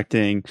voice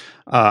acting,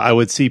 I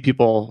would see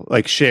people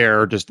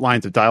share just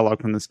lines of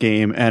dialogue from this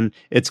game, and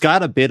it's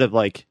got a bit of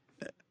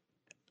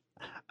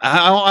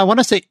I want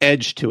to say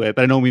edge to it,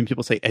 but I know when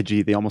people say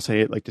edgy, they almost say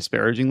it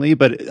disparagingly,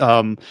 but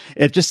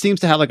it just seems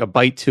to have a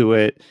bite to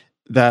it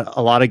that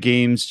a lot of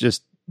games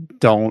just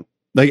don't.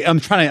 I'm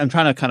trying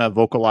to kind of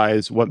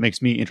vocalize what makes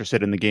me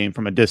interested in the game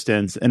from a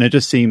distance, and it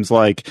just seems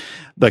like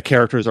the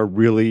characters are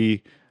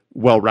really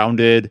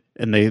well-rounded,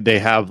 and they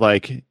have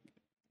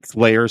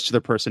layers to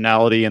their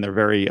personality, and they're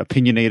very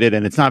opinionated,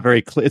 and it's not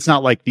very it's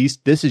not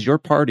this is your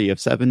party of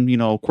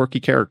 7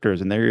 quirky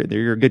characters, and they're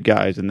your good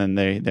guys, and then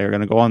they're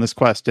going to go on this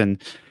quest, and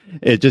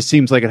it just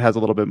seems like it has a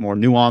little bit more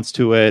nuance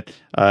to it,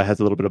 has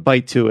a little bit of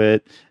bite to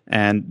it,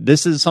 and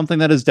this is something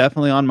that is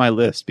definitely on my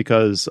list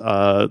because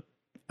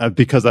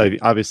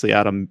obviously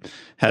Adam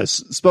has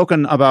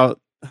spoken about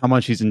how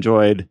much he's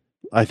enjoyed.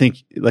 I think,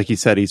 like he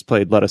said, he's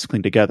played Let Us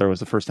Cling Together was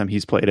the first time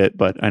he's played it,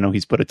 but I know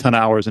he's put a ton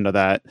of hours into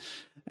that,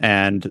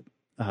 and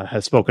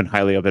has spoken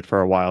highly of it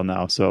for a while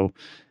now. So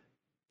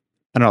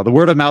I don't know. The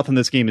word of mouth in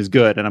this game is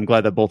good, and I'm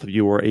glad that both of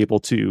you were able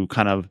to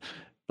kind of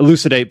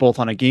elucidate both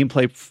on a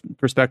gameplay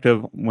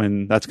perspective,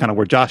 when that's kind of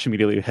where Josh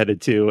immediately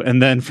headed to,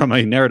 and then from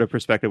a narrative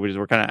perspective, which is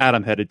where kind of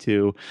Adam headed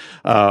to,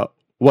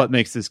 what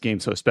makes this game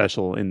so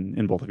special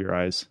in both of your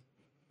eyes.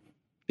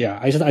 Yeah,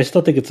 I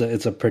still think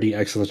it's a pretty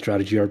excellent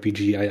strategy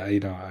RPG.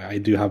 I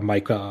do have my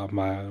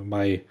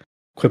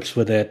quips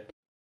with it,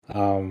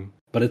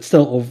 but it's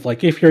still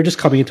like, if you're just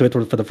coming into it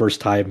for the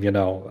first time,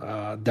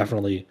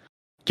 definitely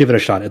give it a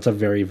shot. It's a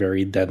very,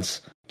 very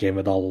dense game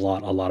with a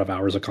lot of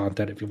hours of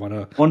content. If you want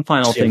to, one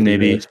final thing,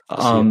 maybe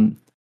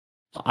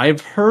I've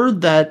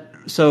heard that.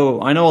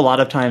 So I know a lot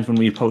of times when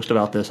we post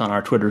about this on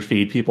our Twitter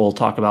feed, people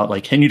talk about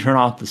like, can you turn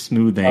off the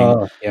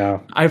smoothing? Yeah.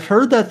 I've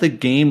heard that the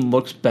game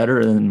looks better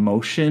in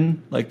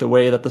motion, like the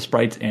way that the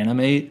sprites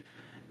animate,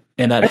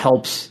 and that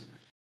helps.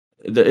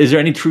 Is there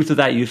any truth to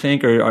that, you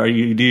think, or do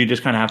you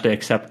just kind of have to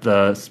accept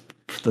the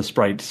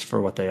sprites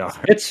for what they are?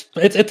 It's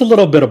a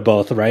little bit of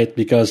both, right?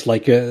 Because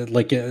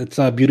it's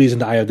beauty's in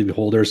the eye of the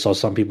beholder. So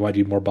some people might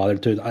be more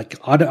bothered to it. Like,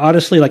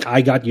 honestly, like,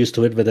 I got used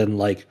to it within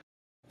like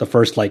the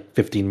first like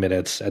 15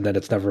 minutes, and then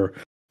it's never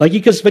like,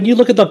 because when you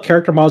look at the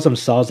character models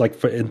themselves,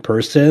 like in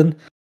person,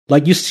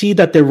 like you see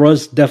that there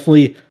was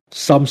definitely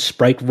some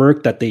sprite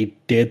work that they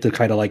did to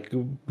kind of like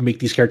make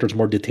these characters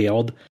more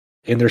detailed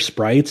in their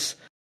sprites.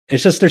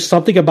 It's just there's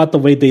something about the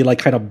way they like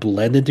kind of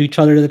blend into each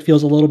other that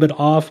feels a little bit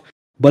off.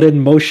 But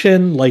in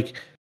motion,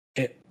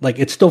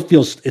 it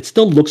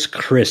still looks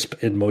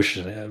crisp in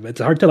motion. It's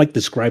hard to like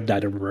describe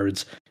that in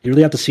words. You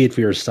really have to see it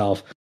for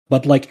yourself.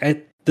 But like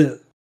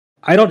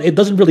it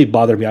doesn't really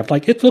bother me. I'm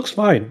like, it looks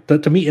fine.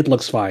 To me, it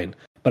looks fine.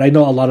 But I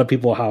know a lot of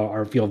people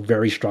feel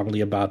very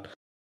strongly about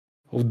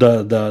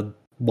the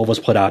what was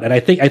put out, and I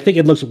think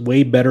it looks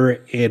way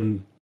better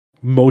in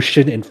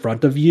motion in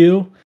front of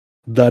you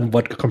than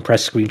what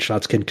compressed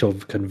screenshots can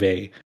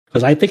convey.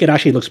 Because I think it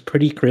actually looks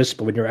pretty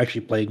crisp when you're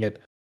actually playing it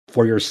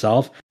for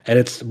yourself, and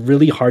it's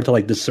really hard to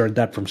like discern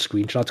that from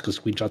screenshots, because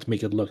screenshots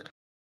make it look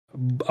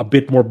a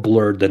bit more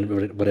blurred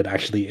than what it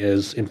actually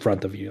is in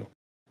front of you.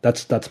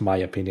 That's my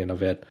opinion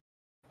of it.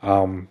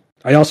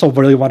 I also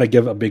really want to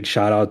give a big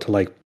shout out to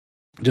like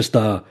just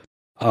the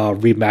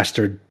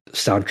remastered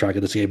soundtrack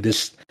of this game.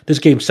 This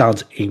game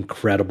sounds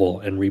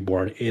incredible in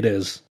Reborn. It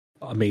is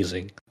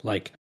amazing.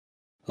 Like,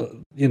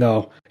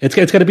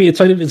 it's gonna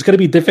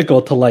be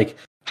difficult to like,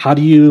 how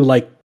do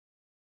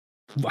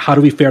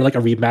we fare like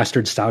a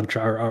remastered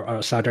soundtrack or a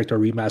soundtrack to a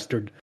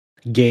remastered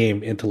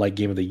game into like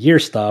Game of the Year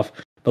stuff.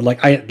 But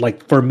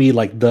like for me,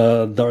 like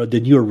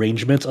the new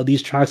arrangements of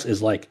these tracks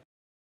is like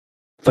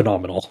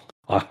phenomenal.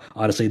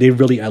 Honestly, they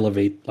really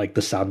elevate like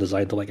the sound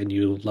design to like a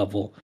new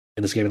level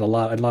in this game, and a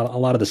lot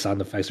of the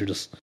sound effects are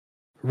just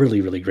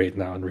really, really great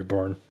now in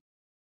Reborn.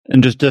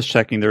 And just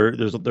checking, there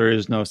is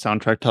no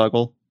soundtrack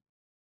toggle.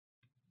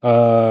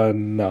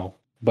 No.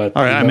 But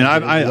all right, I mean,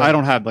 I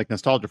don't have like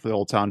nostalgia for the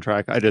old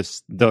soundtrack. I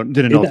just didn't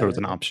know if there was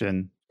an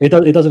option. It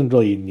doesn't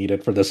really need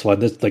it for this one.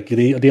 This like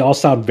they all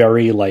sound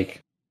very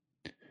like.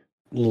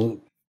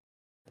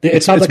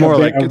 It sounds like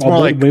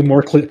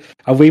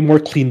a way more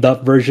cleaned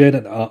up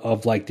version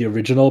of like the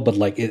original, but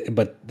like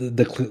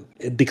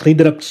they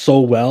cleaned it up so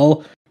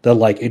well that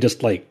like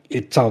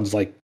it sounds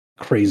like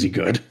crazy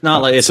good.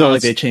 Not like it's not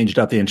like they changed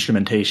up the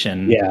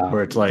instrumentation. Yeah,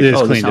 where it's like, this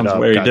sounds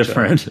very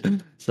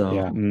different. So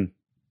yeah.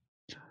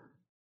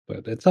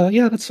 But it's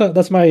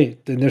that's my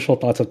initial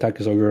thoughts of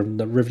Tactics Ogre.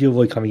 The review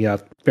will be coming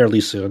out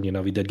fairly soon.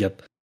 We did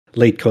get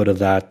late code of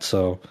that,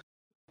 so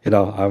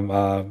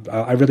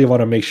I really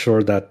want to make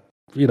sure that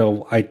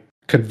I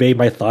convey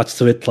my thoughts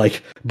to it,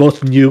 like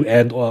both new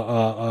and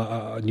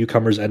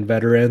newcomers and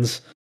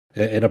veterans,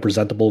 in a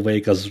presentable way.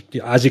 Because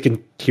as you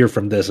can hear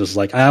from this, is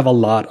like I have a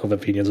lot of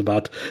opinions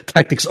about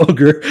Tactics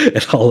Ogre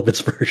and all of its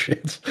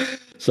versions.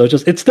 So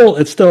it's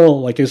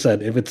still like I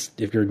said,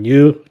 if you're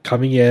new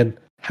coming in,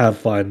 have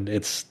fun.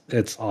 It's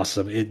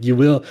awesome. You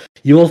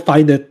will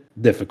find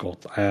it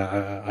difficult.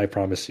 I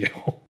promise you.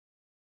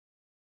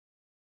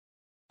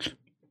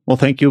 Well,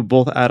 thank you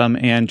both, Adam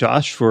and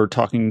Josh, for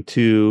talking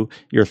to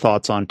your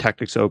thoughts on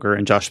Tactics Ogre,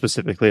 and Josh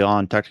specifically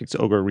on Tactics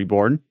Ogre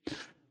Reborn.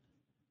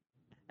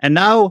 And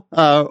now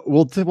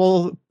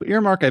we'll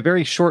earmark a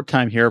very short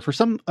time here for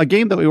a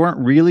game that we weren't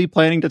really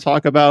planning to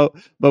talk about,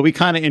 but we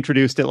kind of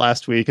introduced it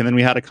last week, and then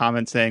we had a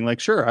comment saying like,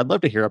 "Sure, I'd love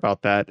to hear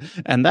about that."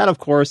 And that, of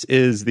course,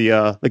 is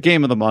the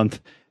game of the month,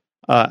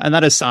 and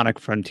that is Sonic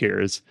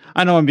Frontiers.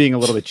 I know I'm being a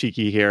little bit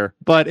cheeky here,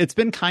 but it's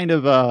been kind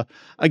of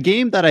a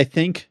game that I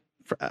think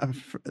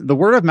the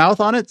word of mouth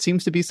on it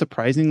seems to be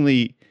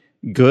surprisingly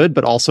good,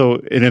 but also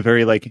in a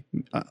very like.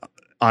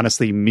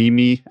 Honestly,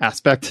 meme-y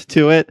aspect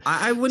to it.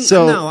 I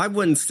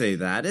wouldn't say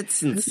that. It's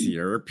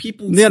sincere.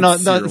 People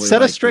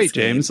set us straight,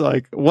 James.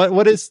 Like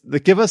what is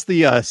give us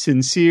the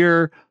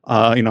sincere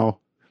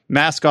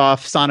mask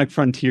off Sonic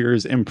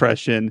Frontiers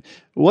impression.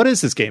 What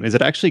is this game? Is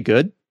it actually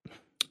good?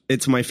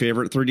 It's my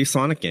favorite 3D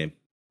Sonic game.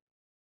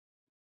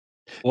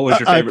 What was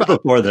your favorite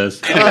before this?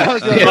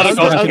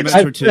 Sonic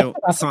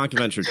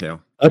Adventure 2.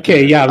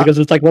 Okay, yeah, because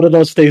it's like one of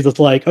those things that's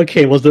like,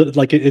 okay, was it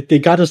like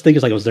it got us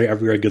thinking, like, was there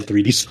ever a good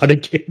 3D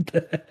Sonic game?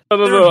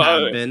 There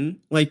have been.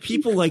 Like,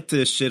 people like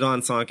to shit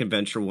on Sonic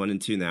Adventure 1 and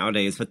 2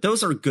 nowadays, but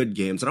those are good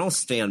games, and I'll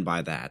stand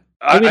by that.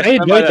 I mean, I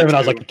enjoyed them when I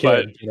was like a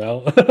kid, you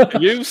know?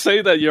 You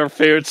say that your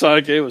favorite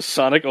Sonic game was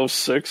Sonic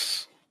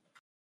 06?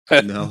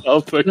 No.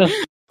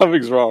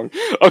 Something's wrong.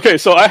 Okay,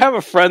 so I have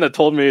a friend that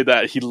told me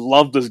that he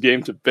loved this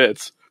game to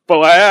bits, but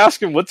when I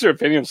asked him, what's your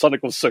opinion of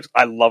Sonic 06?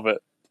 I love it.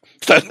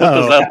 What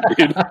does that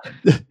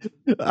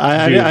mean?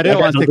 I didn't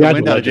want to take the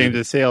wind out of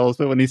James's sails,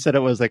 but when he said it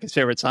was like his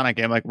favorite Sonic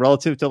game, like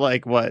relative to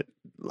like what,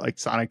 like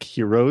Sonic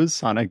Heroes,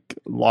 Sonic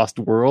Lost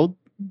World.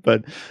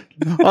 But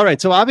all right,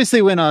 so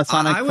obviously when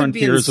Sonic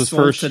Frontiers was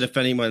first, if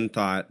anyone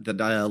thought that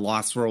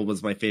Lost World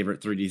was my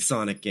favorite 3D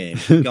Sonic game,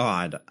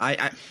 God,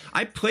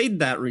 I played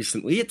that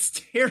recently. It's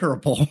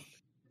terrible.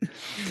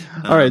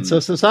 All right, so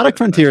Sonic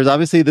Frontiers,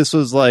 obviously this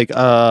was like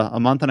a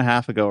month and a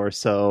half ago or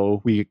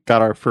so. We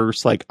got our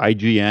first like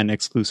IGN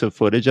exclusive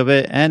footage of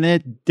it, and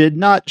it did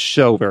not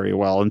show very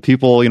well. And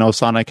people,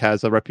 Sonic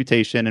has a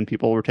reputation, and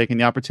people were taking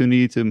the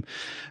opportunity to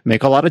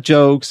make a lot of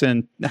jokes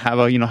and have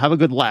a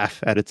good laugh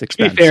at its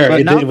expense. To be fair,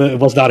 it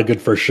was not a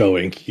good first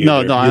showing.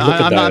 Either. No,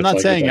 I'm not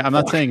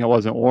saying it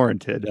wasn't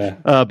warranted. Yeah.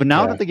 But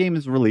now that the game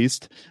is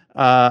released,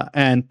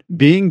 and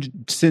being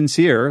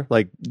sincere,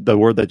 like the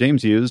word that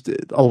James used,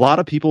 a lot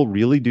of people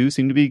really do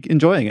seem to be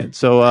enjoying it.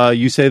 So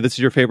you say this is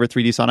your favorite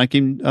 3D Sonic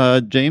game,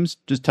 James.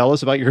 Just tell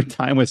us about your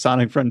time with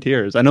Sonic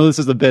Frontiers. I know this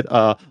is a bit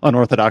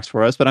unorthodox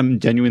for us, but I'm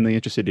genuinely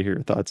interested to hear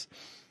your thoughts.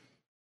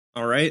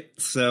 All right.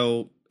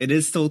 So it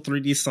is still a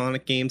 3D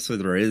Sonic game, so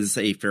there is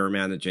a fair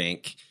amount of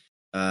jank.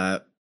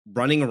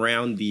 Running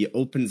around the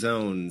open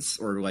zones,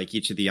 or like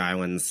each of the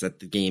islands that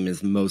the game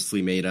is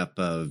mostly made up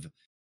of,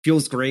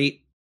 feels great.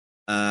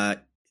 I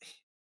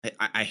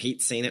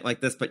hate saying it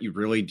like this, but you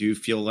really do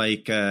feel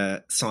like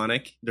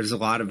Sonic. There's a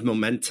lot of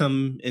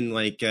momentum in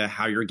like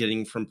how you're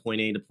getting from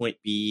point A to point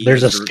B.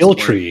 There's a skill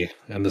tree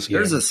in this game.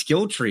 There's a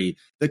skill tree.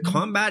 The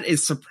combat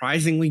is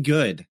surprisingly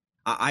good.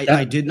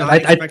 I did not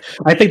expect.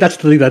 I think that's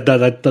the thing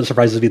that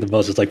surprises me the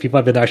most. It's like people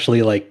have been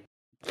actually like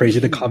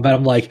praising the combat.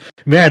 I'm like,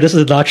 man, this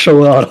is not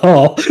show well at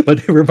all,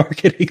 but they were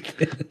marketing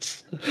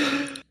this.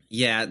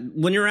 Yeah,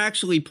 when you're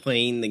actually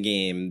playing the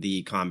game,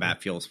 the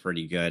combat feels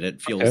pretty good.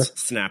 It feels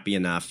snappy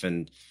enough,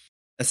 and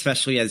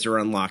especially as you're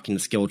unlocking the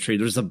skill tree,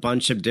 there's a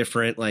bunch of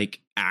different like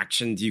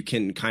actions you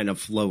can kind of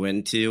flow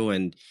into,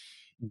 and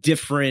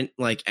different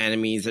like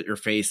enemies that you're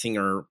facing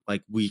are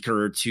like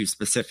weaker to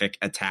specific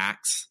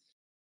attacks.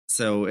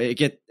 So it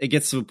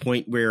gets to a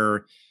point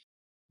where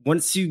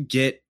once you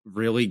get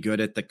really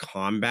good at the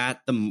combat,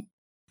 the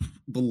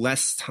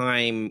less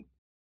time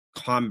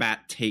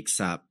combat takes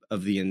up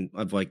of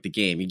the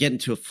game. You get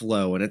into a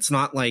flow, and it's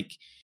not like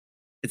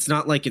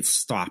it's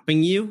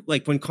stopping you.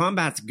 Like when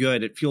combat's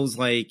good, it feels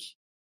like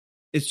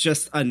it's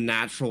just a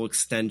natural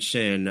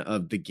extension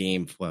of the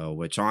game flow,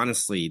 which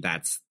honestly,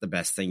 that's the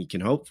best thing you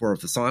can hope for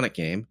with a Sonic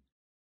game.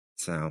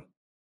 So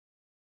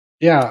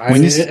yeah, I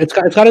mean, it's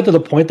gotten to the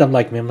point that I'm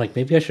like, man, like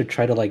maybe I should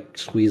try to like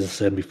squeeze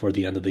this in before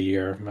the end of the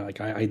year. Like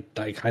I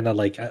kind of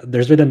like,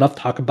 there's been enough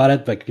talk about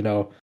it, like,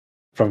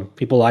 from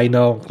people I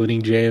know,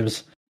 including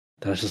James,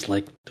 that I was just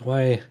like,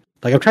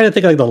 I'm trying to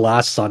think of like the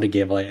last Sonic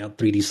game, like a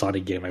 3D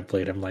Sonic game I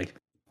played. I'm like,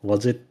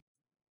 was it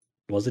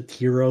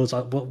Heroes?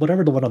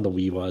 Whatever the one on the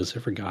Wii was, I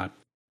forgot.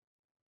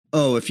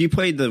 Oh, if you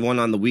played the one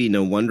on the Wii,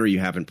 no wonder you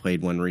haven't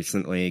played one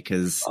recently,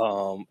 because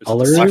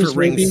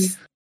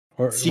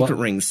Secret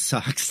Rings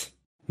sucks.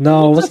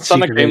 No, it's a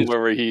Sonic game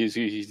where he's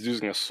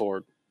using a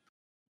sword.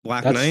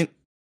 Black Knight.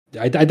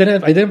 I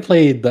didn't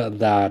play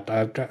that.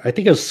 I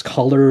think it was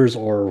Colors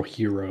or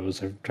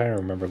Heroes. I'm trying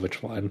to remember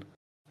which one,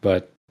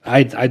 but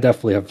I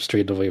definitely have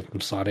strayed away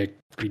from Sonic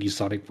 3D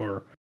Sonic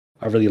for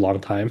a really long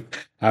time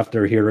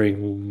after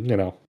hearing,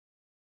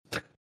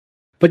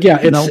 But yeah,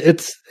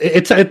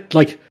 it's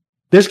like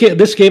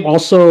this game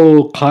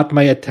also caught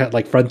my attention.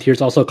 Like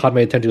Frontiers also caught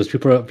my attention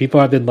because people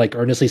have been like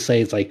earnestly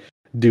saying it's like,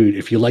 dude,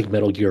 if you like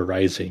Metal Gear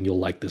Rising, you'll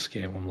like this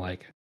game. I'm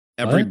like,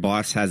 every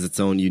boss has its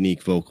own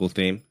unique vocal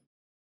theme.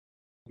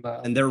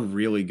 And they're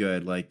really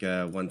good. Like,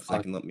 1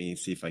 second, let me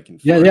see if I can.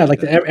 Yeah.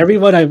 Like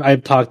everyone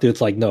I've talked to,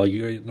 it's like, no,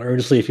 you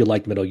earnestly, if you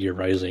like Metal Gear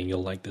Rising,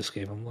 you'll like this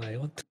game. I'm like,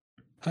 what?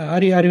 How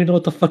do you even know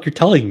what the fuck you're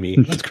telling me?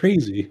 That's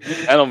crazy.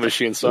 Nano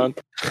Machine, son.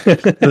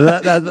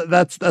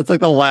 That's like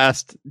the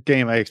last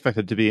game I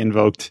expected to be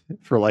invoked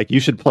for. Like, you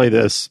should play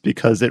this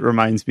because it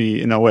reminds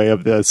me in a way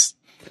of this.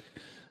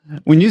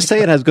 When you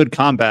say it has good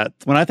combat,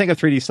 when I think of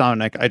 3D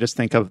Sonic, I just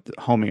think of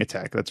homing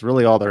attack. That's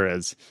really all there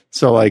is.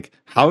 So, like,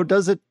 how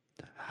does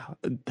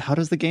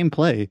the game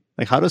play?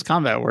 Like, how does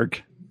combat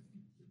work?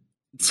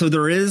 So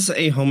there is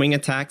a homing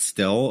attack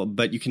still,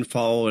 but you can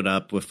follow it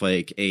up with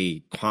like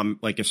a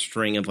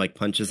string of like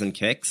punches and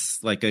kicks,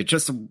 like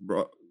just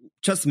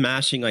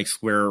mashing like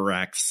square or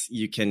X.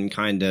 You can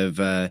kind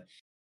of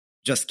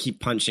just keep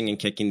punching and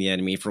kicking the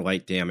enemy for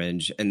light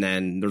damage, and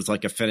then there's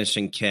like a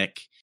finishing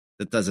kick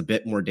that does a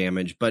bit more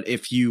damage. But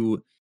if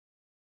you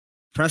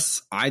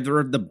press either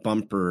of the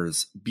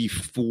bumpers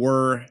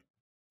before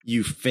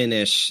you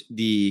finish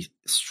the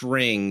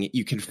string,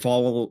 you can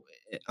follow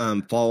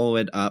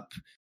it up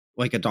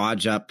like a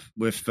dodge up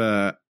with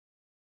a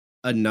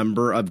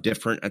number of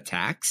different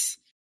attacks.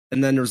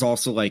 And then there's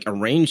also like a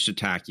ranged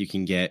attack you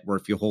can get where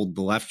if you hold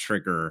the left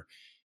trigger,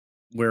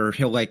 where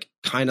he'll like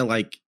kind of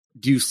like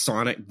do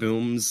sonic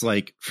booms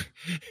like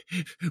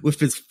with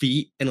his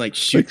feet and like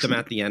shoot them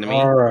at the enemy.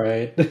 All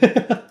right.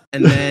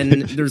 And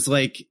then there's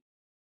like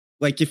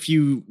if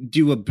you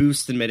do a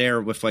boost in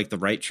midair with like the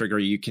right trigger,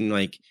 you can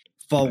like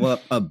follow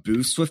up a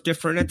boost with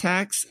different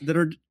attacks that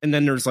are, and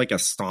then there's like a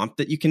stomp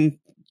that you can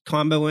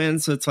combo in.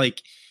 So it's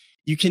like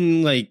you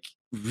can like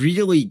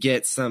really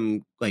get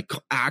some like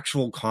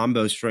actual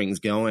combo strings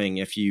going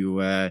if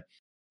you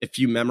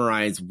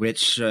memorize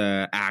which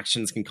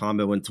actions can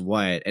combo into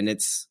what. And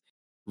it's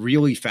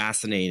really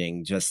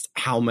fascinating just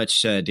how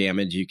much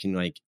damage you can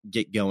like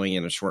get going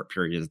in a short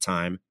period of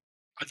time.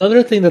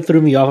 Another thing that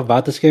threw me off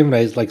about this game, and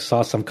I like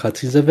saw some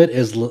cutscenes of it,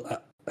 is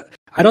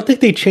I don't think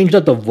they changed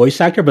up the voice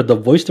actor, but the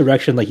voice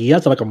direction, like he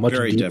has like a much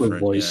Very deeper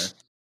different, voice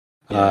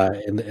yeah.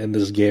 In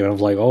this game. I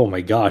was like, oh my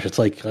gosh, it's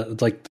like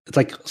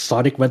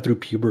Sonic went through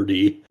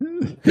puberty.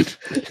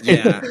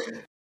 Yeah.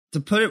 To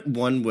put it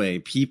one way,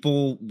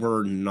 people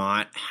were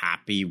not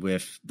happy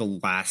with the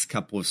last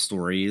couple of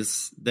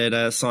stories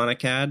that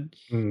Sonic had.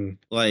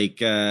 Like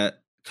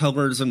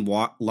Colors and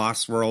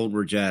Lost World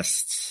were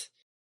just,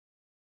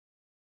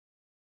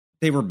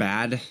 they were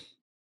bad.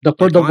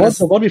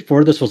 The one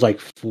before this was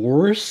like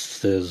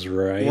Forces,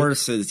 right?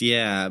 Forces,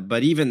 yeah.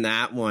 But even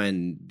that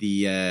one,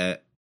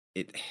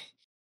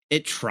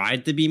 it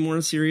tried to be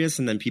more serious,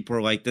 and then people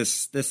were like,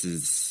 "This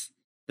is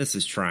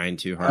trying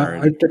too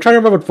hard." I'm trying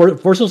to remember.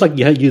 Forces was like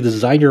you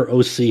design your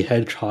OC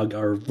hedgehog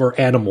or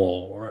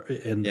animal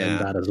in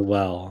that as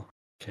well.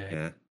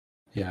 Okay,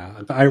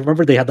 yeah. I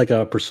remember they had like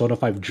a Persona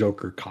 5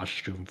 Joker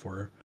costume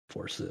for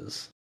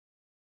Forces.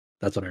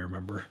 That's what I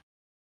remember.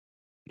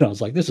 And I was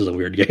like, "This is a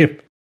weird game."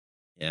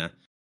 Yeah,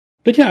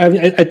 but yeah,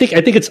 I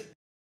think it's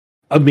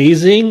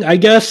amazing. I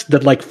guess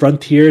that like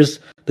Frontiers,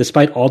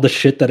 despite all the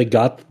shit that it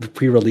got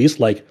pre-release,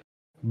 like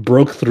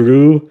broke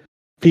through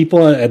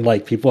people, and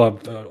like people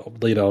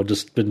have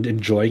just been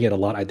enjoying it a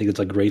lot. I think it's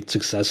a great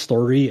success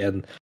story,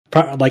 and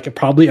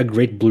probably a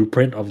great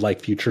blueprint of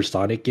like future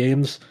Sonic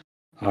games.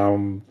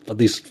 At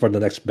least for the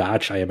next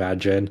batch, I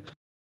imagine.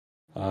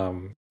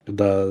 Even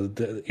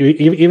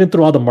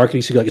through all the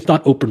marketing, so like it's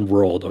not open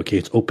world, okay,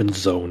 it's open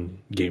zone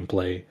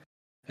gameplay.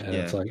 And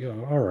it's like,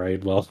 oh, all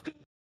right, well.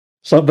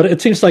 So, but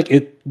it seems like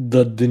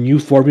the new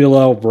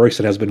formula works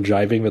and has been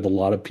driving with a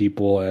lot of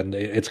people, and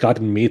it's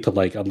gotten me to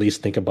like at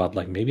least think about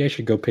like maybe I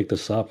should go pick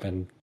this up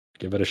and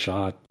give it a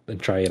shot and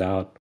try it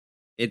out.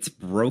 It's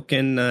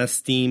broken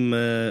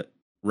Steam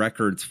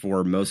records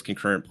for most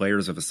concurrent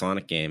players of a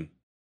Sonic game.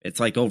 It's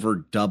like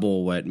over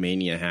double what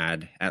Mania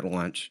had at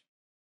launch.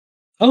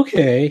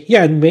 Okay,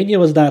 yeah, and Mania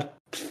was that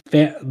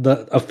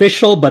the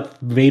official,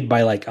 but made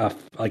by like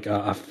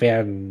a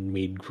fan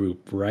made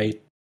group, right?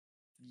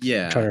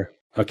 Yeah.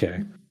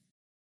 Okay.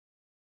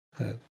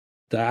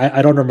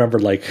 I don't remember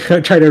like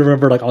I'm trying to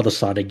remember like all the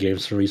Sonic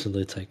games from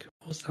recently. It's like,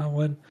 what was that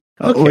one?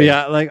 Okay. Oh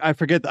yeah, like I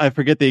forget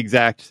the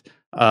exact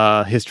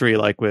history,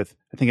 like with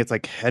I think it's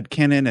like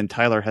Headcanon and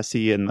Tyler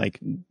Hesse, and like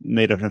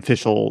made an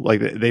official,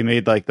 like they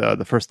made like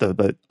the first of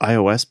the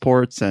iOS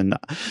ports, and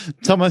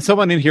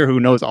someone in here who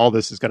knows all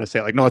this is going to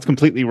say like, no, it's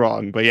completely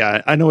wrong. But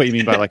yeah, I know what you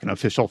mean by like an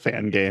official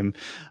fan game.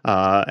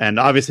 And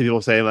obviously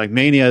people say like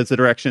Mania is the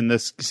direction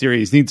this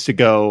series needs to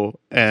go,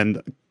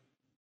 and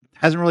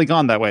hasn't really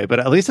gone that way. But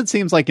at least it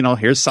seems like,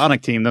 here's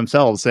Sonic Team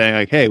themselves saying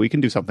like, hey, we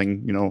can do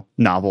something,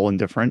 novel and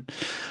different.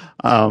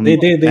 They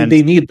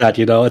need that,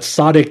 It's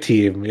Sonic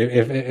Team.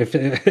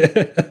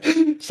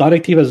 If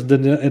Sonic Team has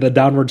been in a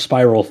downward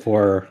spiral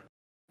for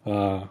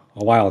a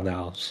while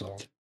now, so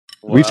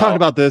we've talked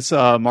about this,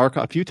 Mark,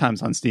 a few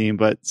times on Steam.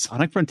 But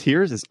Sonic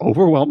Frontiers is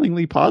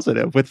overwhelmingly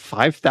positive with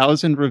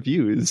 5,000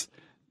 reviews.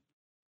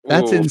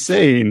 That's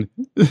insane.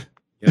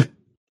 Yeah.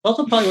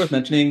 Also, probably worth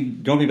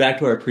mentioning, going back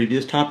to our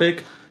previous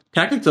topic,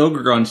 Tactics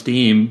Ogre on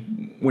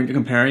Steam, when you're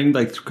comparing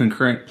like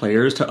concurrent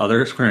players to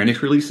other Square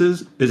Enix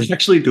releases, is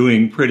actually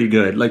doing pretty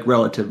good, like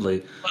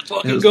relatively. Let's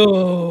fucking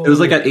go! It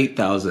was like at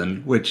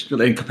 8,000, which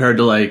like, compared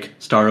to like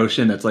Star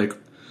Ocean, that's like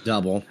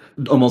double,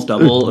 almost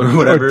double or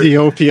whatever. Or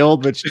Dio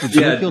Field, which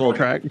Field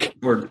track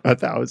or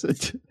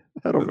 1,000.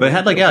 I don't know. But it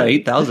had like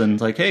 8,000.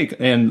 Like, hey,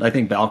 and I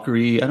think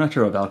Valkyrie. I'm not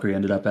sure what Valkyrie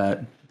ended up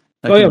at.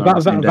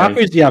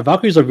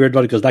 Valkyrie's a weird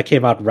one because that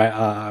came out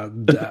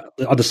on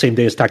the same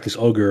day as Tactics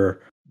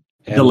Ogre.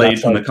 Delayed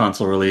from the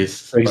console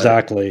release.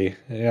 Exactly.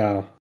 But.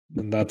 Yeah.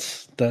 And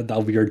that's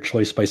that weird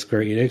choice by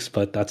Square Enix,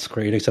 but that's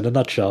Square Enix in a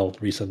nutshell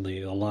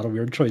recently. A lot of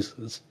weird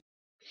choices.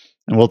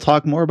 And we'll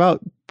talk more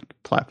about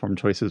platform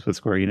choices with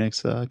Square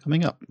Enix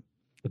coming up.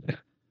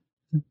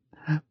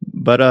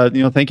 But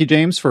thank you,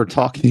 James, for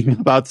talking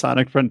about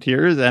Sonic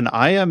Frontiers, and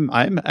I'm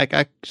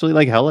actually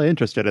like hella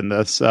interested in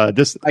this. I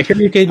hear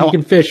you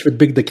can fish with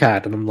Big the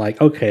Cat, and I'm like,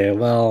 okay,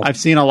 well, I've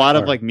seen a lot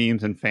of like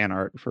memes and fan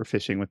art for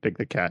fishing with Big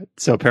the Cat,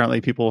 so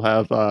apparently people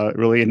have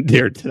really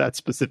endeared to that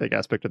specific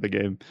aspect of the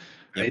game.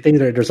 I think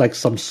there's like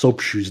some Soap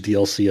Shoes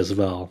DLC as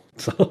well,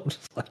 so I'm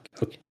just like,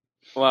 okay.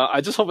 Well,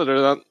 I just hope that they're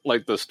not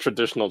like those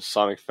traditional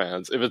Sonic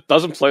fans. If it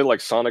doesn't play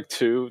like Sonic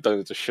 2, then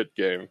it's a shit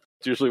game.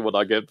 It's usually what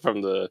I get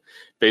from the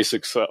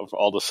basics of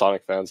all the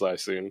Sonic fans that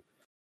I've seen.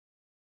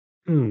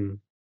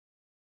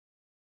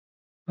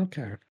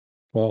 Okay.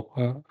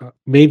 Well,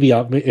 maybe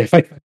if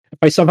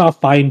I somehow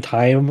find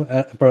time,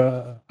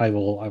 I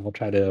will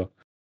try to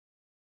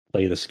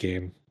play this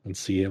game and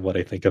see what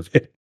I think of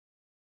it.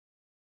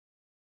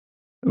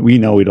 We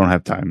know we don't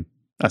have time.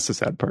 That's the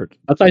sad part.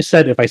 That's why I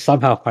said if I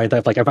somehow find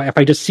time, like if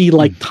I just see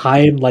like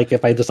time, like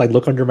if I just like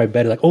look under my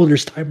bed, like, oh,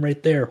 there's time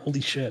right there.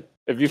 Holy shit!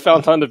 If you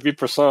found time to beat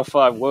Persona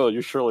 5 well,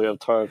 you surely have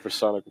time for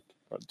Sonic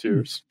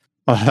Frontiers.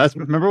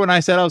 Remember when I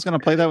said I was going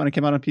to play that when it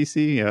came out on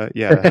PC?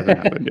 Yeah, it hasn't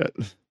happened yet.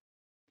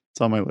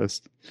 It's on my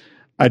list.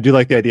 I do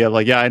like the idea of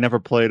like, I never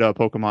played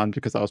Pokemon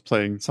because I was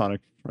playing Sonic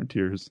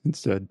Frontiers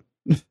instead.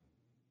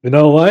 You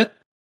know what?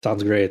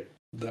 Sounds great.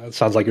 That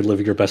sounds like you're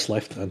living your best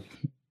life then.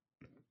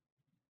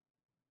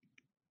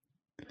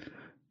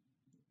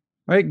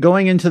 All right,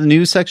 going into the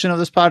news section of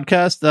this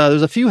podcast,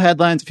 there's a few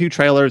headlines, a few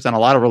trailers, and a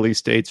lot of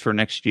release dates for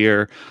next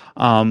year.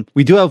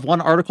 We do have one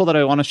article that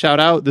I want to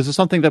shout out. This is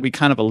something that we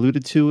kind of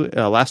alluded to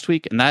last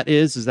week, and that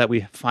is that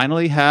we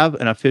finally have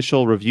an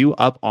official review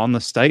up on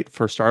the site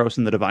for Star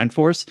Ocean: The Divine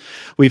Force.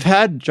 We've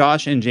had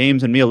Josh and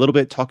James and me a little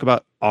bit talk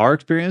about our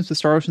experience with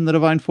Star Ocean: The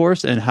Divine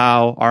Force and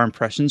how our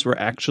impressions were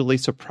actually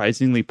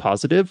surprisingly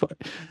positive.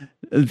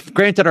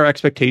 Granted, our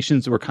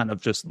expectations were kind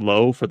of just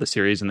low for the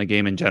series and the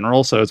game in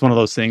general, so it's one of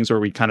those things where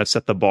we kind of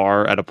set the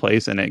bar at a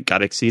place and it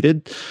got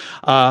exceeded.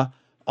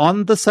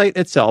 On the site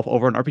itself,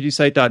 over on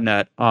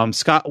RPGsite.net,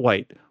 Scott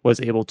White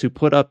was able to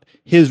put up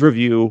his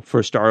review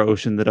for Star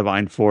Ocean: The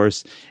Divine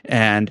Force,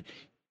 and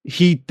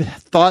he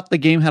thought the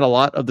game had a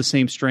lot of the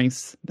same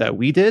strengths that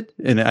we did,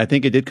 and I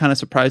think it did kind of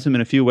surprise him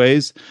in a few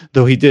ways,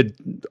 though he did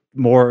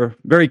more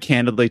very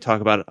candidly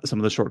talk about some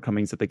of the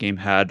shortcomings that the game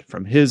had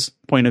from his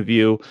point of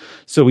view.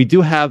 So we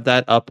do have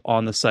that up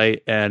on the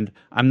site, and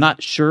I'm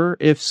not sure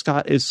if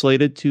Scott is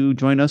slated to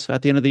join us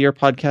at the end of the year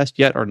podcast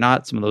yet or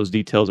not. Some of those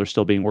details are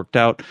still being worked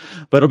out,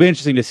 but it'll be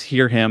interesting to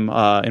hear him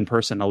in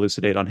person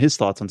elucidate on his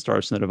thoughts on Star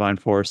Ocean: The Divine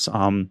Force,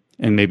 and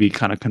maybe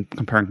kind of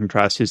compare and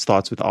contrast his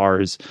thoughts with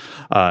ours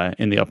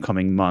in the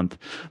upcoming month.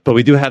 But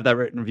we do have that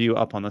written review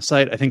up on the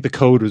site. I think the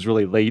code was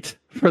really late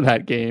for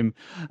that game,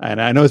 and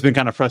I know it's been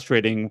kind of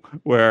frustrating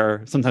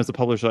where sometimes the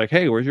publishers are like,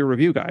 hey, where's your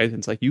review, guys? And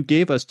it's like, you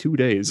gave us 2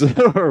 days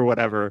or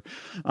whatever.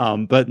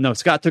 But no,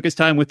 Scott took his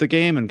time with the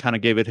game and kind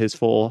of gave it his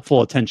full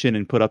attention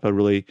and put up a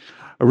really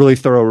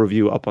thorough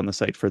review up on the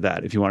site for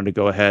that, if you wanted to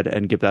go ahead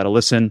and give that a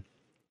listen.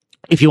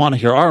 If you want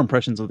to hear our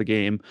impressions of the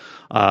game,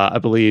 I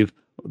believe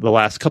the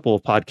last couple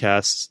of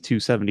podcasts,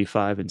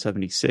 275 and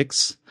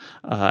 76,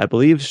 I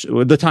believe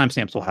the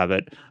timestamps will have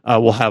it.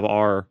 We'll have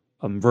our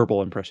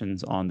verbal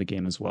impressions on the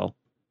game as well.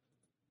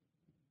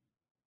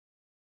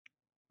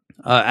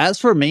 As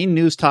for main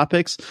news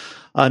topics,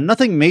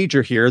 nothing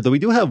major here, though we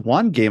do have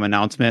one game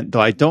announcement,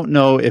 though I don't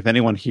know if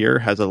anyone here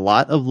has a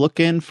lot of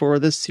look-in for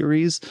this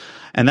series,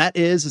 and that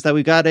is that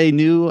we got a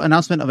new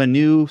announcement of a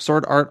new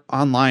Sword Art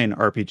Online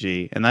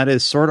RPG, and that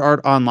is Sword Art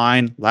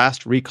Online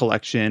Last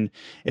Recollection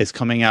is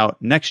coming out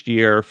next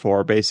year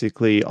for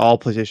basically all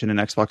PlayStation and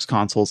Xbox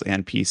consoles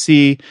and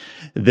PC.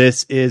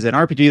 This is an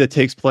RPG that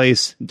takes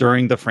place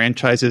during the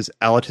franchise's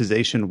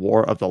Alicization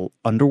War of the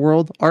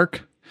Underworld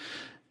arc.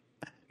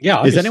 Yeah,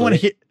 obviously. Is anyone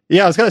here?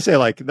 Yeah, I was gonna say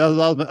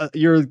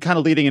you're kind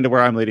of leading into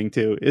where I'm leading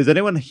to. Is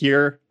anyone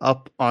here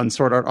up on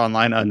Sword Art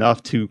Online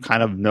enough to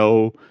kind of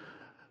know?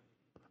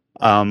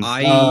 I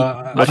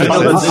don't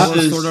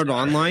know Sword Art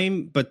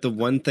Online, but the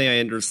one thing I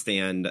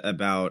understand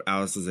about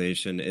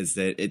Alicization is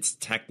that it's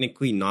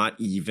technically not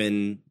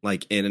even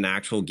like in an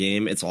actual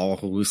game; it's all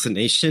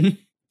hallucination.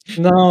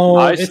 No,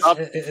 I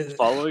stopped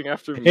following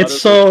after.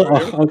 It's so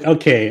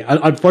okay.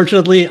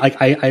 Unfortunately, like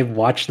I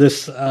watched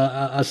this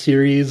a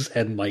series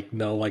and like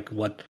know like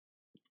what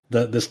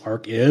this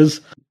arc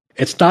is.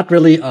 It's not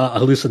really a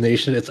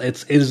hallucination.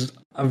 It's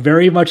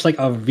very much like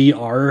a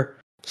VR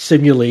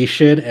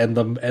simulation, and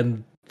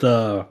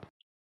the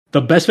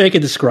best way I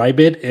can describe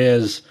it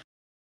is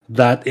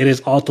that it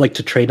is all like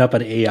to train up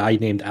an AI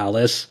named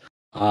Alice.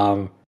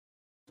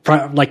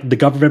 Like the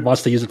government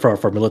wants to use it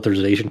for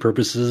militarization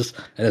purposes,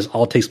 and it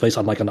all takes place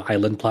on like an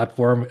island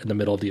platform in the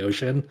middle of the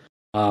ocean.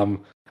 I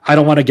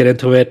don't want to get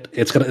into it.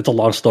 It's a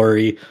long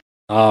story.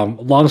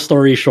 Long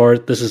story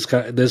short, this is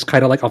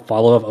kind of like a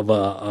follow up of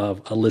a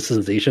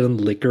Alicization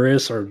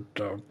Lycoris or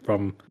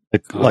from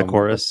like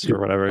Horus or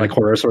whatever, like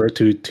Horus or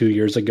two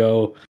years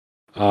ago.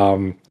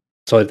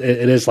 So it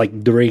is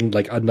like during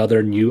like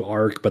another new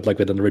arc, but like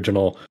with an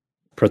original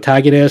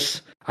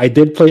protagonist. I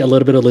did play a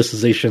little bit of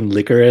Alicization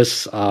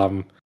Lycoris.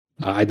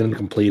 I didn't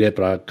complete it,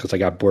 but because I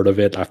got bored of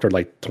it after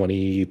like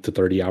 20 to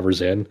 30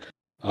 hours in.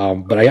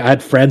 But I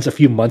had friends a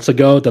few months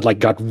ago that like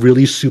got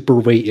really super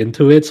way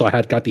into it, so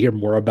I got to hear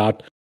more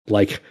about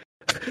like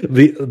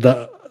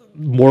the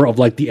more of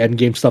like the end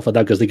game stuff like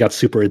that because they got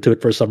super into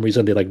it for some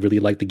reason. They like really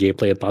liked the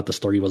gameplay and thought the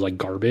story was like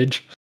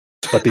garbage,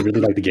 but they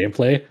really liked the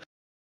gameplay.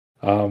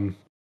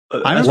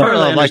 As far as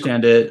I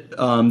understand it,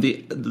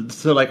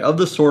 so like of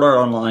the Sword Art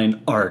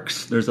Online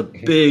arcs, there's a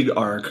big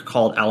arc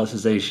called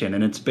Alicization,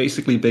 and it's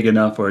basically big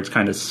enough where it's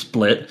kind of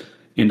split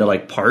into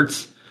like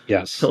parts.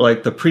 Yes. So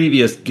like the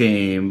previous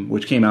game,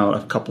 which came out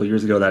a couple of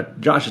years ago that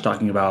Josh is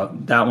talking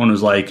about, that one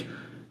was like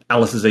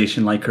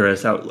Alicization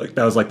Lycoris.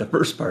 That was like the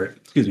first part.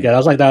 Excuse me. Yeah,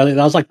 that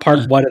was like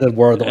part one, and then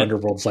War of the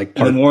Underworld's like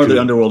part and then War of the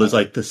 2. Underworld is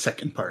like the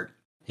second part.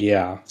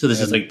 Yeah. So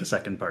this is like the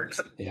second part.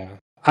 Yeah.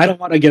 I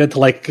don't want to get into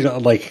like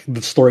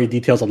the story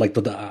details of like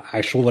the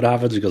actual what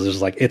happens because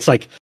it's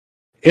like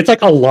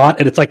a lot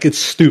and it's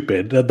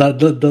stupid.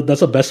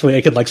 That's the best way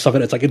I can like sum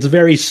it. It's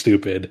very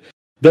stupid.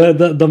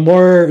 The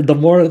more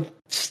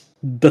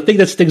the thing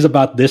that stings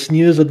about this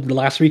news of the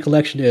Last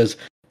Recollection is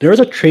there was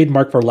a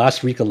trademark for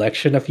Last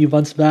Recollection a few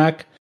months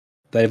back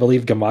that I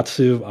believe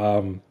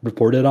Gamatsu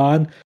reported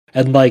on.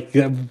 And like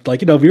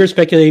we were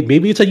speculating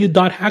maybe it's a new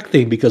 .hack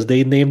thing because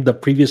they named the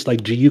previous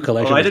like GU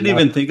collection. Oh, I didn't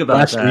even think about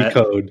Last that.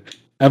 Recode.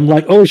 I'm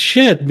like, oh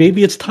shit,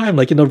 maybe it's time.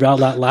 Like,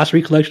 Last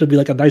Recollection would be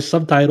like a nice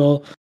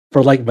subtitle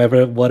for like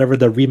whatever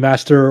the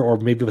remaster or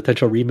maybe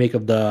potential remake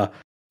of the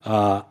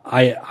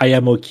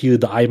IMOQ,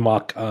 the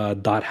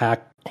IMOC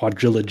 .hack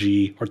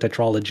quadrilogy or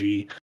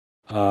tetralogy.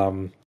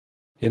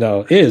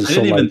 Is. I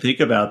didn't even think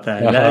about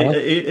that. Uh-huh.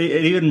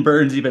 It even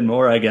burns even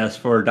more, I guess,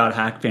 for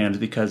 .hack fans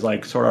because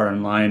like Sword Art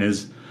Online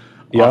is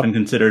often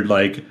considered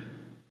like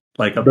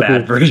a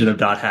bad version of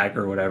 .hack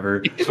or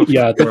whatever.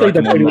 Yeah, the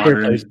thing that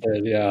replaced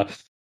it. Yeah.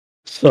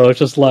 So it's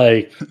just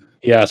like,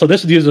 yeah. So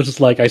this news was just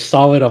like, I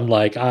saw it. I'm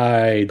like,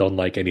 I don't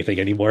like anything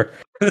anymore.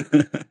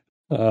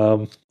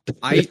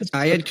 I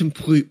had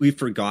completely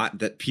forgot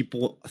that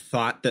people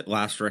thought that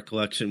Last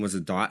Recollection was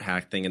a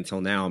 .hack thing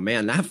until now.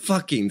 Man, that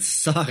fucking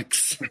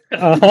sucks.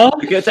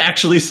 It's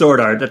actually Sword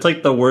Art. That's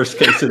like the worst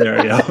case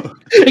scenario.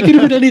 It could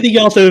have been anything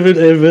else. It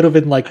would have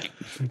been like,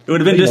 it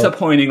would have been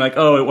disappointing. Like,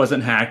 oh, it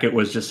wasn't hack. It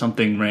was just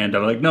something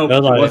random. Like, no,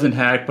 it wasn't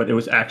hack, but it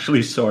was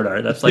actually Sword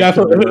Art. That's like if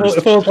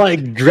it was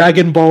like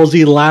Dragon Ball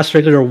Z Last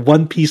Recollection or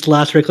One Piece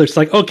Last Recollection, it's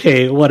like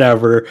okay,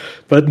 whatever.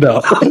 But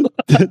no.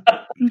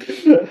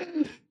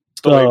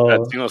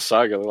 That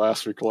Xenosaga, the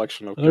Last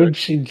Recollection of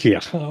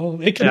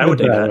it could have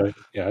been that way.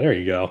 Yeah, there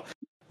you go.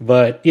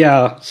 But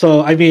yeah,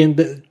 so I mean,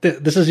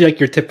 this is like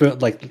your typical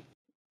like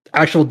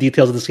actual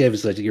details of this game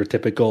is like your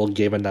typical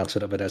game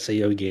announcement of an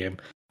SAO game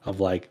of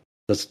like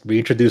just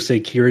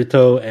reintroducing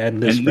Kirito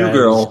and his friends,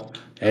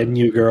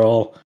 New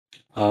Girl.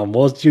 What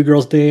was New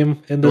Girl's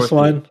name in this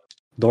one?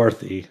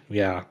 Dorothy.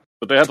 Yeah.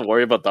 But they have to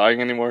worry about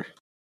dying anymore.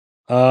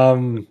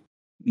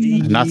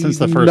 Not since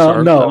the first not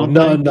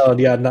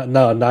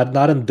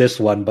in this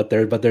one, but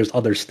there's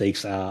other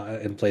stakes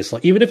in place. So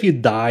even if you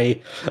die,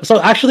 so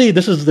actually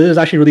this is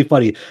actually really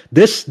funny.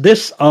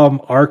 This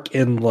arc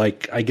in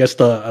like I guess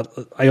I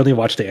only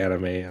watched the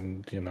anime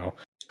and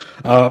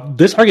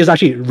this arc is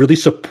actually really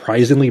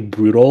surprisingly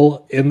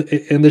brutal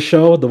in the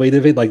show. The way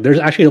they like there's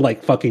actually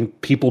like fucking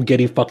people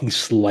getting fucking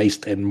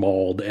sliced and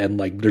mauled and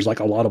like there's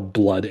like a lot of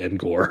blood and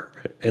gore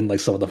in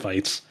like some of the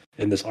fights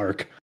in this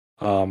arc.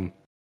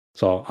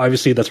 So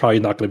obviously that's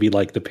probably not going to be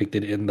like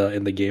depicted in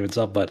the game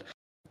itself, but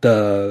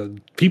the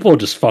people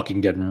just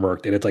fucking get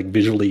murked, and it's like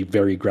visually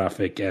very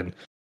graphic and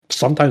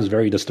sometimes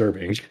very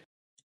disturbing.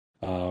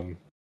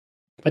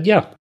 But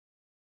yeah,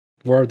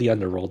 War of the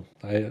Underworld.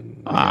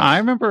 I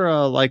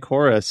remember like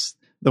Horus.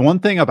 The one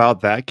thing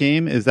about that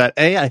game is that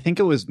I think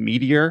it was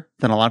meatier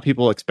than a lot of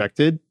people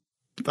expected.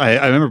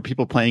 I remember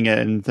people playing it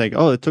and think,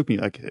 oh, it took me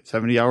like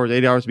 70 hours,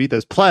 80 hours to beat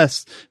this.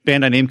 Plus,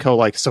 Bandai Namco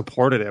like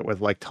supported it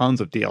with like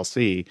tons of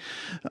DLC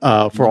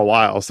for a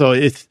while. So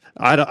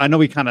I know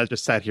we kind of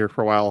just sat here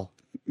for a while,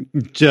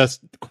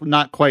 just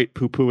not quite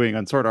poo-pooing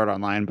on Sword Art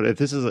Online. But if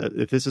this is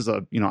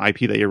a IP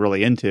that you're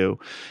really into,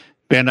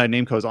 Bandai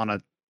Namco's on a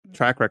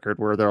track record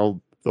where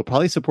they'll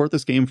probably support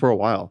this game for a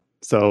while.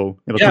 So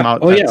it'll come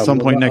out at some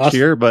point next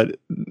year, but.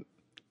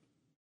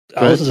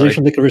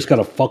 Alicization Lycoris got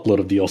a fuckload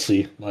of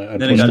DLC.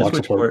 Then it got a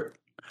Switch port.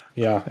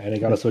 Yeah, and it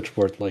got a Switch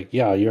port. Like,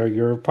 yeah,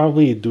 you're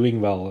probably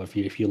doing well if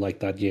you like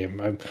that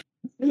game.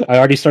 I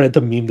already started to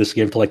meme this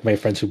game to like my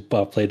friends who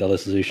played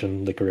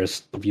Alicization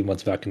Lycoris a few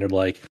months back, and they're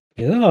like,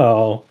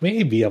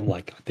 maybe. I'm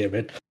like, God damn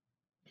it.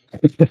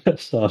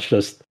 So it's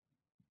just,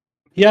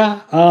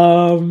 yeah.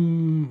 I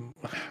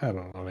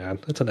don't know, man.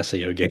 It's an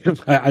SAO game.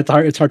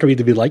 It's hard for me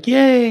to be like,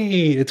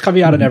 yay! It's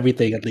coming out on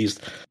everything at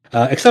least.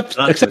 Except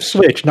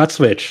Switch, not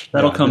Switch.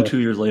 That'll come 2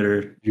 years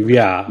later.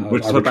 Yeah,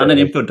 which is what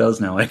Bandai Namco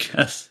does now, I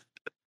guess.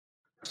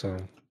 So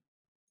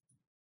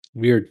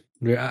weird.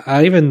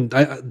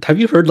 Have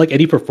you heard like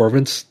any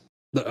performance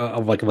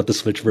of like what the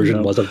Switch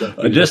version was of the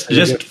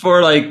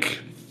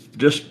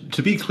just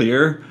to be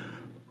clear,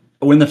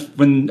 when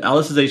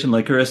Alicization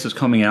Lycoris is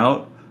coming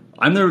out,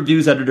 I'm the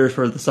reviews editor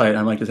for the site.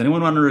 I'm like, does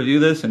anyone want to review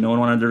this? And no one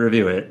wanted to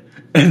review it.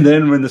 And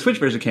then when the Switch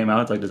version came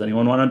out, it's like, does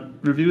anyone want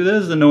to review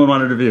this? And no one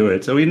wanted to review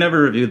it. So we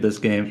never reviewed this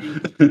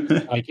game.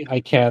 I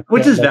can't.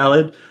 Which is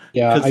valid.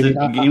 Yeah, I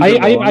mean,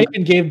 I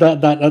even gave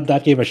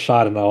that game a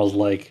shot, and I was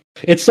like,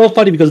 it's so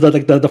funny because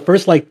the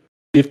first like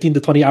 15 to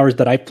 20 hours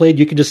that I played,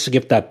 you can just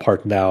skip that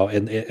part now,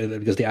 and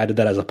because they added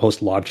that as a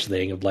post-launch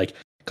thing of like,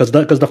 because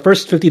the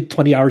first 15 to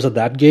 20 hours of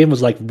that game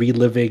was like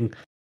reliving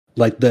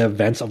like the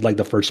events of like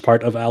the first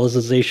part of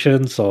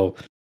Alicization. So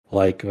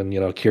like when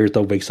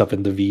Kirito wakes up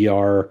in the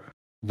VR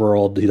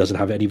world, he doesn't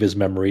have any of his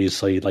memories,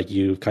 so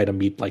you kind of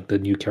meet like the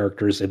new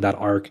characters in that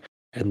arc,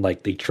 and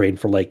like they train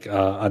for like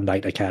a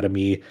Knight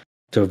Academy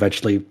to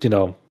eventually,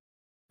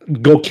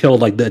 go kill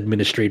like the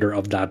administrator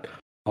of that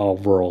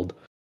world.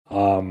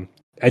 And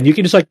you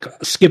can just like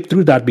skip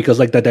through that because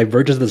like the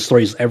divergence of the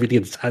story is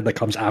everything that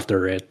comes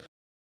after it.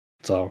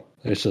 So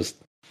it's just,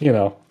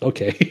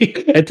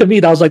 okay. And to me,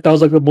 that was like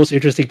the most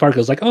interesting part.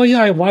 Because like, oh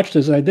yeah, I watched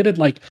this and I didn't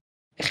like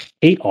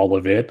hate all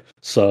of it.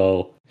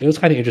 So it was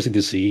kind of interesting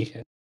to see.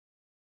 It's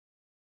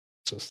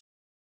just,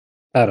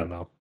 I don't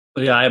know.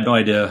 But yeah, I have no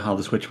idea how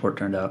the Switch port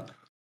turned out.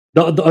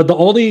 The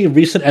only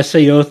recent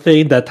SAO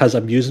thing that has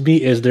amused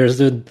me is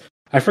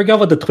I forgot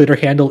what the Twitter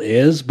handle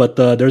is, but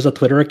there's a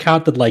Twitter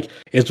account that like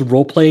is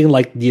role playing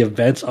like the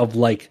events of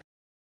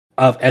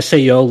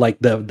SAO, like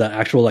the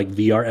actual like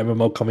VR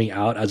MMO coming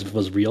out as if it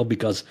was real,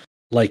 because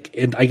like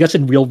I guess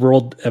in real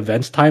world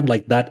events time,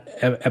 like that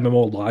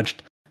MMO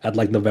launched at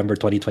like November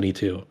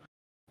 2022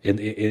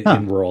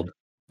 in world.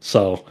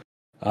 So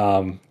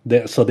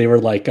they were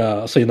like,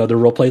 they're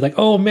role playing like,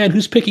 oh man,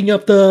 who's picking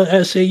up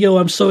the SAO?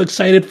 I'm so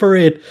excited for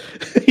it,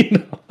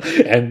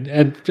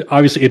 and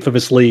obviously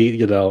infamously,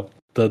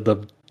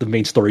 the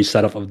main story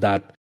setup of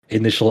that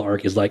initial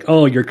arc is like,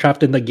 oh, you're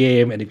trapped in the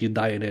game, and if you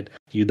die in it,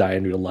 you die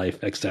in real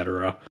life,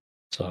 etc.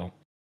 So,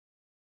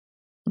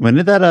 when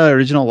did that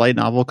original light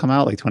novel come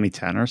out? Like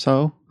 2010 or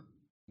so?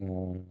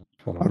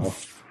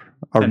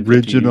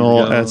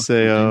 Original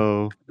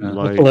SAO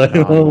light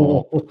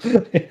novel.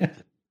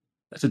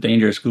 That's a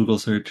dangerous Google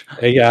search.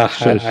 Yeah,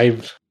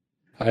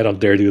 I don't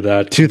dare do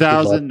that.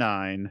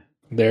 2009.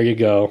 There you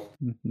go.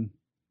 Mm-hmm.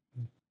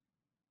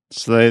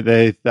 So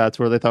they that's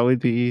where they thought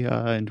we'd be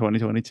in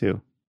 2022.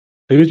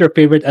 Who's your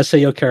favorite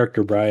SAO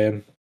character,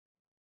 Brian?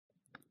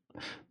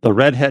 The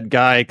redhead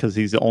guy, because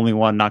he's the only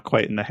one not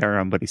quite in the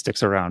harem, but he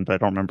sticks around. But I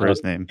don't remember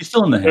his name. He's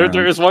still in the harem.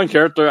 There is one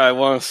character I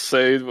want to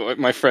say.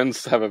 My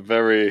friends have a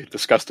very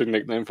disgusting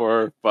nickname for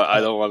her, but I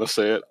don't want to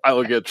say it. I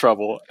will get in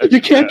trouble. You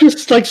can't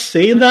just like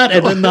say that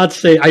and then not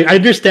say. I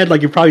understand,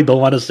 like you probably don't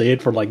want to say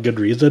it for like good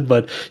reason,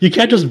 but you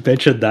can't just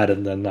mention that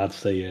and then not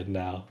say it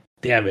now.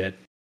 Damn it!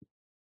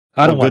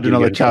 I don't want to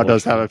know that Chow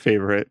does have a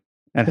favorite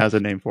and has a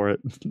name for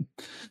it.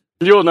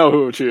 You'll know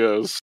who she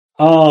is.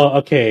 Oh,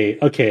 okay.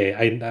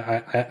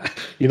 I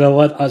you know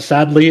what?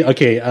 Sadly,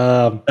 okay.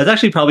 That's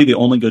actually probably the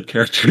only good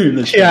character in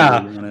this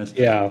show.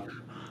 Yeah.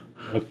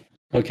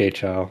 Okay,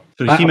 Chow.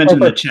 So he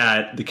mentioned in the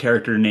chat the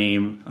character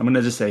name. I'm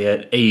gonna just say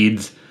it.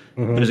 AIDS.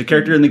 Mm-hmm. There's a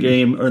character in the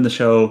game or in the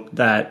show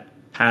that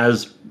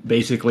has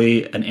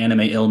basically an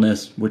anime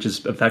illness, which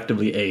is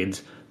effectively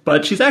AIDS.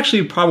 But she's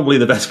actually probably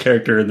the best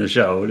character in the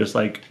show. Just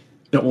like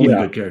the only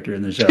good character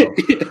in the show.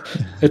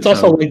 It's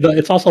also like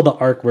it's also the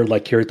arc where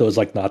like Kirito is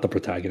like not the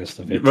protagonist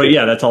of it. But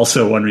yeah, that's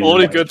also one reason.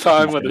 Only good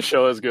time when the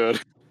show is good.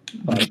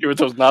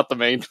 Kirito's not the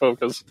main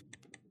focus.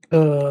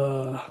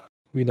 Hey,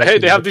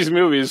 they have these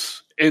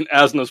movies in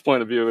Asno's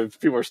point of view. If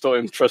people are still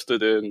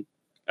interested in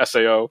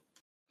SAO,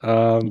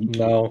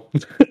 no.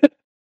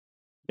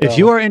 If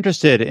you are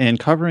interested in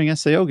covering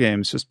SAO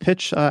games, just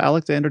pitch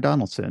Alexander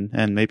Donaldson,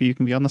 and maybe you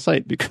can be on the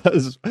site,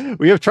 because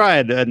we have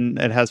tried and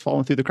it has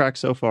fallen through the cracks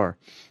so far.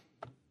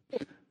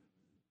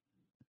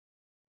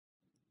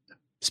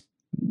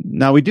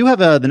 Now, we do have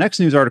the next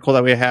news article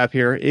that we have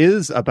here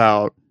is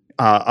about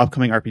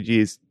upcoming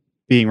RPGs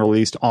being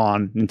released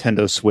on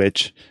Nintendo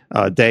Switch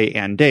day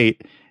and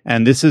date.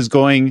 And this is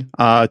going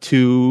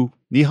to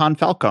Nihon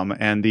Falcom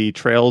and the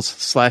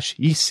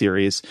Trails/Ys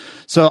series.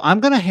 So I'm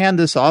going to hand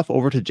this off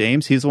over to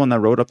James. He's the one that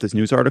wrote up this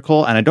news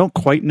article, and I don't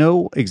quite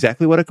know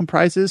exactly what it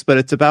comprises, but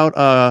it's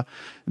about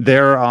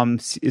their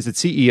is it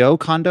CEO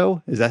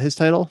Kondo? Is that his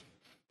title?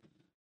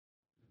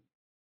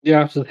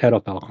 Yeah, it's the head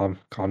of Falcom,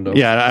 Kondo.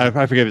 Yeah,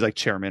 I forget if he's like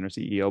chairman or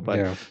CEO,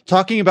 but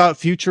talking about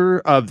future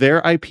of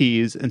their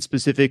IPs and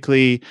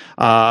specifically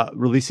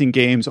releasing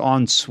games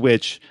on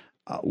Switch,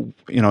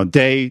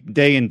 day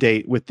and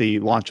date with the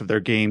launch of their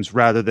games,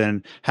 rather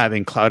than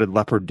having Clouded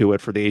Leopard do it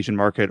for the Asian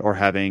market or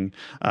having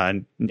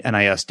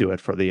NIS do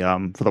it for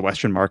the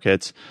Western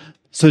markets.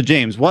 So,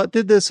 James, what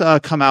did this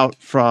come out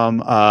from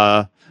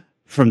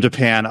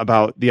Japan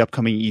about the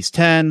upcoming Ys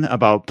 10,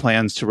 about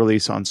plans to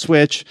release on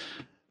Switch?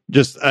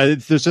 There's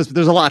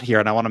a lot here,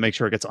 and I want to make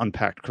sure it gets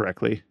unpacked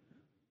correctly.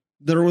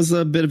 There was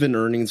a bit of an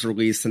earnings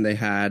release, and they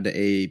had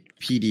a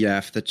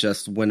PDF that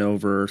just went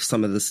over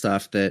some of the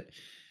stuff that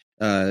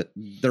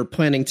they're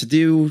planning to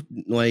do,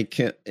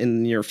 like in the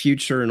near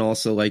future, and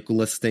also like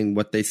listing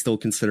what they still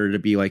consider to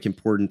be like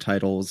important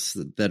titles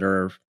that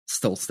are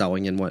still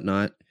selling and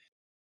whatnot.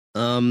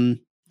 To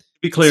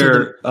be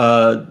clear,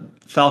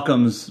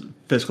 Falcom's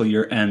fiscal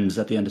year ends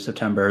at the end of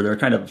September. They're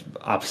kind of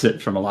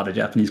opposite from a lot of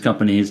Japanese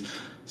companies.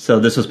 So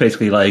this was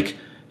basically like,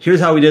 here's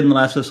how we did in the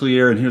last fiscal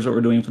year, and here's what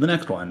we're doing for the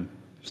next one.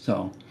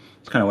 So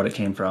it's kind of what it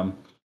came from.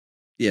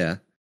 Yeah.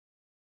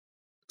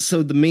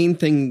 So the main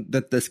thing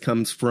that this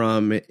comes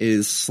from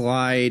is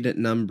slide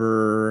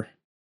number,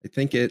 I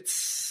think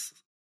it's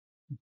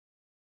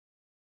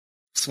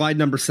slide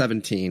number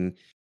 17.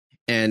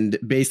 And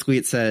basically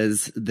it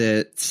says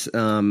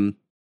that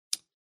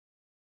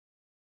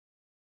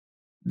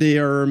they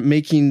are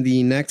making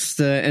the next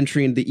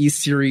entry in the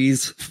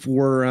E-Series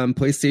for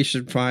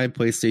PlayStation 5,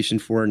 PlayStation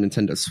 4, and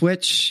Nintendo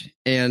Switch.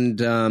 And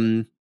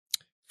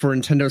for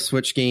Nintendo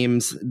Switch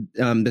games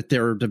that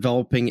they're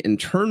developing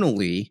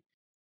internally,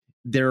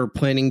 they're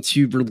planning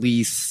to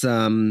release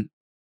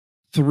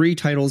 3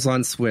 titles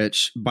on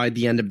Switch by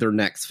the end of their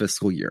next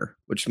fiscal year,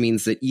 which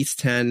means that East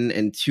 10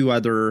 and 2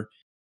 other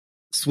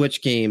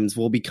Switch games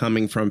will be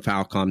coming from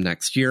Falcom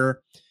next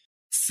year.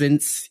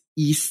 Since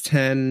East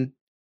 10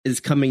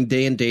 is coming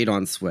day and date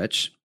on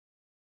Switch,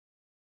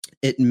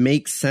 it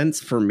makes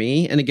sense for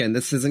me. And again,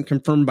 this isn't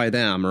confirmed by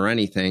them or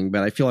anything,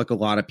 but I feel like a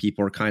lot of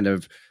people are kind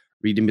of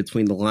reading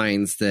between the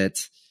lines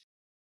that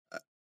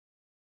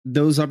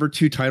those other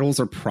 2 titles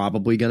are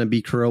probably going to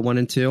be Kuro 1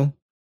 and 2.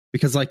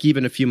 Because like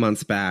even a few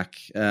months back,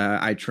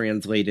 I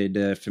translated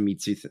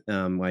Famitsu's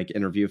like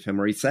interview of him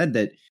where he said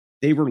that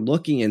they were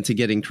looking into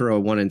getting Kuro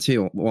 1 and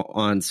 2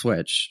 on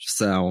Switch.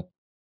 So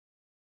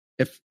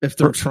if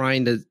they're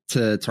trying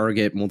to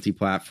target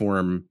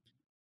multi-platform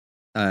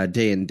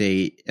day and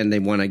date, and they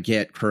want to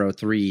get Kuro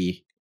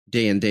 3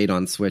 day and date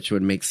on Switch, it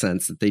would make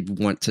sense that they'd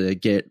want to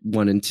get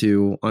 1 and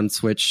 2 on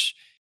Switch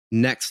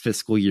next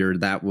fiscal year.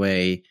 That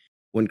way,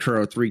 when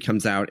Kuro 3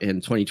 comes out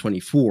in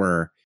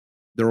 2024,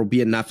 there will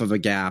be enough of a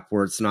gap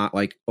where it's not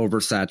like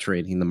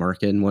oversaturating the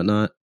market and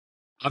whatnot.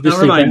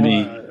 Obviously, now remind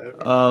me,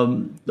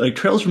 like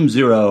Trails from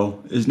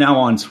Zero is now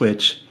on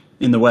Switch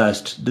in the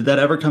West. Did that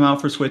ever come out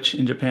for Switch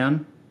in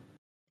Japan?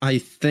 I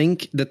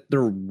think that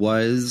there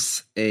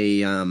was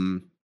a, I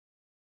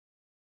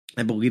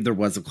believe there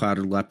was a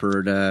Clouded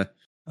Leopard,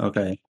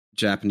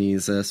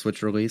 Japanese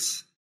Switch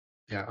release.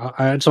 Yeah,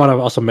 I just want to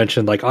also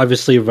mention, like,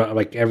 obviously,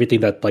 like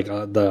everything that like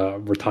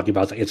we're talking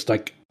about, it's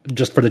like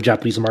just for the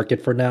Japanese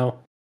market for now.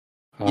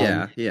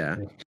 Yeah.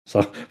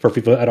 So for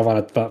people, I don't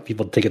want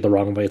people to take it the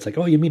wrong way. It's like,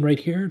 oh, you mean right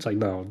here? It's like,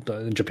 no,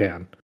 in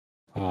Japan,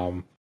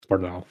 for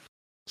now.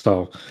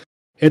 So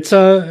it's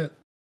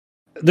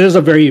there's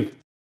a very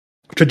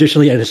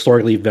traditionally and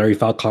historically very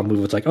Falcom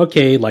move. It's like,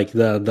 okay, like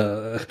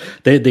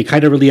they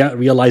kind of really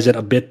realize it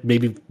a bit,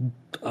 maybe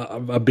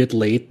a bit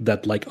late,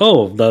 that like,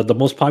 oh, the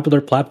most popular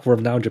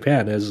platform now in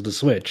Japan is the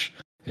Switch.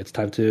 It's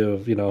time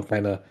to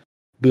kind of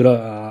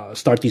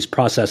start these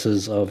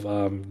processes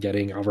of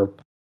getting our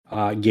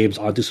games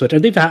onto Switch,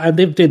 and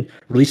they've been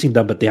releasing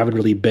them, but they haven't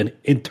really been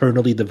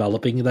internally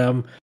developing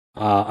them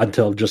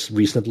until just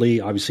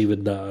recently. Obviously,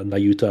 with the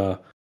Nayuta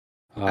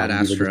Ad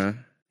Astra,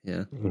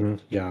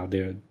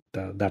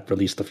 that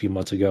released a few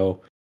months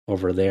ago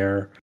over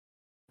there.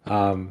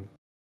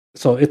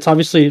 So it's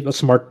obviously a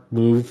smart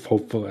move.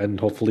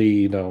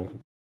 Hopefully, they'll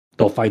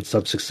find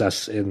some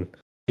success in.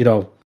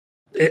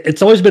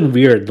 It's always been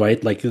weird,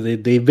 right? Like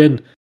they've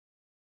been.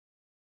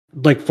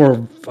 Like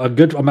for a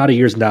good amount of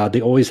years now, they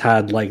always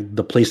had like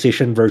the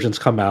PlayStation versions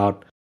come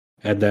out,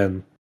 and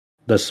then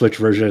the Switch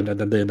version, and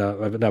then the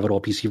inevitable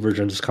PC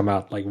versions come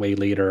out like way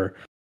later.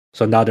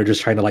 So now they're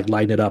just trying to like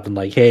line it up and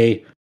like,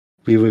 hey,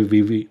 we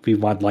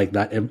want like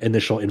that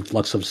initial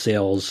influx of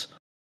sales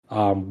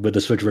with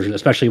the Switch version,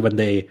 especially when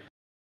they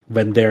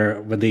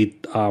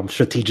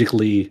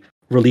strategically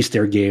release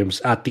their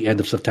games at the end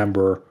of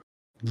September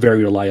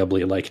very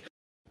reliably. Like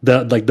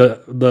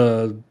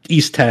the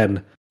East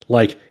 10.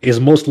 Like is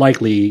most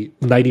likely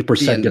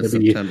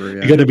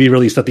 90% going to be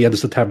released at the end of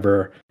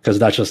September, because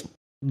that's just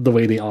the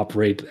way they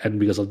operate, and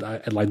because of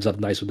that, it lines up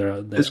nice with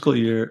their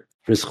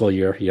fiscal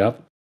year.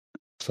 Yep.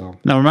 So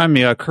now remind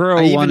me,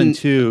 Kuro 1 and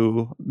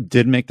 2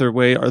 did make their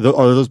way. Are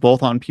those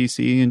both on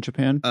PC in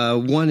Japan?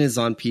 1 is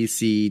on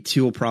PC.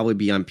 2 will probably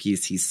be on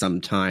PC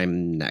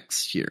sometime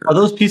next year. Are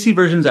those PC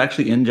versions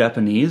actually in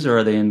Japanese, or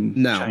are they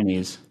in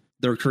Chinese?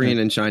 They're Korean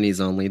and Chinese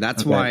only.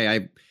 That's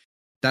why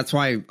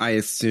I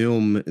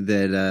assume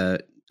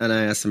that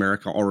NIS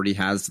America already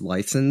has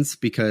license,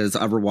 because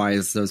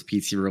otherwise those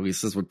PC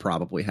releases would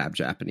probably have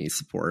Japanese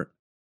support.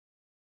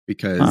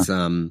 Because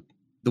the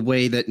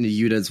way that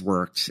Nayuta's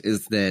worked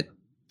is that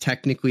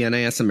technically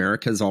NIS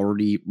America has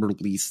already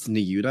released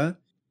Nayuta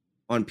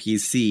on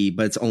PC,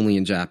 but it's only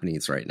in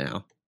Japanese right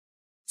now.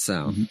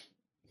 So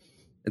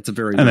it's a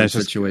very weird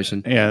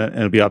situation. And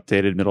it'll be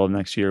updated middle of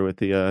next year with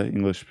the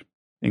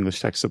English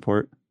text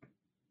support.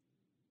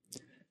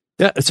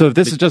 Yeah, so if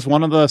this is just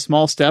one of the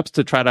small steps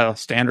to try to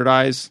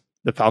standardize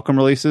the Falcom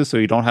releases, so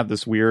you don't have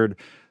this weird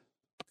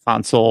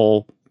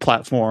console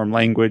platform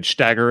language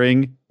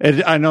staggering.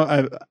 I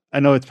know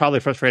it's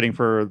probably frustrating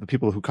for the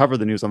people who cover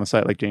the news on the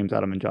site, like James,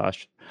 Adam, and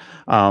Josh.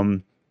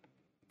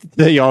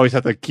 that you always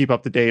have to keep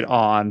up to date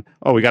on.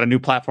 Oh, we got a new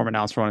platform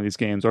announced for one of these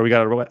games, or we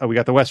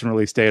got the Western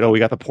release date. Oh, we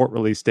got the port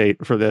release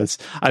date for this.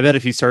 I bet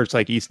if you search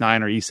like East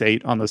 9 or East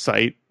 8 on the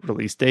site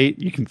release date,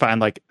 you can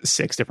find like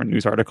 6 different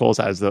news articles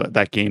as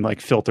that game like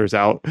filters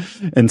out.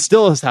 And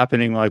still is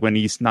happening like when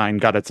East 9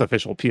 got its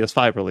official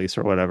PS5 release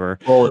or whatever.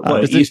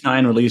 Well, East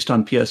 9 released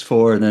on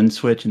PS4 and then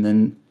Switch and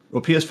then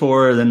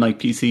PS4, then like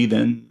PC,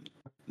 then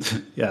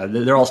yeah,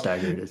 they're all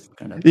staggered. It's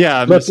kind of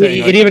Look,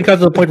 it even got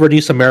to the point where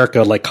East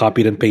America like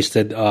copied and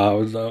pasted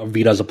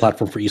Vita as a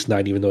platform for East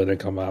 9, even though it didn't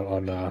come out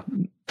on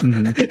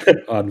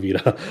on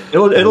Vita.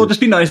 It'll just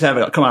be nice to have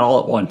it come out all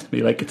at once.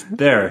 Be like, it's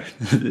there,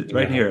 it's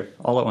right here,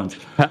 all at once.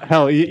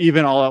 Hell,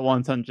 even all at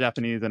once on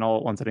Japanese and all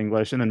at once in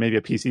English, and then maybe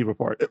a PC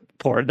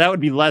port. That would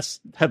be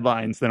less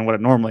headlines than what it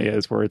normally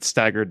is, where it's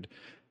staggered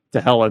to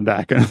hell and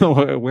back.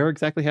 Where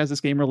exactly has this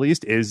game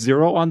released? Is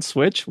Zero on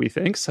Switch? We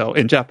think so.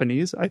 In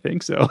Japanese, I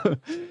think so.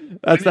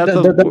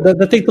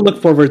 The thing to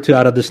look forward to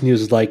out of this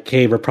news is like,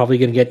 hey, we're probably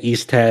going to get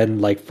East 10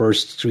 like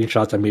first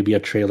screenshots and maybe a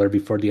trailer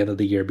before the end of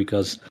the year,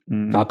 because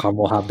Falcom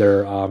will have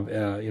their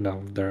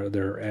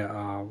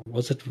their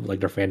what's it like,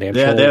 their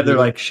financial. Yeah, they have their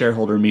like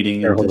shareholder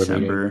meeting in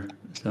December.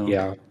 So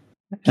yeah.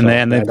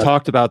 And they've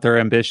talked about their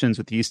ambitions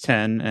with East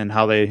 10 and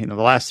how they, the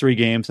last 3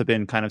 games have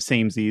been kind of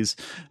samesies,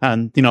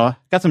 and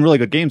got some really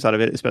good games out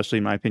of it, especially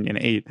in my opinion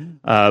 8.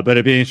 But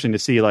it'd be interesting to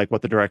see like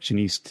what the direction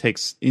East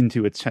takes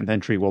into its 10th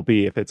entry will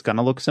be, if it's going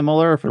to look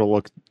similar, if it'll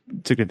look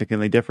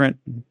significantly different.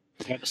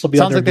 Yeah, this will be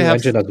on their new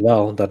engine as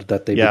well that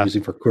they've been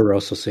using for Kuro.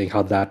 So seeing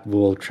how that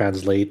will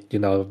translate, we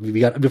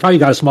probably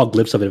got a small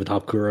glimpse of it with how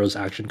Kuro's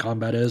action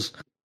combat is,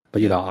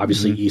 but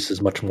obviously East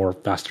is much more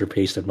faster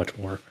paced and much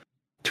more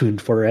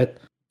tuned for it.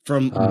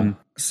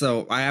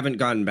 So I haven't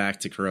gotten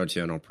back to Kuro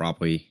 2, and I'll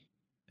probably,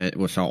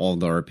 with all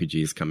the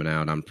RPGs coming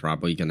out, I'm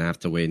probably gonna have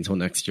to wait until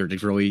next year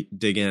to really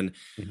dig in.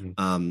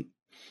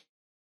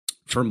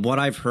 From what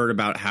I've heard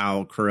about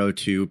how Kuro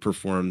 2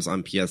 performs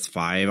on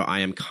PS5,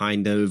 I am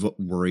kind of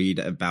worried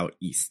about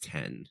East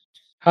 10.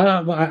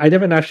 I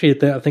didn't actually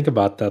think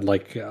about that,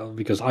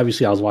 because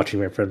obviously I was watching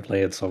my friend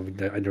play it, so I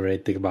didn't really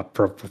think about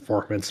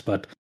performance.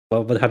 But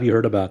have you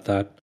heard about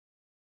that?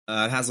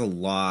 It has a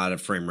lot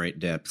of frame rate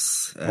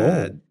dips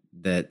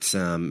that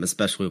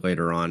especially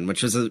later on,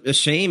 which is a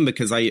shame,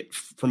 because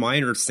from what I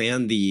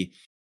understand, the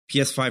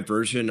PS5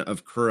 version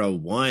of Kuro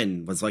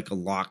 1 was like a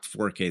locked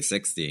 4K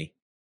 60.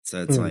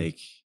 So it's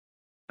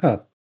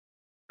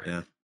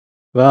yeah.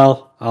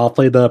 Well, I'll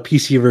play the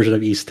PC version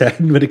of East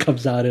 10 when it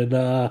comes out in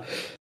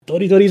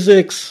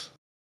 2026.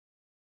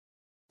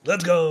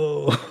 Let's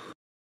go.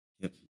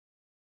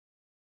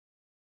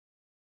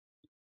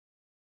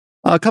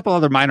 A couple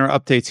other minor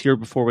updates here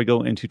before we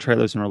go into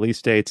trailers and release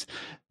dates.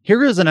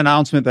 Here is an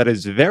announcement that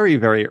is very,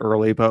 very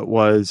early, but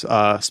was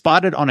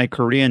spotted on a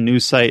Korean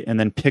news site and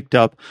then picked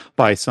up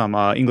by some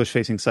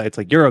English-facing sites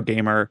like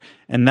Eurogamer.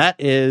 And that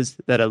is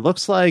that it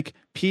looks like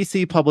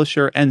PC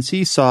publisher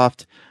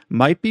NCSoft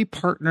might be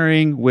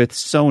partnering with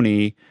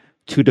Sony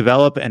to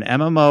develop an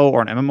MMO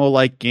or an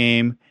MMO-like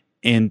game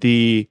in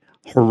the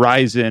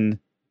Horizon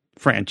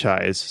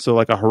franchise. So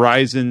like a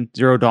Horizon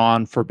Zero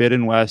Dawn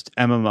Forbidden West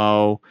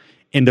MMO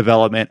in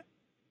development,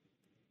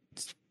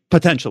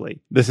 potentially.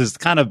 This is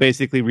kind of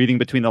basically reading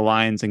between the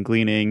lines and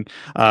gleaning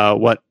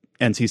what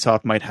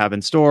NCSoft might have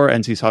in store.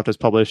 NCSoft has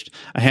published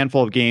a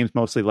handful of games,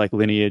 mostly like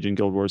Lineage and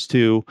Guild Wars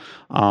 2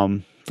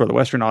 for the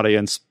Western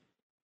audience.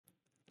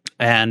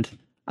 And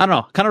I don't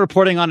know, kind of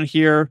reporting on it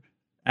here.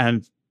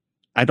 And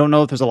I don't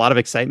know if there's a lot of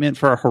excitement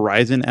for a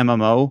Horizon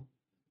MMO.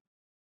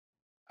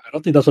 I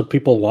don't think that's what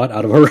people want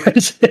out of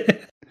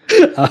Horizon.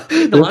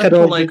 A lot of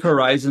people like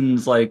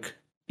Horizon's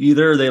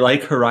either they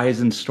like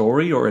Horizon's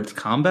story or its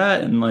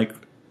combat, and I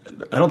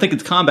don't think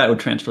its combat would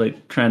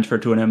transfer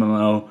to an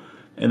MMO.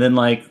 And then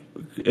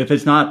if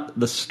it's not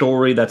the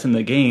story that's in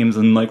the games,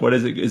 then what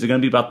is it? Is it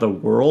going to be about the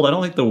world? I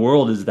don't think the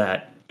world is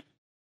that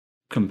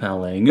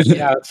compelling.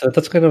 Yeah, so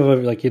that's kind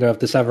of if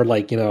this ever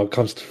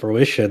comes to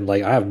fruition, I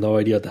have no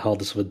idea what the hell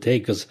this would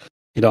take, because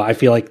I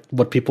feel like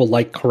what people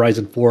like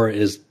Horizon 4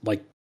 is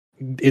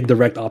in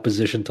direct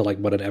opposition to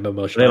what an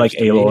MMO should. They like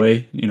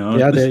Aloy,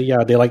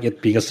 they like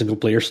it being a single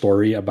player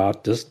story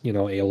about this,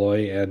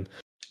 Aloy and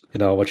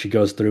what she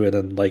goes through,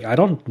 and then I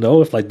don't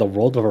know if the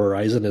world of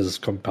Horizon is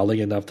compelling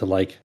enough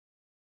to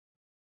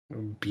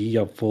be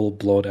a full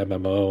blown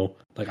MMO.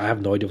 I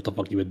have no idea what the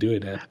fuck you would do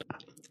in it.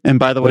 And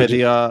by the way,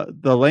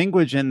 the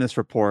language in this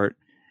report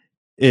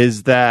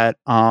is that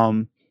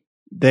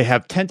they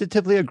have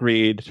tentatively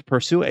agreed to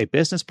pursue a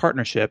business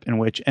partnership in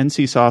which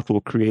NCSoft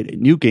will create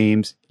new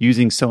games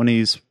using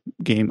Sony's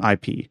game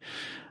IP.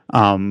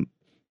 So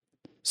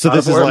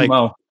this is all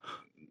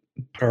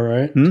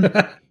right.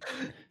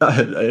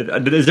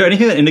 Is there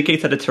anything that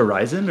indicates that it's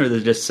Horizon, or is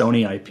it just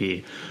Sony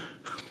IP?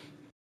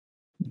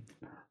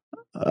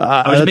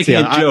 I was making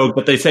a joke,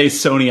 but they say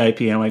Sony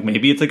IP, and I'm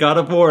maybe it's a God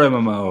of War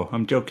MMO.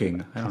 I'm joking.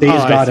 Days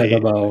Gone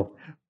MMO.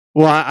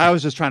 Well, I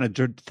was just trying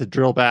to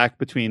drill back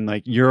between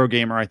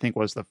Eurogamer. I think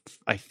was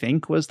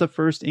the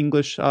first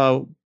English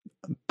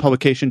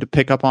publication to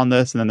pick up on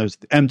this. And then there's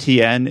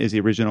MTN is the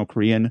original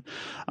Korean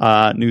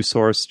news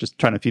source, just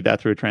trying to feed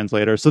that through a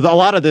translator. So a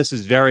lot of this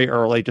is very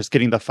early, just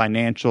getting the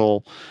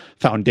financial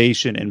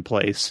foundation in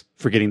place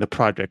for getting the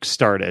project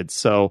started.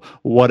 So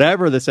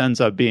whatever this ends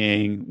up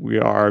being, we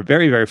are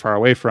very, very far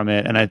away from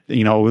it. And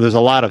there's a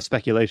lot of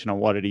speculation on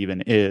what it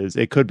even is.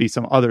 It could be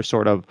some other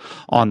sort of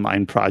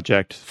online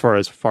project for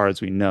as far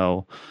as we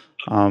know.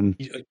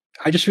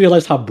 I just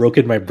realized how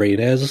broken my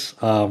brain is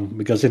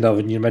because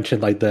when you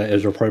mentioned like it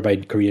was reported by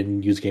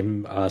Korean news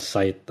game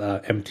site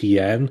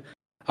MTN,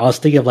 I was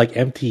thinking of like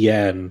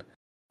MTN.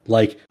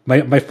 Like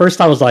my first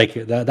thought was like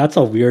that's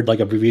a weird like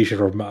abbreviation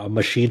or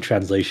machine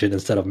translation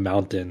instead of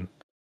mountain.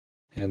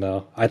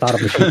 I thought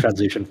of machine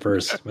translation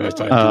first when I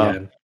saw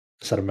MTN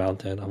instead of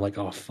mountain. I'm like,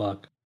 oh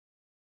fuck.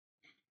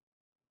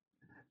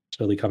 It's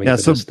really coming. Yeah.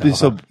 So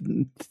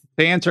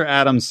to answer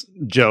Adam's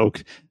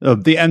joke,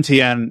 the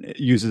MTN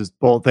uses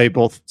both. They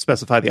both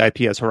specify the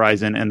IP as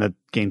Horizon and the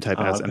game type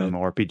as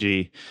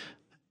MMORPG.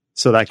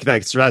 So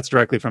that's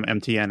directly from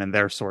MTN and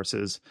their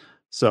sources.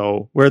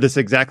 So where this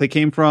exactly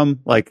came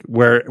from, like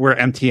where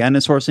MTN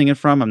is sourcing it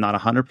from, I'm not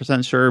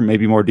 100% sure.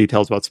 Maybe more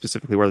details about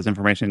specifically where this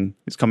information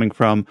is coming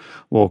from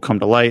will come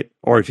to light.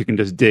 Or if you can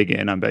just dig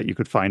in, I bet you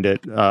could find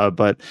it.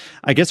 But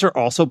I guess they're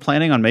also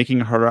planning on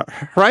making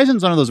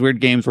Horizon's one of those weird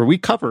games where we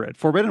cover it.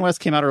 Forbidden West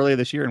came out earlier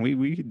this year, and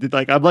we did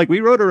we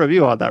wrote a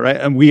review on that, right?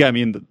 And I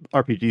mean the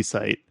RPG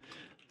site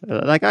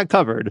that got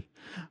covered.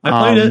 I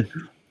played it.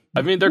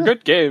 I mean, they're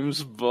good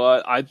games,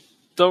 but I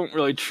don't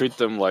really treat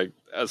them like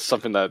as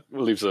something that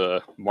leaves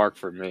a mark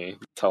for me.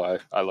 That's how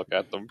I look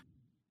at them.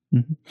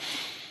 Mm-hmm.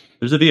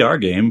 There's a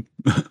VR game.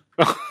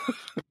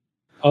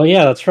 Oh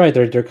yeah, that's right.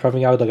 They're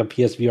coming out with like a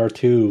PSVR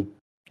 2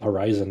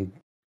 Horizon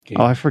game.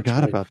 Oh, I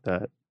forgot about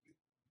that.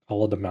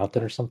 Hollow the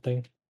Mountain or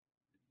something.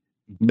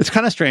 It's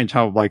kind of strange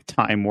how like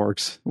time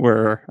works.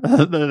 Where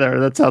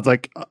that sounds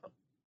like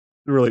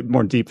really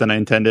more deep than I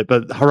intended.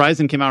 But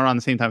Horizon came out around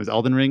the same time as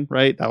Elden Ring,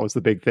 right? That was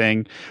the big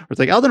thing. It's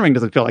like Elden Ring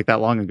doesn't feel like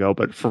that long ago,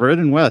 but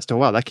Forbidden West, oh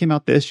wow, that came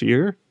out this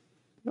year.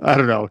 I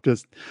don't know.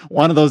 Just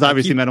one of those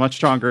obviously made a much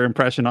stronger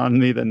impression on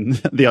me than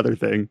the other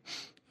thing.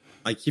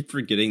 I keep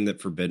forgetting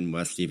that Forbidden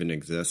West even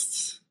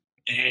exists.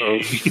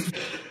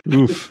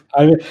 Oof.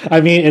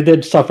 I mean, it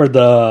did suffer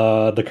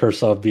the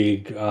curse of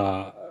being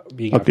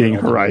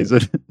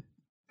Horizon.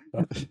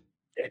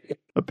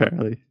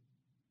 Apparently.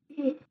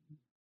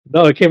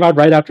 No, it came out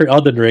right after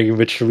Elden Ring,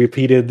 which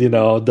repeated, the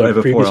right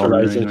previous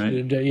Horizon.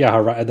 Ring, right? Yeah,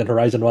 and then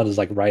Horizon 1 is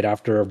like right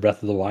after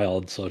Breath of the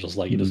Wild, so just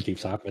like it just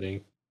keeps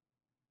happening.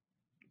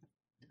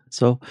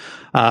 So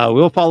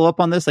we'll follow up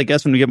on this, I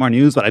guess, when we get more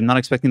news, but I'm not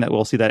expecting that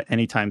we'll see that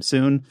anytime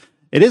soon.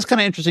 It is kind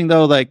of interesting,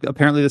 though, like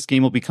apparently this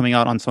game will be coming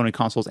out on Sony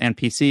consoles and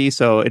PC,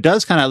 so it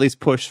does kind of at least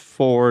push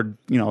forward,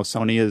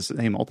 Sony is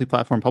a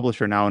multi-platform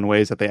publisher now in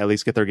ways that they at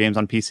least get their games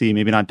on PC,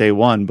 maybe not day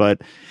one, but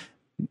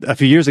a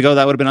few years ago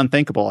that would have been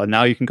unthinkable, and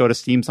now you can go to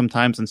Steam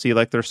sometimes and see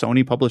like their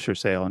Sony publisher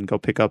sale and go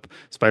pick up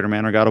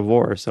Spider-Man or God of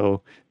War.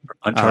 So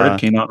Uncharted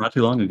came out not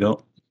too long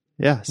ago.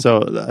 Yeah,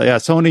 so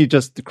Sony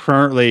just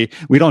currently,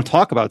 we don't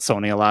talk about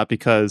Sony a lot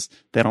because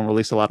they don't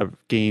release a lot of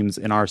games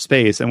in our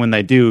space, and when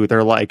they do,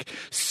 they're like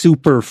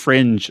super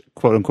fringe,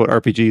 quote unquote,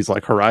 RPGs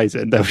like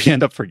Horizon that we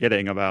end up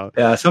forgetting about.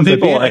 Yeah, some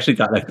people actually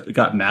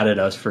got mad at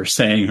us for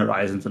saying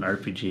Horizon's an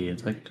RPG.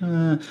 It's like,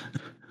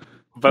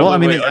 But well,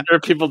 wait, are there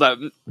people that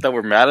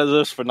were mad at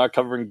us for not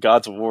covering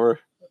Gods of War?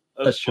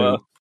 That's true.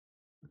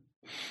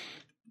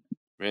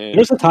 Man.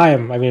 There's a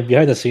time. I mean,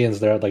 behind the scenes,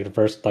 there like the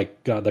first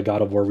like the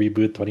God of War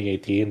reboot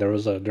 2018. There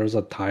was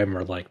a time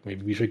where like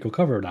maybe we should go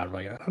cover that.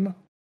 Like I don't know.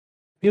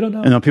 You don't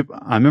know. And people,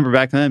 I remember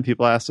back then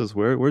people asked us,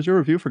 "Where's your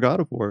review for God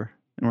of War?"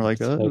 And we're like,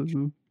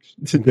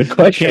 "Good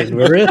question.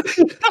 Where is?"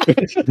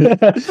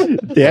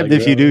 Damned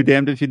if you do,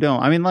 damned if you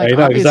don't. I mean, like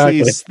obviously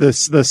exactly.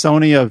 the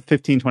Sony of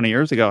 15, 20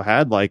 years ago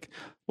had like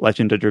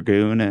Legend of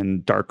Dragoon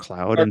and Dark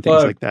Cloud and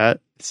things like that.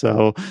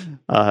 So,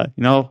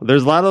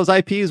 there's a lot of those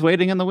IPs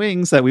waiting in the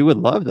wings that we would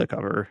love to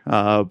cover.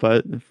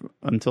 But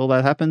until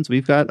that happens,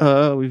 we've got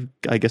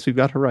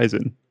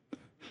Horizon.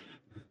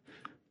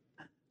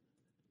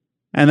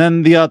 And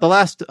then the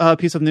last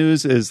piece of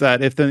news is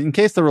that in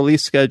case the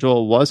release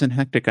schedule wasn't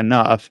hectic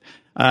enough,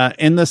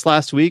 in this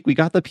last week we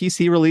got the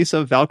PC release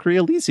of Valkyrie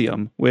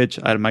Elysium, which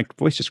my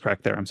voice just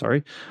cracked there. I'm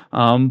sorry,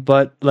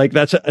 but like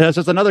that's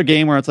just another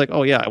game where it's like,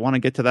 oh yeah, I want to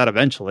get to that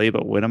eventually,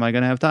 but when am I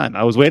going to have time?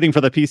 I was waiting for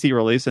the PC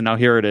release, and now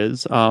here it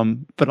is.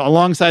 But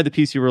alongside the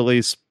PC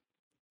release,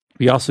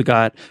 we also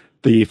got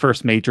the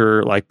first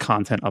major like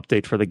content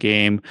update for the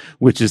game,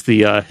 which is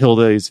the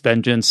Hilda's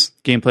Vengeance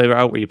gameplay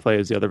route where you play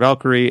as the other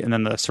Valkyrie, and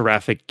then the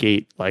Seraphic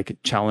Gate like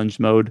challenge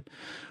mode,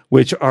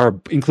 which are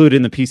included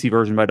in the PC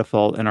version by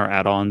default and are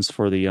add-ons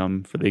for the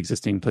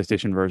existing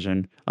PlayStation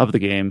version of the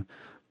game.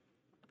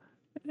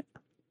 I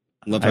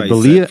love how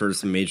you said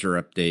first major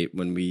update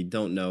when we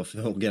don't know if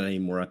we'll get any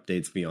more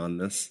updates beyond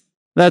this.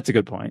 That's a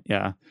good point.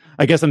 Yeah.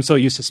 I guess I'm so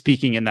used to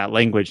speaking in that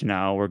language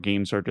now where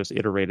games are just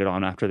iterated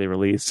on after they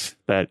release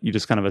that you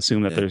just kind of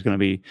assume that there's going to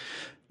be,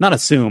 not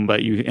assume,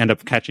 but you end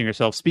up catching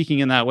yourself speaking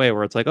in that way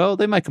where it's like, oh,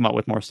 they might come out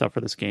with more stuff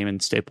for this game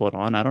and staple it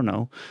on. I don't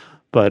know.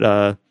 But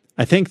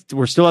I think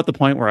we're still at the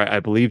point where I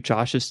believe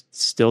Josh is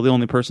still the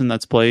only person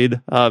that's played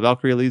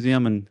Valkyrie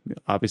Elysium. And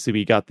obviously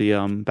we got the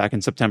back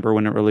in September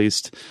when it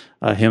released,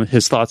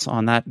 his thoughts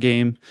on that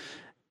game.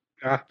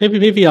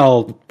 Maybe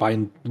I'll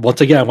find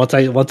once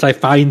I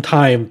find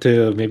time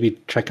to maybe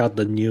check out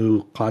the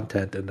new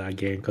content in that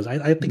game because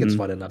I think it's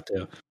fun enough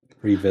to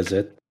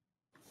revisit.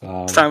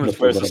 It's time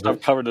for us to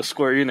stop covering the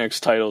Square Enix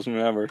titles.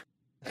 Remember.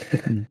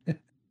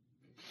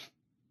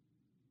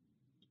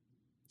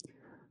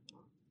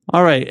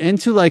 All right,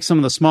 into like some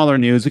of the smaller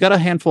news. We got a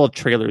handful of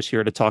trailers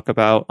here to talk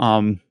about.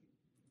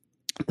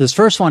 This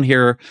first one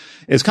here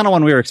is kind of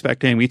one we were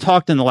expecting. We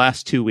talked in the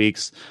last 2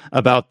 weeks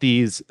about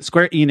these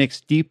Square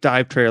Enix deep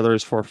dive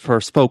trailers for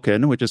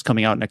Forspoken, which is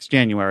coming out next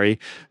January.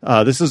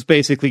 This is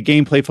basically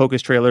gameplay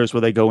focused trailers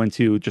where they go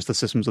into just the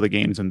systems of the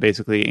games and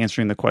basically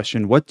answering the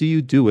question, what do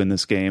you do in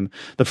this game?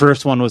 The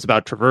first one was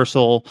about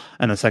traversal,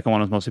 and the second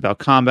one was mostly about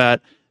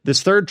combat.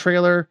 This third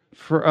trailer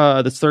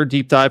for this third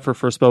deep dive for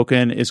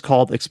Forspoken is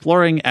called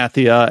Exploring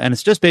Athia, and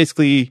it's just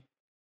basically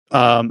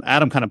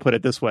Adam kind of put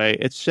it this way.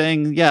 It's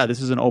saying, yeah, this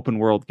is an open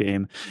world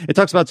game. It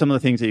talks about some of the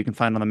things that you can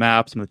find on the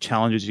map, some of the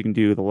challenges you can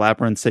do, the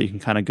labyrinths that you can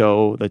kind of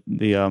go.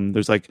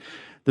 There's like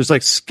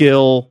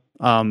skill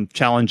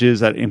challenges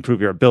that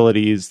improve your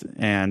abilities,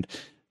 and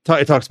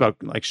it talks about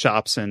like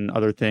shops and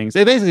other things.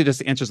 It basically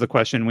just answers the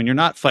question: when you're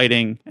not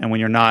fighting and when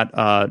you're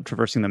not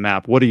traversing the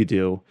map, what do you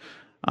do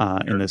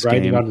in this game?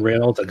 Riding on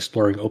rails,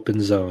 exploring open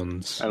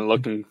zones, and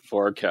looking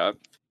for a cat.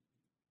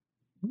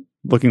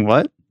 Looking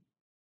what?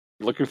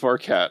 Looking for a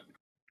cat.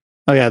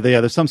 Oh yeah,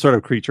 there's some sort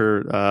of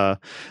creature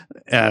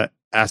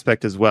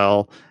aspect as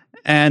well.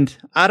 And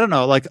I don't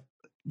know, like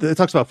it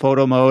talks about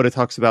photo mode, it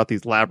talks about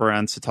these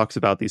labyrinths, it talks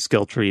about these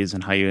skill trees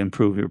and how you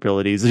improve your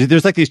abilities.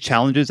 There's like these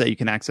challenges that you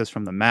can access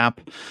from the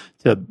map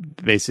to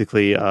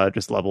basically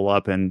just level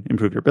up and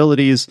improve your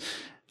abilities.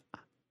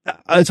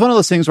 It's one of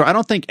those things where I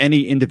don't think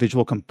any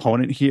individual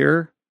component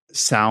here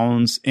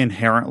sounds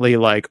inherently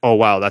like, oh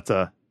wow, that's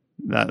a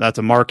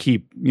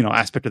marquee,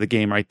 aspect of the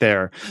game right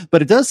there.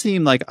 But it does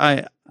seem like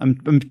I'm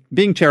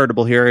being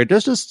charitable here.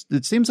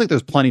 It seems like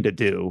there's plenty to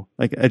do.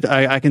 Like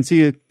I can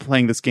see it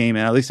playing this game,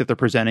 and at least if they're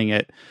presenting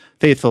it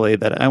faithfully,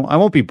 that I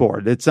won't be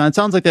bored. It sounds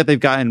like that they've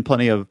gotten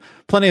plenty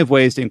of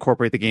ways to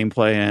incorporate the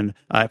gameplay and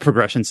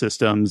progression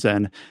systems,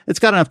 and it's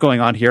got enough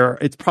going on here.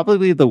 It's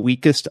probably the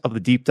weakest of the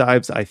deep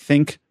dives, I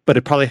think, but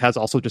it probably has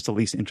also just the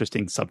least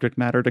interesting subject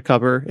matter to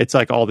cover. It's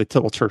like all the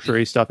little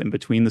tertiary stuff in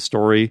between the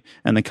story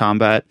and the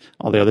combat,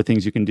 all the other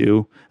things you can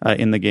do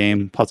in the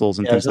game, puzzles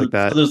and things like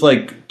that. So there's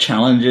like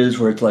challenges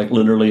where it's like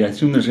literally, I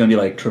assume there's going to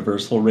be like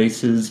traversal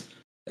races,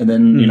 and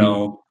then,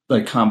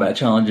 like combat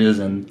challenges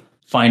and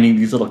finding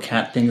these little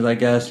cat things, I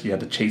guess. You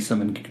have to chase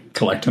them and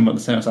collect them, what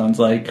the sounds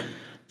like.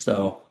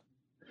 So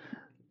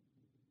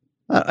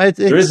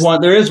there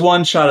is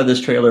one shot of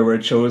this trailer where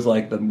it shows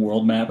like the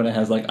world map and it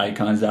has like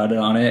icons out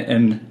on it,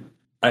 and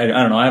I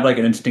don't know, I have like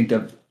an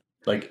instinctive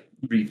like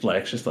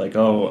reflex, just like,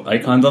 oh,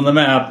 icons on the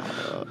map.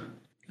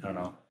 I don't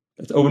know.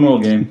 It's an open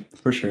world game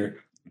for sure.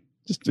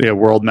 Just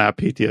world map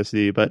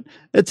PTSD, but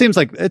it seems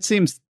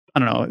I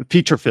don't know,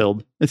 feature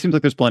filled. It seems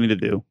like there's plenty to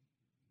do.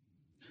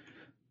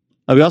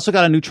 We also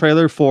got a new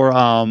trailer for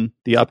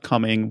the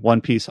upcoming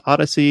One Piece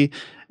Odyssey,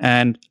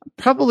 and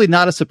probably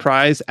not a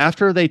surprise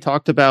after they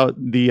talked about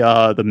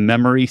the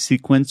memory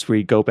sequence where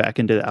you go back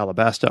into the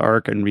Alabasta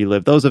arc and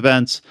relive those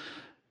events.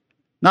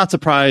 Not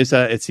surprised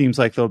that it seems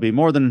like there'll be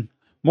more than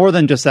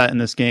just that in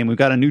this game. We've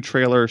got a new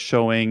trailer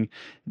showing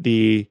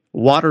the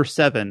Water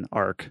 7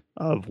 arc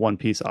of One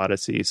Piece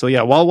Odyssey. So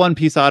yeah, while One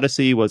Piece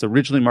Odyssey was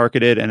originally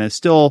marketed and is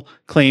still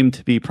claimed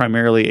to be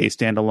primarily a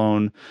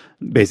standalone,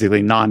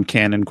 basically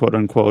non-canon, quote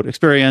unquote,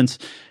 experience,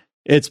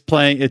 it's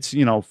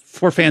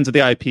for fans of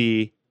the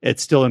IP,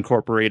 it's still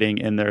incorporating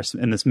in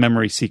this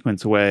memory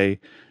sequence way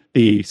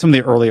some of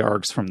the early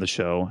arcs from the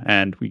show.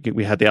 And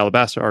we had the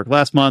Alabasta arc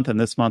last month, and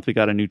this month we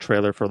got a new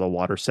trailer for the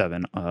Water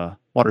 7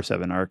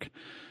 arc.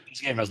 This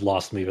game has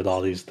lost me with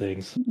all these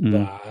things.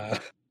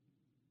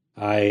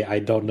 I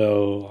don't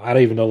know. I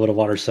don't even know what a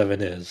Water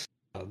 7 is.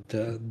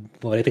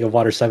 When I think of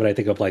Water 7, I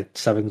think of like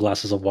 7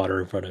 glasses of water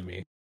in front of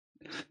me.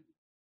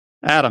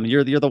 Adam,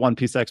 you're the One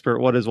Piece expert.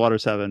 What is Water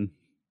 7?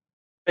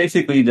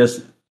 Basically,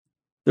 just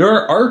there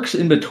are arcs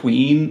in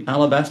between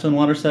Alabasta and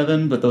Water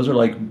 7, but those are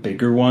like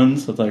bigger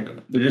ones. So it's like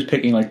they're just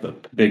picking like the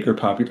bigger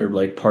popular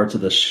like parts of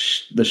the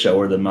show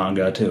or the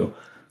manga to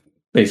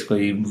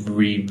basically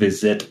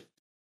revisit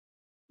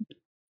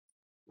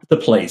the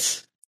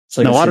place.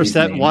 Like no,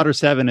 Water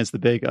 7 is the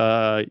big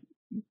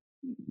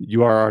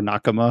You Are Our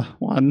Nakama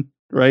one,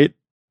 right?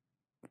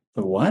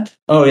 The what?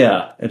 Oh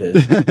yeah, it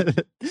is.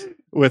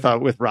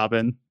 with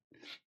Robin.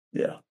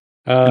 Yeah.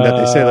 And that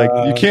they say like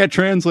you can't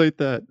translate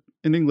that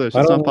in English.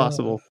 It's not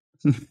possible.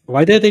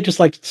 Why did they just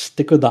like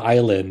stick with the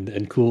island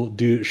and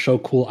show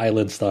cool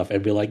island stuff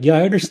and be like, yeah,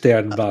 I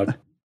understand about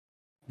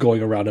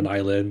going around an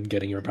island,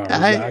 getting your powers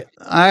back.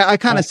 I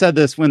kind of said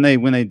this when they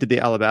did the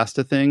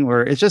Alabasta thing,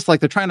 where it's just like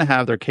they're trying to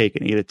have their cake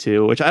and eat it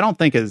too, which I don't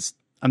think is.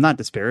 I'm not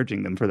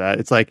disparaging them for that.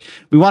 It's like,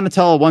 we want to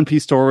tell a One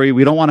Piece story.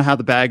 We don't want to have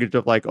the baggage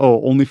of like,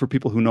 oh, only for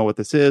people who know what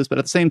this is. But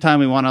at the same time,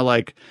 we want to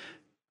like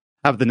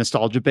have the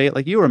nostalgia bait.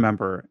 Like, you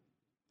remember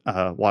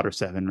Water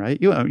 7, right?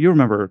 You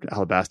remember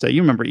Alabasta. You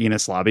remember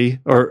Enos Lobby.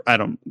 Or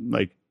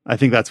I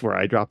think that's where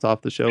I dropped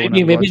off the show.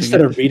 Maybe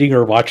instead of reading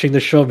or watching the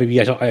show, maybe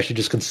I should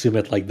just consume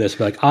it like this.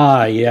 Be like,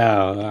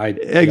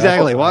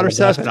 exactly. Water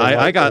 7.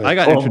 I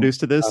got introduced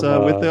to this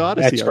with the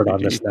Odyssey expert RPG.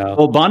 on this now.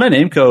 Well,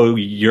 Bandai Namco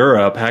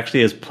Europe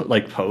actually has put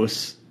like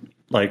posts,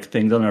 like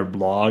things on their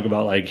blog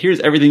about like,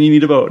 here's everything you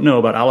need to know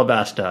about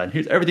Alabasta, and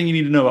here's everything you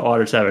need to know about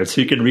Water 7, so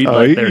you can read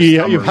like their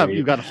summary.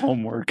 You've got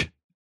homework.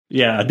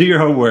 Yeah, do your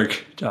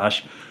homework,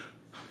 Josh.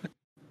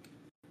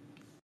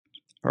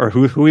 Or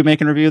who are we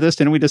making review this?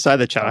 Didn't we decide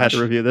that Chow had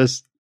to review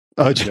this?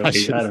 Oh,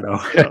 Josh. I don't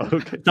know. Oh,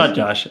 okay. Not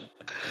Josh.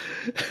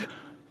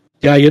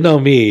 Yeah, you know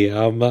me.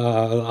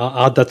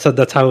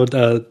 That's how I would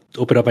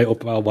open up my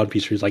One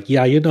Piece reviews. Like,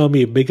 yeah, you know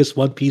me, biggest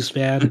One Piece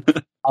fan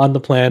on the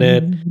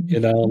planet. You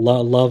know,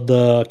 love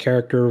the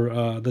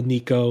character, the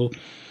Nico.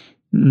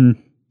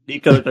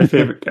 Nico's my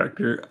favorite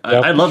character.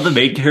 Yep. I love the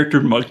main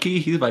character, Monkey.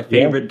 He's my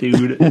favorite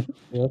dude.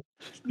 Yep.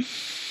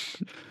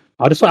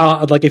 I just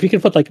like, if you can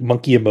put like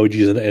monkey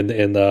emojis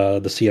in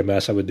the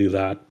CMS, I would do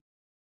that.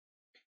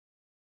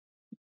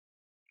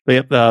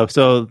 But yep.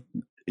 So,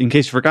 in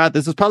case you forgot,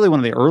 this is probably one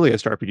of the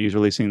earliest RPGs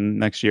releasing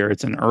next year.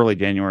 It's in early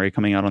January,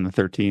 coming out on the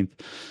 13th.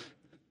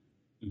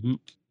 Mm-hmm.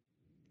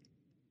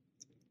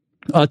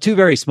 Two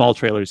very small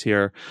trailers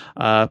here.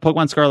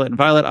 Pokemon Scarlet and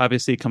Violet,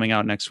 obviously coming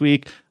out next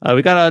week.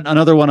 We got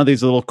another one of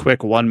these little quick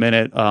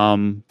 1-minute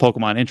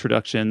Pokemon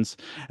introductions,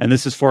 and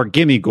this is for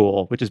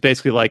Gimmighoul, which is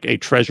basically like a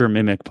treasure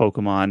mimic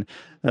Pokemon.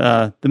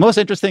 The most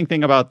interesting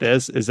thing about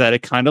this is that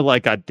it kind of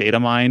like got data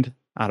mined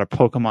out of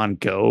Pokemon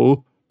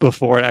Go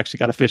before it actually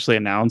got officially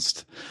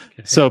announced.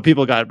 Okay. So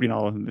people got,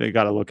 they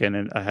got to look in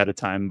it ahead of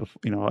time,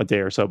 a day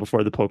or so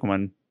before the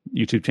Pokemon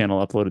YouTube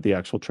channel uploaded the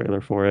actual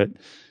trailer for it.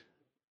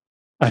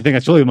 I think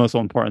that's really the most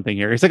important thing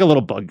here. He's like a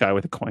little bug guy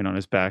with a coin on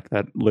his back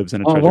that lives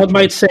in a treasure one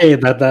might say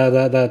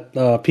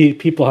that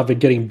people have been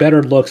getting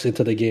better looks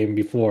into the game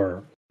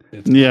before.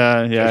 It's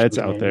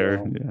out there. Yeah.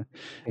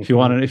 Mm-hmm. If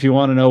you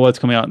want to know what's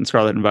coming out in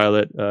Scarlet and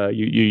Violet,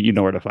 you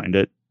know where to find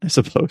it, I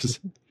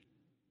suppose.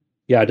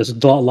 Yeah,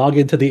 just log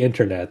into the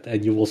internet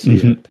and you will see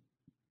it.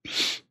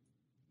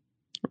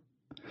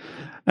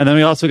 And then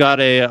we also got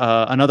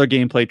another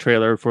gameplay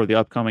trailer for the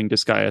upcoming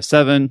Disgaea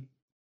 7.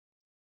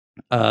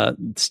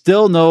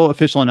 Still no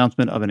official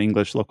announcement of an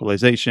English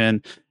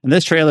localization, and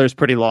this trailer is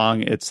pretty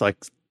long. It's like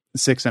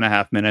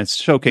 6.5 minutes,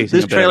 showcasing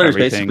this a bit trailer of is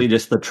everything. basically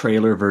just the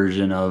trailer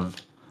version of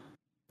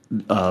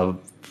the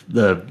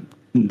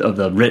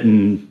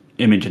written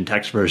image and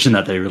text version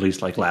that they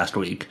released like last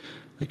week.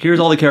 Like,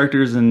 here's all the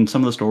characters and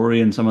some of the story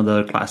and some of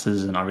the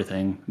classes and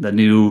everything. The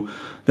new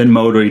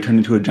mode where you turn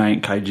into a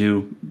giant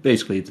kaiju.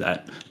 Basically, it's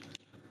that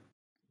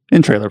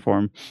in trailer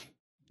form.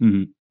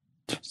 Mm-hmm.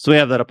 So we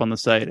have that up on the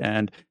site,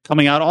 and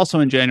coming out also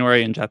in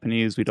January in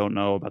Japanese. We don't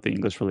know about the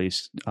English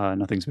release.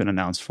 Nothing's been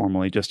announced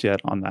formally just yet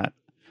on that.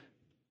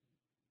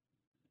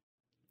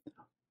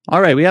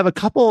 All right, we have a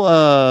couple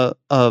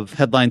of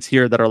headlines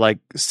here that are like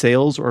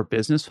sales or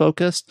business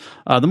focused.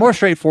 The more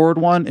straightforward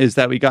one is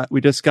that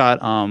we just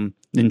got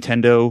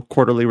Nintendo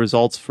quarterly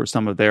results for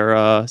some of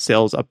their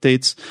sales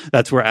updates.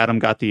 That's where Adam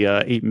got the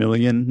 8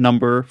 million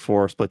number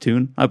for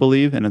Splatoon, I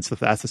believe, and it's the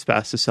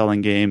fastest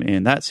selling game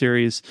in that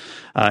series.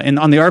 And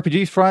on the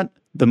RPG front,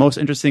 the most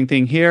interesting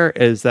thing here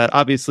is that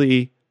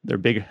obviously their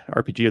big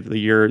RPG of the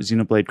year,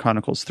 Xenoblade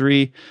Chronicles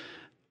 3,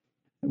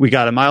 we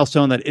got a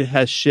milestone that it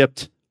has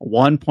shipped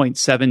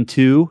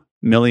 1.72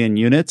 million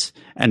units.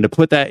 And to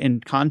put that in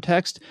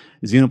context,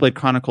 Xenoblade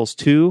Chronicles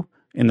 2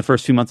 in the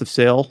first few months of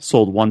sale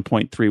sold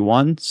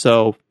 1.31.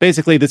 So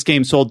basically this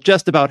game sold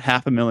just about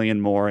 500,000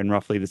 more in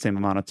roughly the same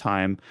amount of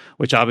time,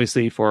 which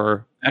obviously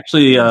for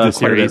actually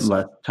quite a bit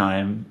less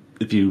time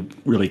if you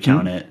really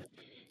count it.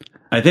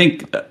 I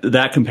think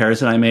that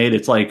comparison I made,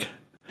 it's like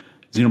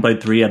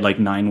Xenoblade 3 had like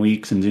 9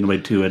 weeks and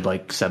Xenoblade 2 had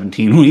like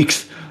 17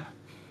 weeks.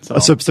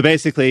 So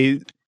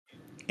basically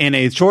in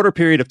a shorter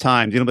period of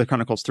time, Xenoblade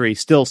Chronicles 3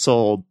 still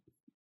sold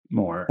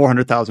more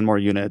 400,000 more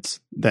units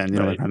than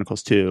Xenoblade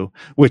Chronicles 2,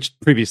 which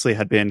previously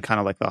had been kind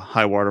of like the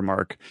high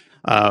watermark.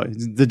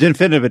 The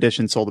Definitive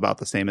Edition sold about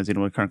the same as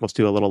Xenoblade Chronicles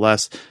 2, a little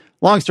less.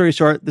 Long story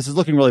short, this is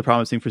looking really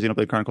promising for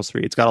Xenoblade Chronicles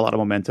 3. It's got a lot of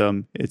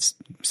momentum. It's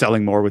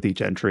selling more with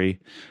each entry.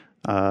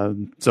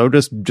 So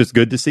just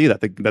good to see that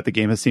the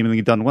game has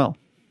seemingly done well.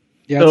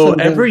 Yeah, so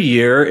every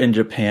year in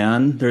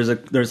Japan,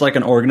 there's like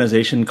an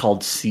organization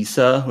called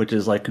CISA, which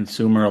is like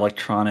Consumer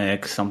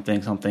Electronics something.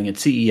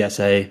 It's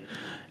CESA,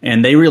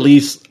 and they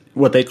release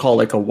what they call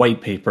like a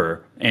white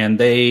paper, and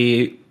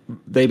they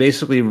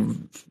basically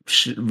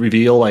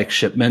reveal like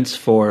shipments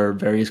for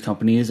various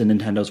companies, and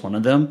Nintendo's one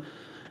of them.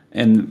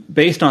 And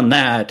based on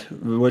that,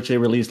 which they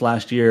released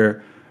last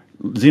year,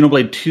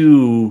 Xenoblade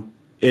 2,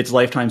 its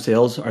lifetime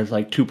sales are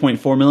like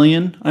 2.4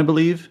 million, I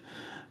believe.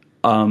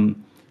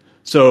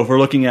 So if we're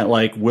looking at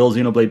like, will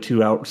Xenoblade 2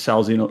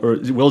 outsell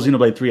or will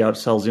Xenoblade 3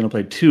 outsell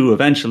Xenoblade 2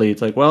 eventually?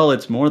 It's like, well,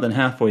 it's more than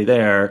halfway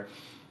there.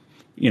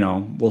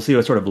 We'll see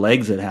what sort of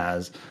legs it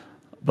has.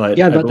 But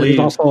yeah, but it's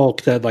also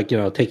that, like,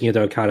 taking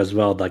into account as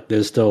well, like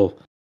there's still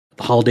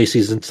the holiday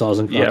season still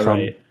hasn't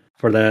come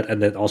for that,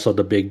 and then also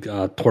the big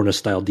Torna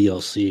style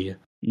DLC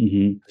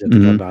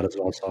come out as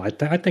well. So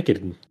I think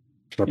it.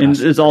 And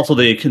there's also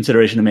the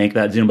consideration to make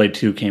that Xenoblade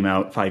 2 came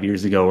out 5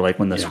 years ago, like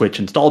when the Switch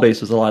install base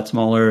was a lot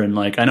smaller. And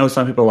like, I know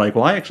some people are like,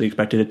 well, I actually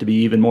expected it to be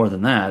even more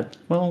than that.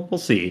 Well, we'll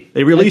see.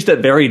 They released at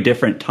very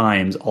different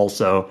times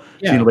also.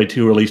 Yeah. Xenoblade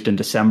 2 released in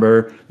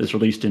December. This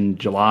released in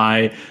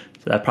July.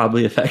 So that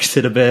probably affects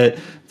it a bit.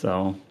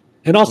 So,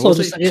 and also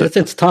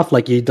it's tough.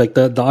 Like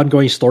the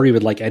ongoing story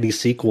with like any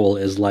sequel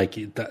is like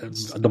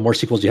the more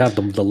sequels you have,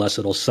 the less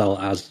it'll sell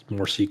as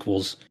more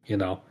sequels.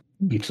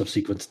 Each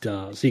subsequent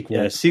sequel.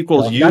 Yeah,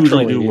 sequels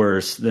usually do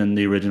worse than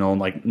the original,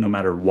 like no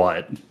matter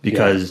what,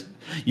 because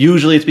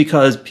usually it's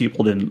because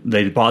people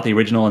they bought the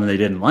original and they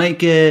didn't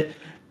like it,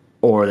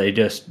 or they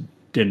just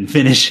didn't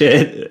finish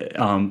it.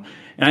 And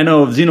I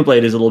know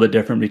Xenoblade is a little bit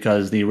different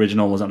because the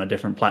original was on a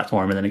different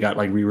platform and then it got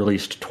like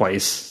re-released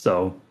twice,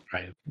 so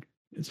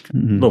it's a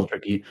little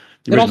tricky.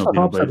 It also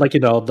helps that, like,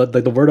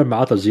 the word of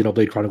mouth of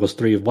Xenoblade Chronicles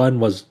 3, 1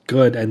 was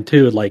good, and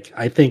 2, like,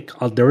 I think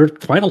there were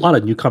quite a lot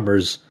of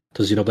newcomers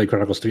to Xenoblade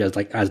Chronicles 3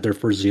 as their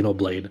first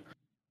Xenoblade.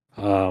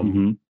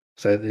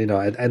 So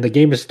and the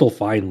game is still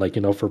fine, like,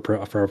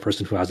 for a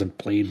person who hasn't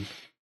played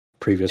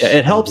previous. Yeah,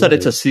 it helps that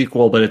it's a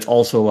sequel, but it's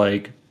also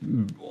like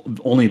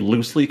only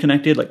loosely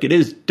connected. Like, it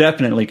is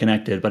definitely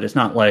connected, but it's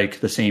not like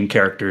the same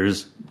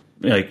characters,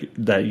 like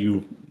that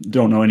you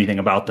don't know anything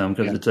about them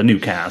because it's a new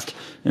cast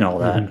and all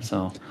that.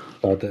 So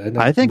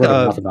I think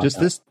just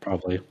this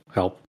probably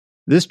help.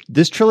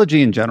 This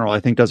trilogy in general, I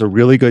think, does a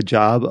really good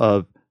job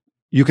of.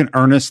 You can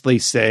earnestly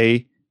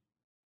say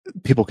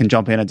people can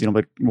jump in at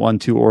Xenoblade 1,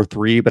 2, or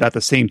 3, but at the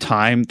same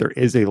time, there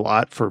is a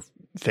lot for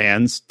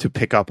fans to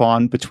pick up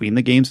on between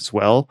the games as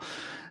well.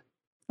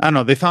 I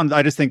don't know.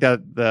 I just think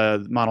that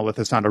the Monolith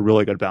has found a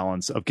really good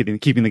balance of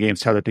keeping the games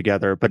tethered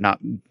together, but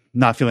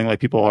not feeling like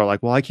people are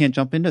like, well, I can't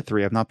jump into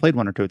 3. I've not played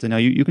 1 or 2. It's no,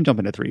 you can jump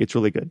into 3. It's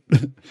really good.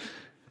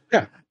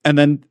 Yeah. And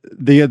then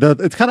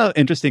it's kind of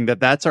interesting that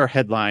that's our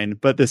headline,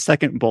 but the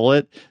second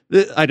bullet,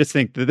 I just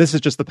think that this is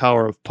just the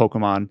power of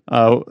Pokemon.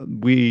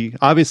 We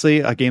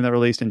obviously a game that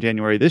released in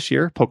January this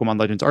year, Pokemon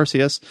Legends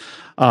Arceus.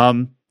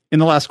 In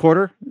the last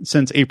quarter,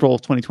 since April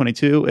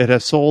 2022, it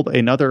has sold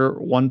another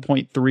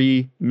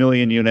 1.3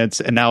 million units,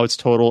 and now its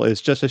total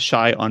is just a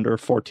shy under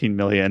 14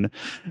 million.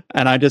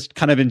 And I just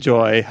kind of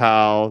enjoy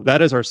how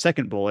that is our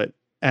second bullet,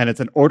 and it's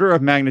an order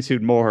of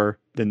magnitude more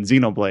than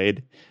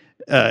Xenoblade.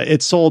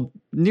 It sold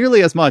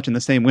nearly as much in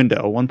the same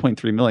window,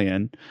 1.3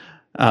 million,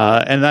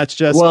 and that's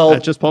just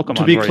Pokemon.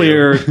 To be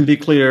clear,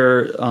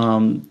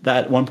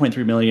 that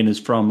 1.3 million is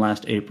from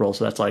last April,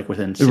 so that's like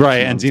within 6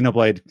 right. months. And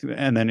Xenoblade,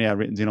 and then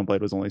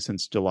Xenoblade was only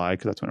since July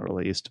because that's when it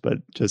released. But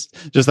just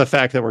the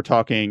fact that we're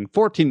talking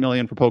 14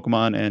 million for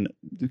Pokemon, and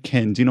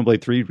can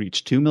Xenoblade 3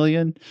 reach 2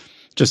 million?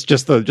 Just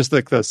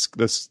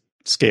the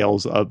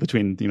scales of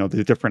between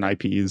the different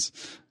IPs.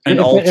 And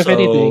if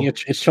anything, it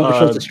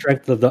shows the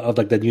strength of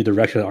the new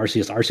direction of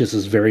Arceus. Arceus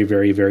is very,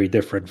 very, very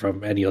different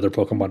from any other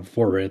Pokemon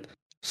for it.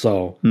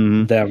 So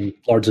them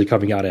largely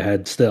coming out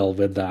ahead still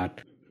with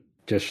that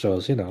just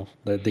shows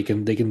that they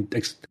can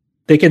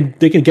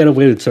get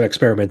away with some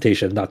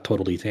experimentation, not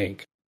totally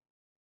tank.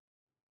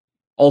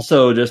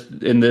 Also, just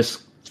in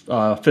this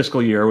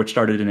fiscal year, which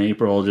started in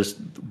April, just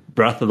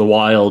Breath of the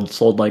Wild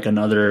sold like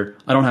another.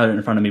 I don't have it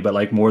in front of me, but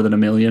like more than 1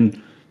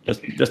 million.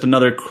 Just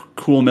another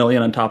cool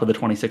million on top of the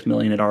 26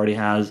 million it already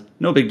has.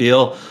 No big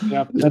deal.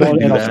 Yeah,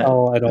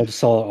 it'll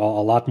sell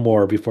a lot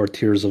more before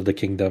Tears of the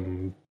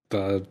Kingdom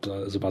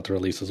is about to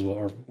release as well,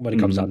 or when it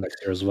comes out next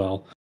year as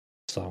well.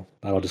 So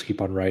that'll just keep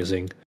on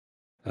rising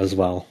as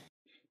well.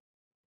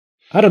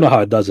 I don't know how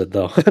it does it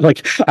though.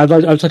 Like I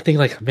was thinking,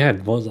 like,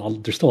 man,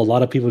 there's still a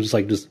lot of people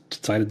just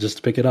decided just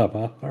to pick it up.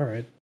 Huh? All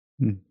right.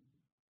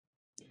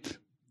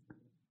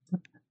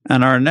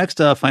 And our next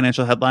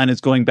financial headline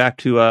is going back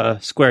to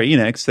Square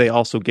Enix. They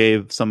also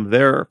gave some of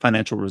their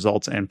financial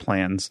results and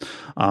plans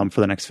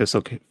for the next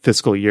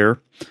fiscal year.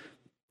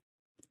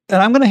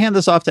 And I'm going to hand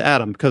this off to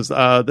Adam because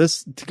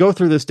to go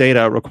through this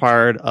data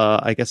required,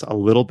 I guess, a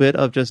little bit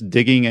of just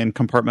digging and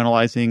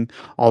compartmentalizing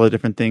all the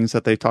different things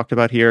that they talked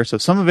about here. So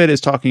some of it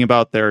is talking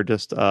about their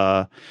just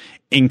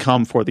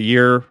income for the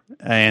year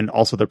and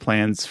also their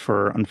plans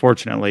for,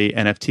 unfortunately,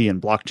 NFT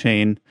and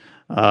blockchain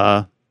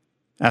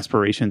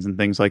aspirations and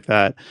things like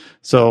that.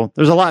 So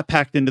there's a lot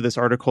packed into this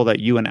article that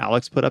you and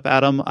Alex put up,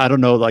 Adam. I don't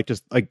know,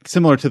 just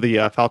similar to the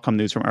Falcom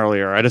news from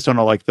earlier. I just don't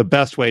know the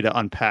best way to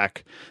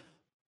unpack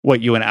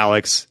what you and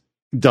Alex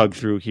dug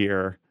through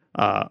here.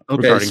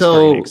 Okay,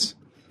 so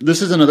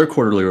this is another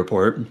quarterly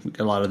report. We get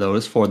a lot of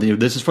those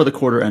this is for the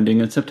quarter ending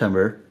in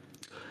September.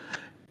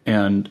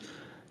 And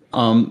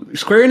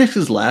Square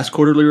Enix's last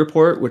quarterly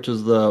report, which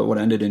is what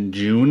ended in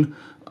June,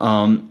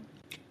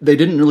 they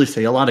didn't really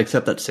say a lot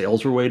except that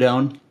sales were way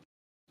down.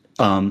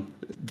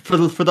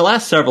 for the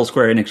last several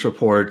Square Enix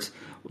reports,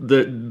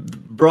 the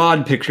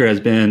broad picture has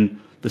been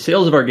the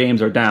sales of our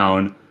games are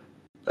down,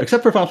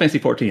 except for Final Fantasy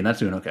XIV. That's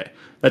doing okay.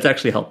 That's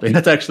actually helping.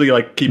 That's actually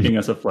like keeping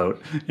us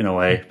afloat in a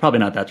way. Probably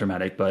not that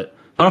dramatic, but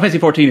Final Fantasy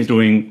XIV is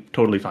doing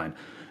totally fine,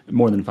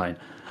 more than fine.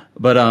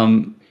 But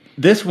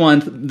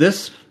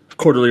this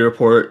quarterly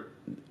report,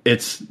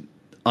 it's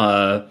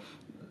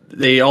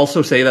they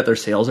also say that their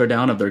sales are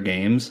down of their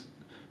games,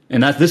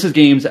 and this is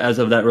games as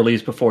of that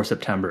release before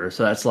September.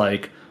 So that's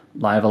like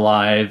Live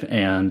Alive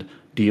and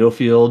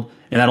DioField,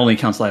 and that only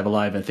counts Live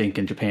Alive, I think,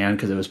 in Japan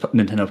because it was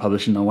Nintendo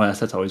published in the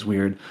West. That's always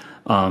weird.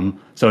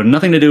 So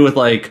nothing to do with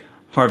like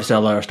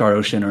Harvestella or Star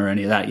Ocean or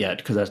any of that yet,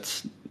 because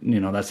that's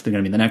going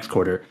to be the next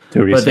quarter.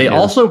 But they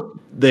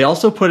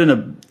also put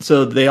in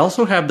they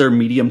also have their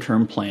medium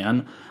term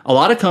plan. A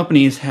lot of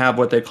companies have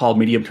what they call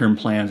medium term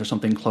plans or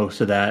something close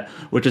to that,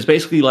 which is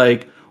basically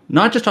like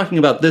not just talking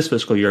about this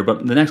fiscal year,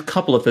 but the next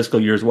couple of fiscal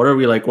years. What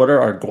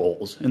are our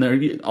goals? And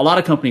a lot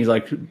of companies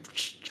like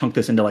chunk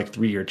this into like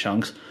 3-year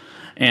chunks.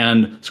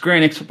 And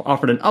Square Enix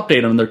offered an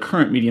update on their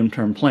current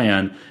medium-term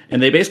plan,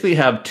 and they basically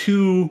have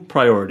 2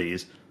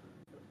 priorities.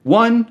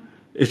 One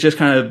is just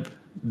kind of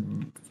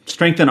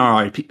strengthen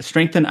our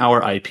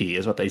IP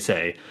is what they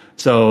say.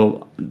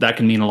 So that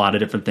can mean a lot of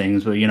different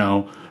things, but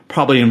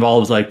probably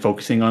involves like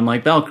focusing on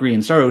like Valkyrie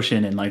and Star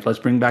Ocean and like let's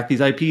bring back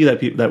these IP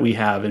that we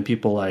have and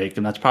people like,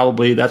 and that's kind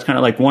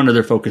of like one of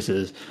their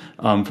focuses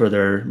for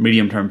their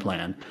medium-term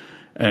plan.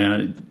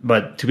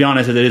 But to be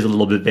honest, it is a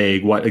little bit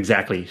vague what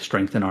exactly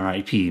strengthen our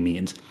IP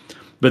means.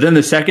 But then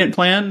the second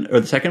plan, or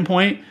the second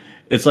point,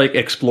 it's like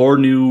explore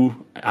new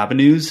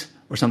avenues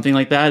or something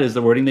like that is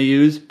the wording they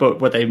use. But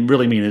what they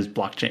really mean is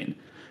blockchain.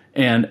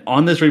 And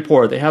on this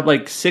report, they have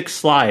like 6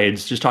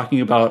 slides just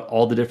talking about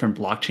all the different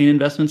blockchain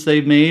investments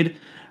they've made.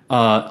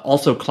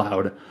 Also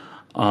cloud.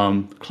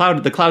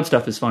 The cloud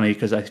stuff is funny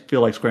because I feel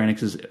like Square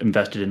Enix is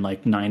invested in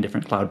like 9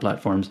 different cloud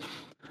platforms.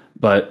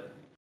 But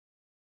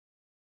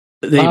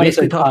they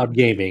basically cloud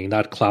gaming,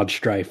 not Cloud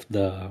Strife,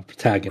 the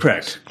protagonist.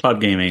 Correct,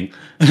 cloud gaming.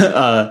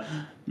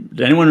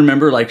 Did anyone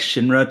remember like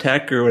Shinra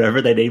Tech or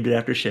whatever? They named it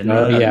after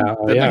Shinra. Yeah.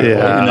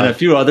 And then a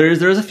few others.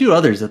 There was a few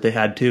others that they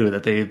had too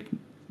that they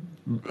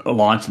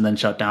launched and then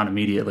shut down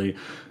immediately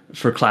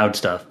for cloud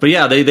stuff. But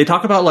yeah, they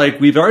talk about like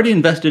we've already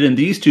invested in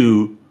these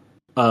 2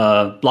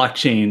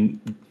 blockchain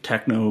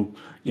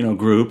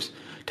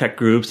tech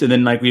groups, and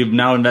then like we've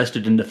now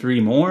invested into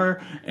 3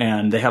 more,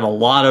 and they have a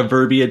lot of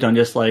verbiage on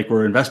just like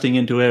we're investing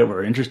into it,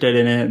 we're interested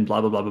in it, and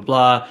blah blah blah blah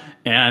blah.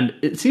 And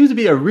it seems to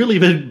be a really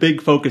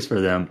big focus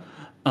for them.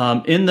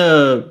 In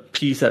the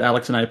piece that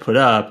Alex and I put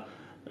up,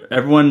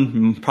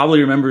 everyone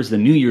probably remembers the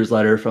New Year's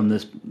letter from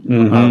this.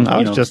 I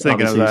was just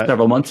thinking of that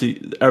several months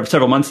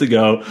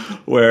ago,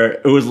 where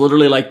it was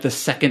literally like the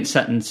second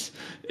sentence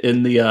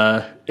in the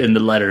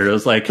letter. It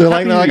was like, they're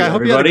like I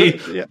hope everybody.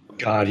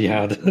 God,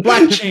 yeah.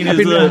 Blockchain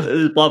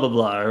is blah blah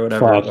blah or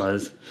whatever it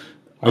was.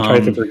 I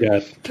tried to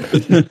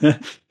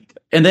forget.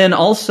 And then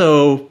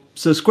also,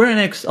 so Square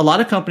Enix, a lot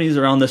of companies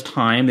around this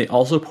time, they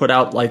also put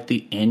out like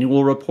the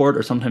annual report,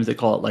 or sometimes they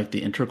call it like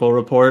the integral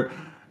report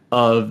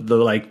of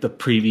the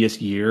previous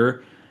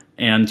year.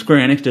 And Square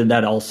Enix did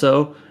that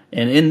also.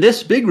 And in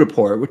this big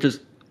report, which is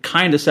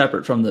kind of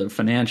separate from the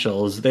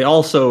financials, they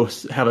also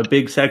have a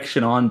big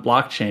section on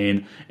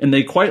blockchain, and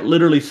they quite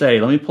literally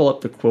say, let me pull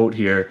up the quote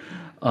here,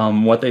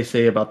 what they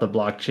say about the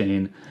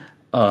blockchain.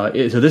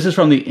 So this is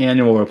from the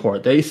annual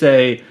report. They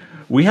say,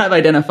 we have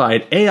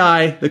identified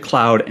AI, the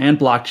cloud, and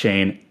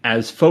blockchain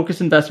as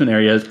focused investment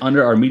areas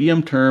under our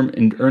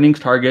medium-term earnings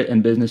target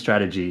and business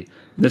strategy.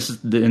 This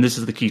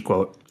is the key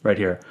quote right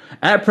here.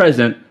 At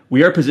present,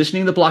 we are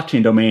positioning the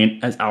blockchain domain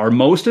as our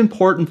most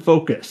important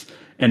focus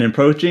and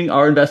approaching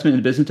our investment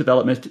in business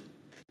development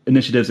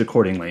initiatives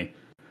accordingly.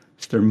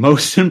 So their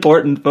most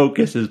important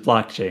focus is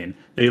blockchain.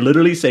 They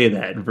literally say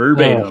that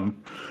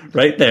verbatim,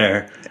 right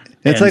there.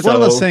 It's like one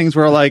of those things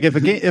where, like, if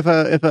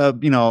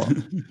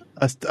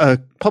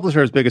a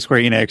publisher as big as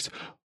Square Enix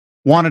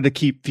wanted to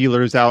keep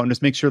feelers out and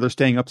just make sure they're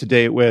staying up to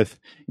date with,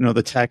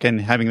 the tech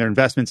and having their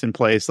investments in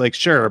place, like,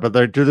 sure, but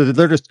they're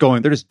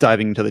just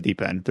diving into the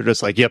deep end. They're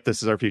just like, yep,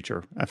 this is our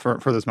future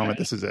for this moment.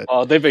 This is it.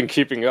 They've been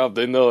keeping up.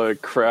 They know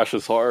it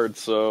crashes hard,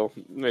 so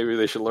maybe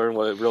they should learn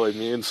what it really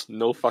means.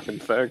 No fucking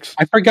thanks.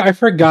 I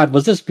forgot.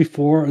 Was this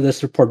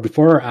report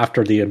before or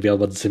after the unveil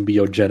what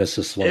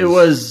Symbiogenesis was? It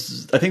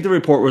was, I think the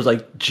report was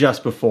like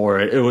just before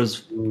it. It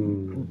was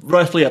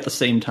roughly at the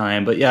same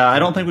time. But yeah, I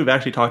don't think we've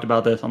actually talked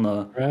about this on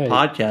the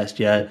podcast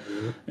yet.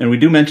 And we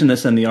do mention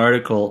this in the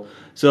article.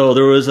 So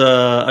there was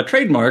a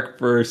trademark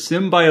for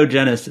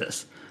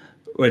Symbiogenesis,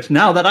 which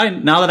now that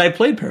I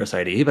played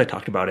Parasite Eve, I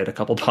talked about it a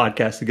couple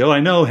podcasts ago.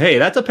 I know, hey,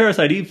 that's a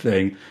Parasite Eve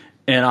thing,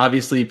 and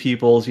obviously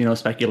people's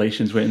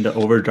speculations went into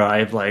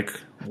overdrive. Like,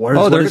 they're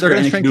going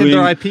to strengthen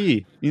their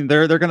IP.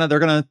 They're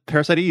gonna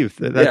Parasite Eve.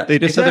 They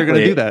just said they're going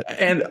to do that.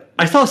 And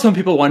I saw some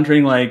people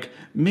wondering, like,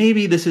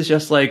 maybe this is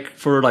just like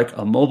for like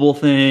a mobile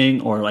thing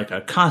or like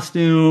a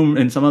costume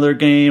in some other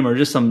game or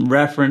just some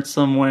reference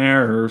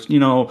somewhere, or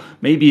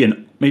maybe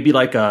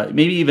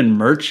even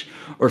merch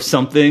or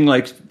something.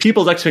 Like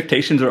people's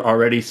expectations are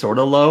already sort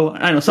of low.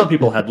 I know some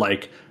people had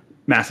like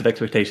massive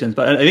expectations,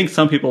 but I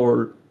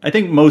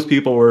think most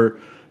people were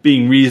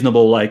being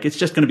reasonable. Like it's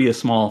just going to be a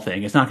small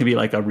thing. It's not going to be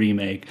like a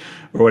remake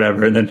or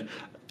whatever. And then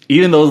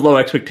even those low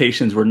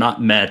expectations were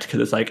not met because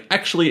it's like,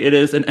 actually it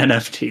is an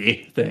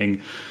NFT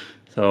thing.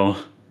 So,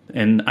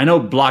 and I know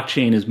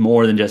blockchain is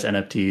more than just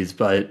NFTs,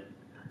 but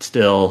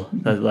still,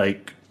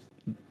 like,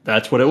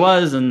 that's what it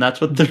was, and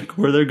that's what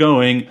where they're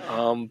going.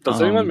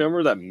 Does anyone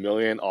remember that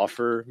Million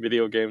Offer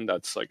video game?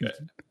 That's like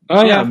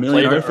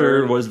Million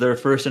Offer was their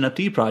first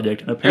NFT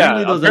project, and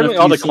apparently those NFTs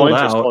all the coins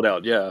are sold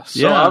out. Yeah,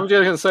 so yeah. I'm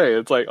just gonna say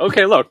it's like,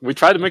 okay, look, we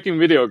tried making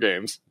video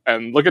games,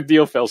 and look at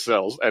DioFell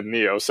sales and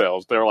Neo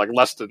sales. They're like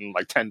less than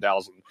like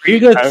 10,000. Are you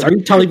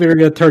telling me you're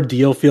going to turn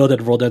DioField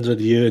and World Ends With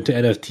You into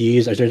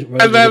NFTs?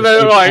 And then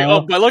they're like,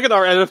 oh, but look at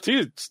our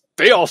NFTs.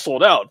 They all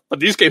sold out,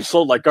 but these games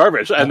sold like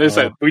garbage. And they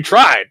said, we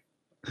tried,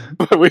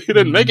 but we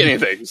didn't make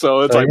anything.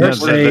 So it's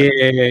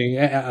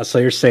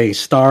you're saying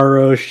Star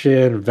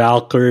Ocean,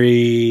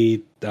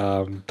 Valkyrie,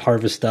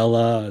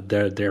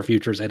 Harvestella, their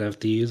futures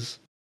NFTs?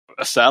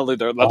 Sadly,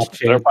 they're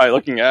probably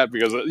looking at,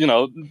 because, you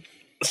know,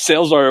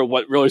 sales are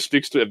what really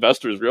speaks to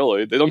investors.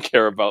 Really, they don't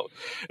care about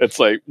it's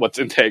like what's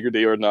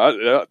integrity or not.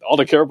 All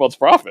they care about is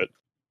profit.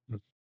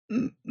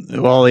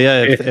 Well,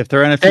 yeah, if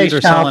their NFTs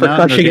are selling out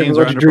and their games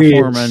are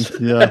underperforming,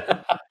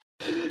 yeah.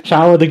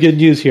 Chow, the good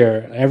news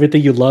here: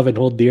 everything you love and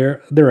hold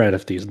dear, they're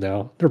NFTs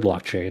now. They're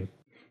blockchain.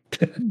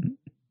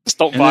 Just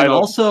don't buy them.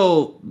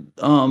 Also,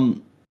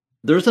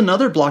 there's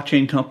another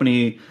blockchain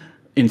company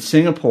in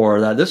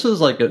Singapore that this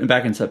was like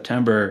back in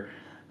September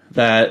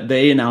that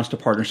they announced a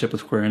partnership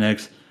with Square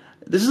Enix.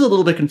 This is a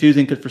little bit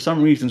confusing because for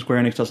some reason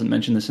Square Enix doesn't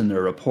mention this in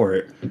their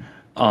report.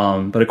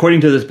 But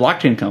according to this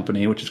blockchain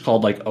company, which is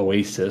called like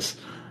Oasis,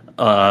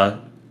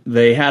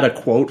 they had a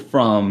quote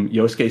from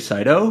Yosuke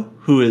Saito,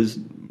 who is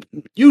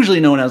usually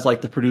known as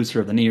like the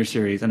producer of the Nier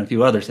series and a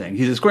few other things.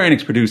 He's a Square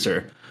Enix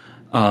producer.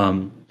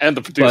 And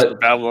the producer of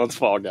Babylon's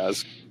Fall,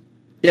 guys.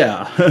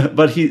 Yeah,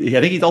 but I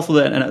think he's also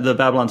the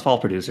Babylon's Fall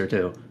producer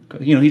too.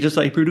 You know, he's just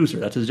like a producer.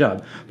 That's his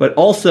job. But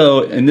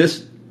also in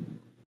this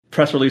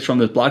press release from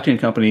this blockchain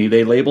company,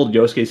 they labeled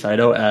Yosuke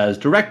Saito as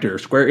director,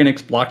 Square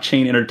Enix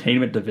Blockchain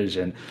Entertainment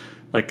Division.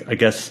 Like, I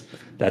guess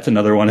that's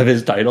another one of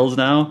his titles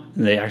now.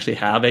 They actually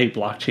have a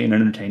blockchain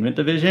entertainment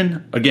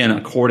division, again,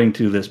 according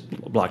to this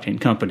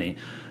blockchain company.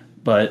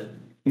 But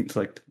it's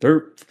like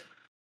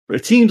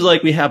it seems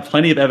like we have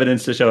plenty of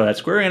evidence to show that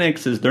Square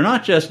Enix they're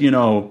not just, you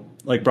know,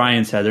 like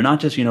Brian said, they're not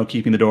just, you know,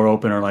 keeping the door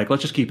open or like,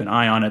 let's just keep an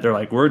eye on it. They're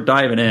like, we're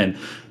diving in.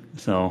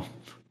 So,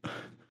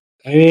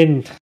 I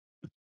mean,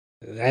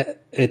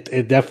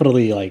 it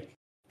definitely like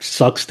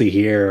sucks to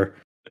hear,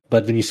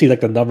 but when you see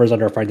like the numbers on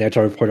their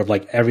financial report of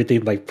like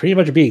everything like pretty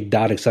much being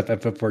down except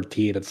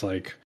FF14, it's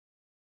like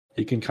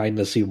you can kind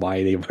of see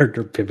why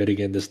they're pivoting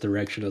in this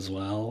direction as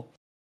well.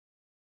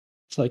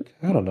 It's like,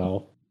 I don't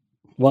know,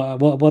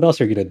 what else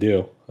are you gonna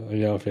do? You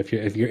know,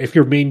 if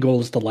your main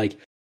goal is to like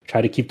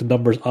try to keep the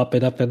numbers up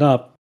and up and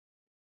up.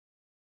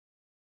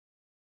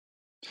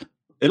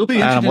 It'll be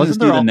interesting to see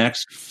the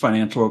next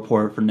financial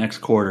report for next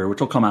quarter, which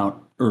will come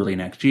out early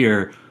next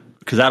year,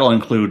 because that'll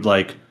include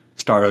like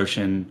Star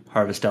Ocean,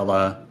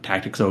 Harvestella,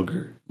 Tactics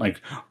Ogre.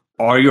 Like,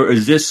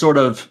 is this sort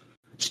of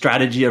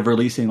strategy of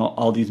releasing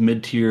all these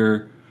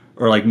mid-tier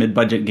or like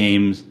mid-budget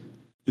games,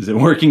 is it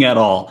working at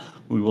all?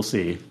 We will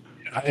see.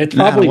 It's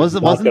probably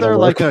wasn't there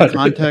like a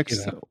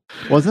context? You know?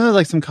 Wasn't there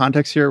like some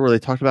context here where they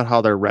talked about how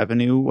their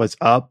revenue was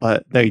up,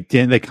 but they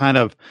didn't? They kind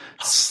of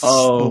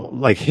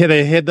they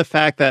hid the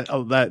fact that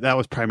that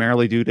was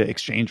primarily due to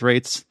exchange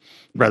rates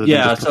rather than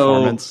just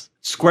performance. So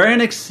Square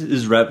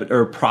Enix's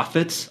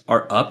profits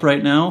are up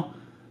right now,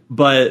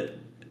 but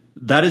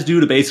that is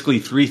due to basically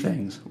three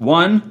things.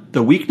 One,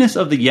 the weakness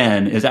of the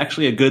yen is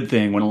actually a good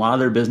thing when a lot of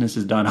their business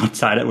is done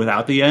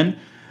without the yen.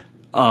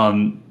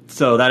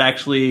 So that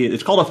actually,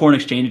 it's called a foreign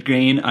exchange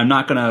gain. I'm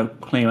not going to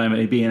claim I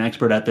may be an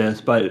expert at this,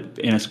 but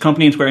in a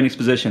company in Square Enix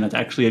position, it's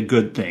actually a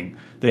good thing.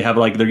 They're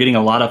getting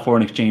a lot of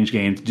foreign exchange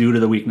gains due to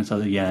the weakness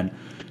of the yen.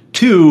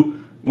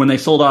 Two, when they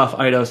sold off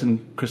Eidos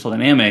and Crystal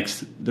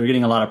Dynamics, they're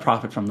getting a lot of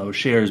profit from those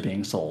shares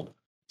being sold.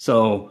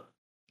 So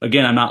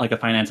again, I'm not like a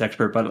finance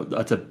expert, but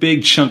that's a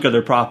big chunk of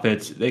their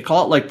profits. They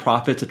call it like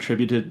profits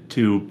attributed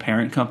to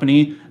parent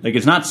company. Like,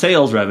 it's not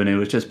sales revenue,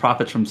 it's just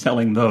profits from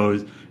selling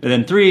those. And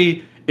then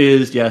three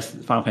is, yes,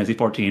 Final Fantasy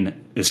XIV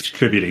is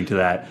contributing to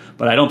that,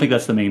 but I don't think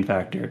that's the main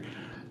factor.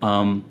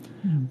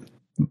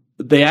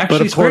 They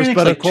actually, Square Enix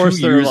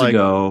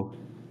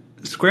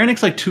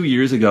like 2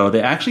 years ago,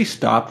 they actually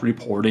stopped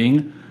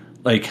reporting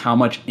like how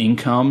much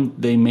income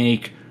they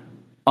make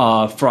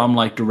from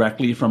like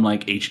directly from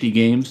like HD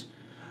games.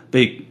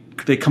 They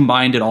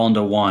combined it all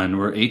into one,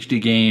 where HD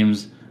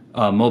games,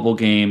 mobile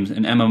games,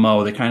 and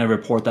MMO, they kind of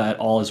report that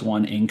all as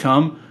one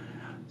income.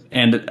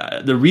 And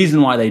the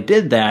reason why they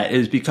did that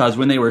is because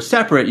when they were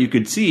separate, you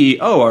could see,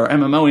 our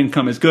MMO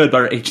income is good,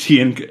 but our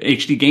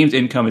HD games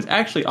income is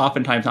actually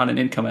oftentimes not an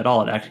income at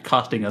all. It's actually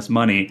costing us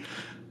money.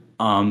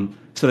 So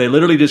they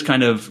literally just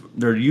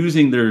they're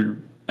using their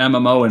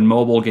MMO and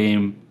mobile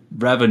game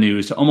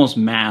revenues to almost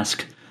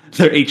mask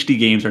their HD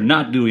games are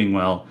not doing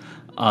well.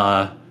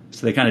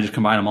 So they kind of just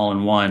combine them all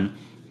in one.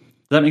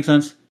 Does that make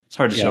sense? It's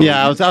hard to show.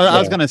 Yeah, I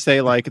was going to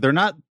say, like, they're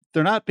not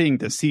being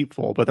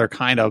deceitful, but they're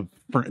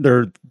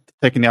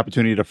taking the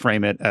opportunity to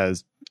frame it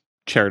as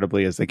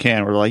charitably as they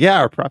can. We're like, yeah,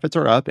 our profits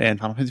are up and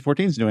Final Fantasy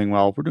 14 is doing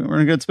well. We're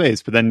in a good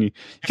space. But then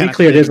to be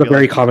clear, it is a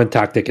very common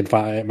tactic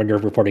when you're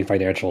reporting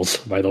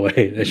financials, by the way.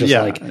 It's just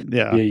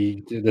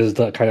this is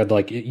the kind of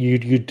like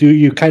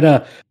you kind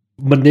of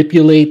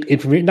manipulate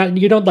information.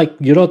 You don't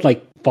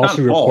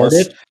falsely report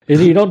it.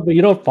 You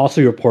don't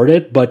falsely report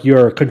it, but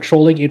you're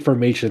controlling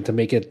information to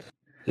make it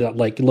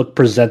like look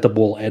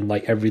presentable and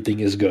like everything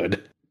is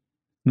good.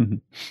 Mm-hmm.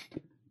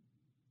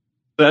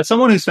 But as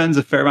someone who spends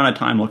a fair amount of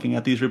time looking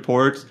at these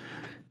reports,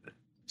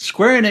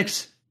 Square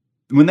Enix,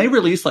 when they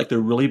release like their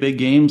really big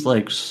games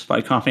like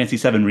Final Fantasy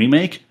VII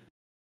Remake,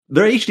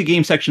 their HD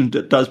game section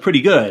does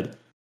pretty good.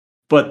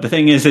 But the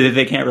thing is that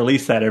they can't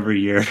release that every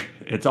year.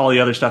 It's all the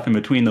other stuff in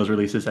between those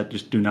releases that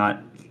just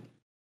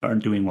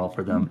aren't doing well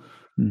for them.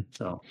 Mm-hmm.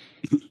 So,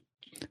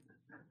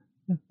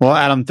 well,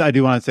 Adam, I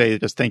do want to say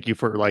just thank you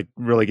for like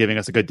really giving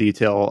us a good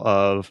detail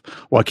of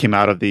what came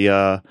out of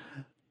the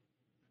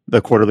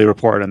quarterly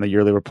report and the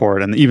yearly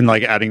report, and even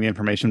like adding the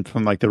information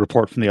from like the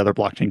report from the other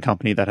blockchain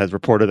company that has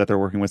reported that they're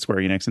working with Square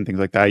Enix and things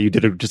like that. You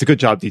did just a good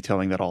job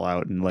detailing that all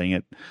out and laying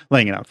it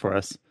out for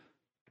us.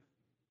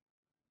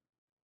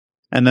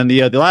 And then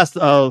the last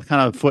kind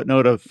of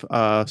footnote of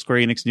Square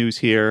Enix news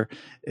here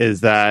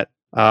is that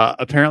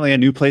apparently a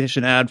new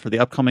PlayStation ad for the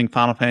upcoming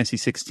Final Fantasy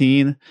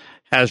 16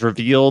 has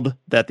revealed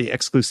that the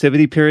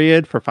exclusivity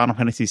period for Final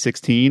Fantasy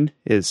 16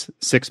 is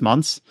 6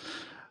 months.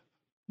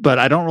 But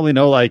I don't really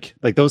know, like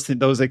those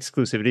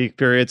exclusivity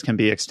periods can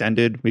be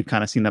extended. We've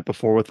kind of seen that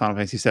before with Final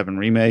Fantasy VII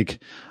Remake,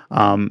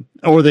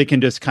 or they can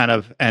just kind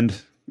of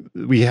end.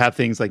 We have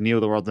things like Neo: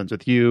 The World Ends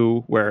with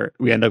You, where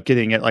we end up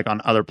getting it like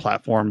on other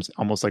platforms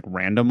almost like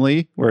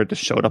randomly, where it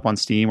just showed up on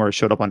Steam or it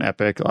showed up on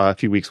Epic a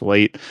few weeks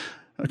late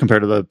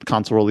compared to the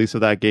console release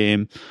of that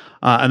game.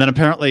 And then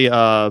apparently,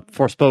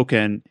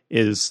 Forspoken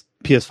is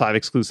PS5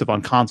 exclusive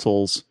on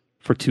consoles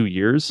for 2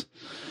 years.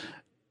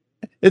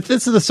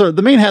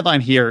 The main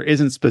headline here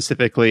isn't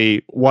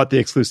specifically what the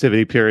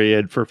exclusivity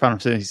period for Final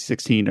Fantasy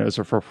 16 is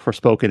or for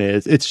Forspoken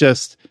is. It's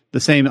just the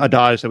same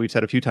adage that we've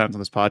said a few times on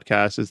this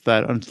podcast, is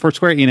that for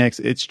Square Enix,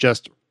 it's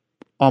just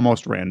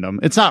almost random.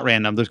 It's not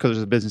random because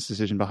there's a business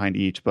decision behind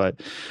each, but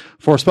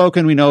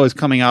Forspoken we know is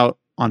coming out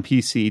on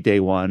PC day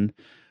one.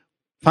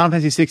 Final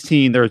Fantasy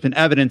 16, there has been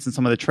evidence in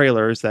some of the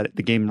trailers that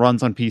the game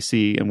runs on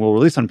PC and will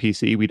release on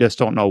PC. We just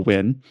don't know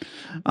when.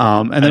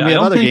 And then we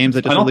have other games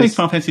that just I don't think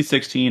Final Fantasy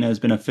 16 has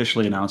been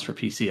officially announced for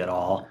PC at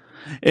all.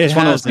 It's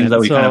one of those things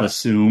that we kind of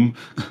assume.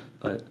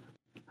 But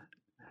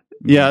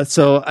yeah,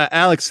 so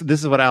Alex,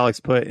 this is what Alex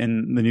put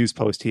in the news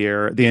post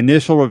here. The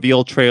initial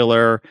reveal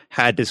trailer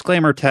had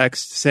disclaimer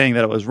text saying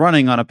that it was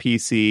running on a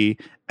PC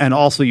and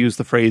also used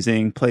the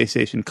phrasing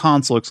PlayStation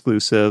console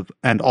exclusive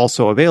and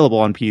also available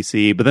on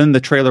PC. But then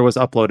the trailer was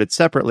uploaded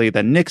separately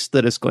that nixed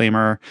the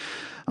disclaimer.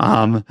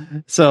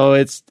 So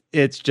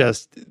it's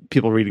just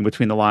people reading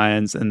between the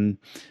lines. And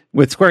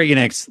with Square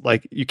Enix,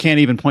 like you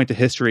can't even point to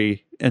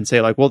history and say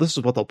like, well, this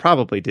is what they'll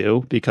probably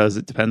do, because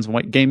it depends on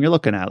what game you're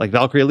looking at. Like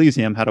Valkyrie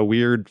Elysium had a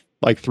weird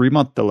like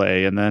 3-month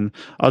delay, and then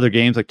other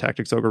games like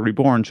Tactics Ogre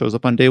Reborn shows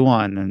up on day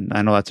one. And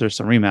I know that's just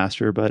a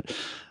remaster, but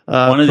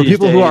for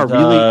people who are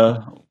really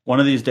one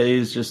of these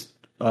days, just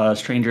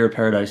Stranger of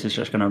Paradise is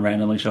just going to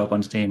randomly show up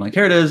on Steam. Like,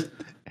 here it is.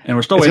 And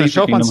we're still waiting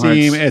for Kingdom Hearts.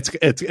 It's going to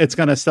show up on Steam. It's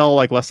going to sell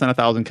like less than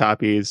 1,000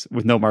 copies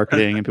with no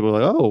marketing. And people are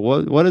like, oh,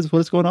 what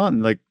is going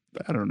on? Like,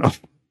 I don't know.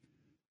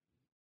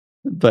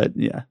 But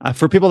yeah,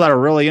 for people that are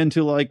really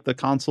into like the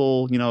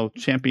console,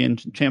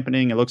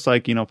 championing, it looks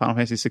like, Final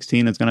Fantasy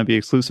 16 is going to be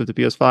exclusive to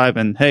PS5.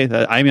 And hey,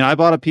 I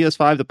bought a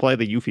PS5 to play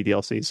the Yuffie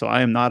DLC. So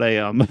I am not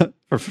a,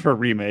 for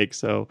remake.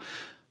 So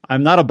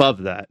I'm not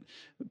above that.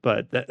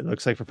 But that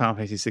looks like for Final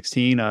Fantasy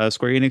 16,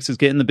 Square Enix is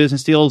getting the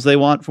business deals they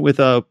want with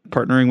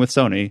partnering with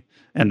Sony,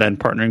 and then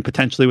partnering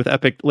potentially with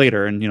Epic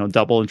later, and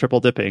double and triple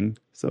dipping.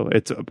 So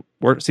it's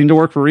seemed to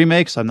work for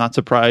remakes. I'm not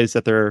surprised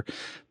that they're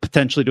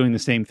potentially doing the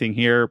same thing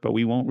here, but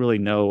we won't really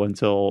know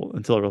until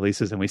it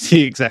releases and we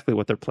see exactly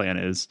what their plan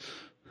is.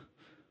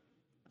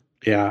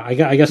 Yeah, I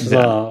guess as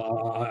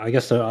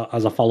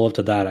a follow up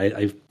to that,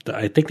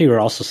 I think they were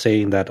also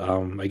saying that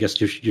I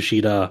guess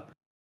Yoshida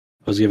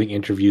was giving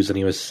interviews, and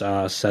he was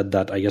said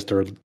that I guess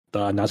they're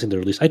announcing the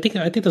release. I think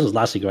this was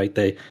last week,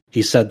 right?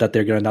 He said that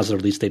they're going to announce the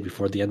release date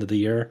before the end of the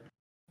year.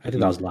 I think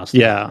that was last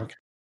week. Yeah. Okay.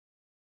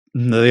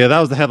 Yeah, that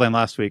was the headline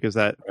last week, is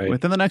that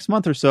within the next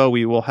month or so,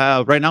 we will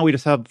have, right now we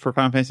just have for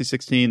Final Fantasy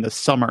 16 the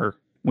summer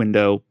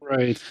window.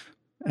 Right.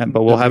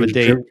 But we'll have a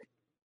date.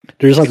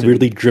 There's like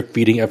weirdly drip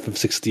feeding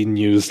FF16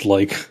 news,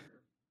 like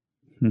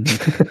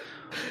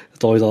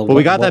it's always all. Well,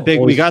 we got that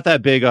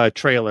big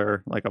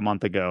trailer like a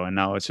month ago, and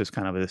now it's just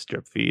kind of this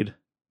drip feed.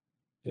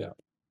 Yeah.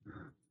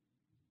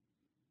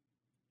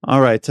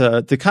 All right.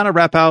 To kind of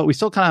wrap out, we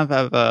still kind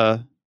of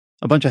have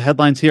a bunch of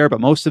headlines here, but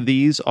most of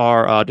these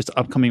are just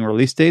upcoming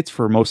release dates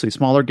for mostly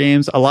smaller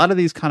games. A lot of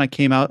these kind of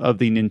came out of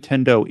the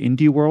Nintendo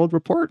Indie World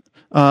report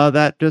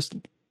that just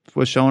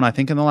was shown, I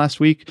think, in the last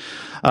week,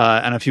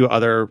 and a few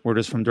other were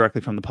just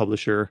directly from the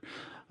publisher.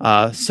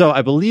 So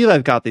I believe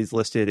I've got these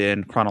listed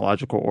in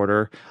chronological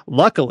order.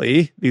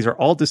 Luckily, these are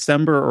all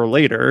December or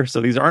later,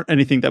 so these aren't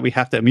anything that we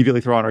have to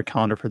immediately throw on our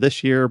calendar for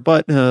this year,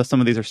 but some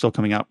of these are still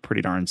coming out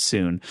pretty darn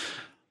soon.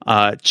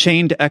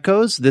 Chained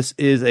Echoes. This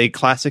is a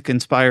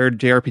classic-inspired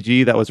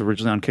JRPG that was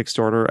originally on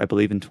Kickstarter, I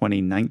believe, in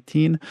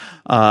 2019.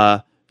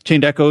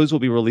 Chained Echoes will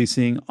be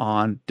releasing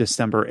on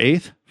December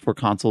 8th for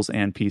consoles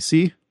and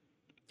PC.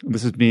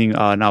 This is being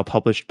now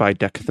published by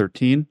Deck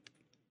 13.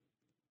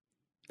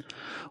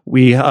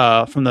 We,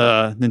 from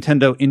the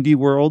Nintendo Indie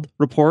World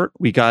report,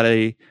 we got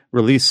a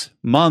release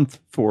month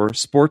for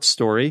Sports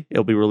Story.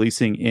 It'll be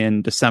releasing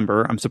in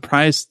December. I'm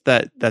surprised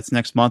that that's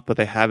next month, but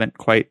they haven't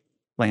quite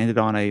landed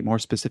on a more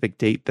specific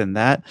date than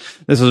that.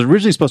 This was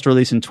originally supposed to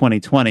release in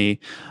 2020,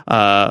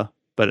 but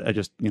I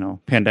just,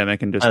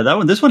 pandemic and just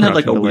this one had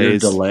like a weird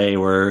delay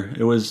where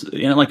it was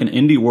in like an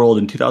Indie World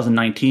in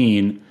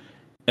 2019,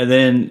 and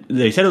then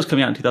they said it was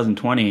coming out in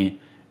 2020.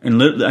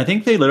 And I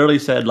think they literally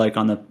said, like,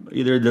 on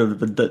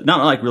the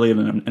not like really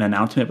an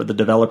announcement, but the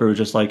developer was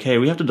just like, hey,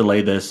 we have to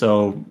delay this,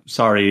 so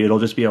sorry, it'll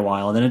just be a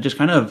while. And then it just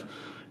kind of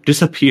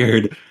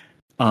disappeared.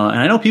 And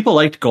I know people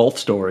liked Golf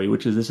Story,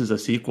 this is a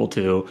sequel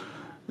to,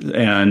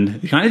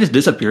 and it kind of just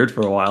disappeared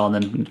for a while. And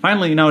then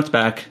finally, it's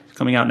back. It's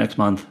coming out next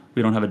month.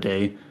 We don't have a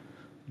day,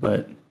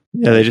 but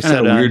yeah, they just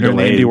said during the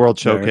Indie World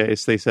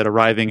Showcase, they said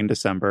arriving in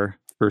December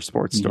for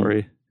Sports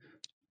Story.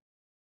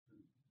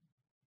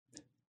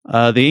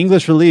 The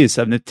English release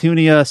of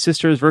Neptunia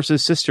Sisters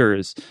vs.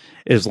 Sisters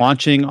is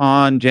launching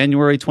on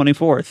January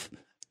 24th,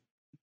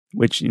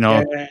 which,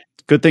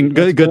 good thing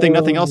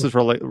nothing else is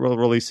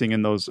releasing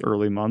in those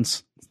early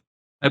months.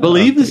 I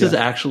believe this is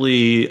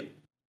actually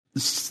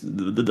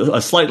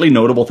a slightly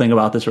notable thing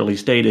about this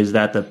release date is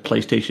that the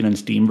PlayStation and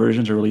Steam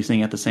versions are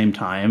releasing at the same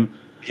time.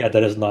 Yeah,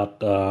 that is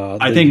not...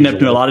 I think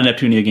a lot of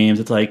Neptunia games,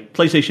 it's like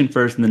PlayStation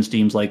first and then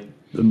Steam's like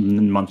a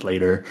month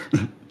later.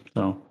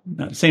 So,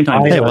 same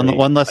time. Hey,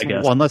 one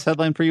less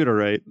headline for you to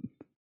write.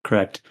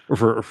 Correct.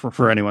 Or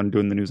for anyone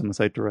doing the news on the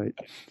site to write.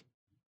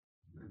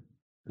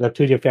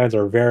 Neptunia fans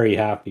are very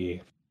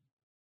happy.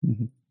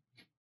 Mm-hmm.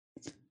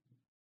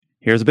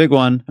 Here's a big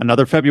one.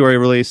 Another February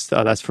release.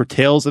 That's for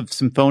Tales of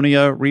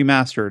Symphonia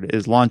Remastered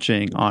is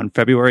launching on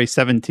February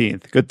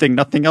 17th. Good thing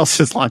nothing else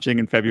is launching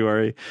in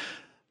February.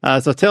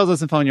 So Tales of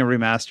Symphonia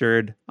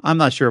Remastered. I'm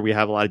not sure we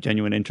have a lot of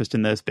genuine interest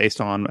in this based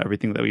on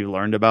everything that we've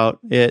learned about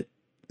it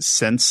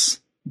since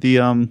the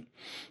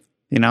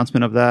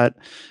announcement of that.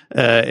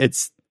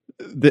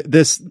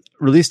 This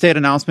release date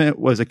announcement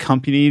was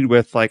accompanied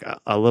with like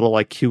a little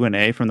like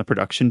Q&A from the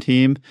production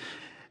team,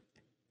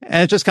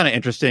 and it's just kind of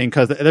interesting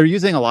because they're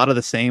using a lot of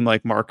the same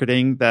like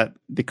marketing that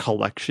the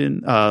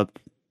collection.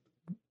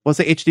 What's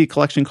the HD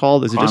collection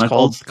called? Is it just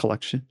called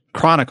Collection?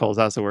 Chronicles,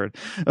 that's the word.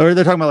 Or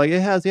they're talking about like it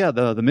has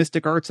the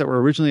Mystic Arts that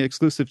were originally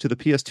exclusive to the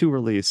PS2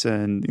 release,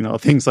 and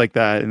things like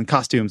that, and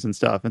costumes and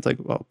stuff. It's like,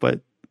 well,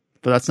 but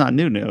that's not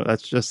new.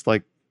 That's just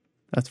like,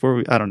 that's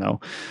where I don't know.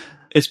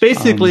 It's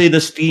basically the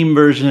Steam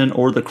version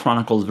or the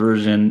Chronicles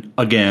version.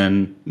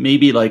 Again,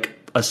 maybe like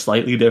a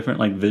slightly different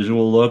like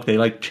visual look. They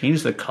like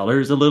changed the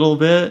colors a little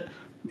bit.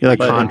 Yeah, like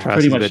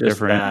contrast is a bit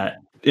different. That.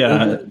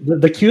 Yeah,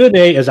 the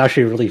Q&A is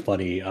actually really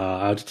funny.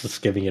 I'm just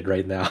skimming it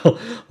right now.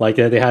 Like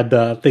they had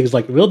things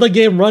like, will the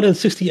game run in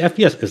 60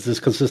 FPS? Is this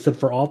consistent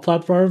for all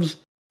platforms?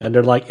 And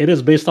they're like, it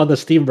is based on the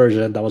Steam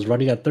version that was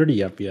running at 30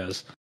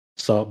 FPS.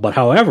 So, but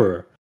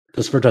however,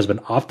 this version has been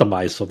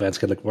optimized so fans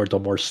can look forward to a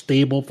more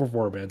stable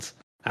performance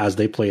as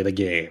they play the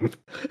game.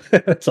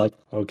 It's like,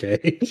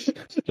 okay,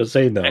 just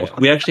say no.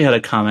 We actually had a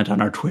comment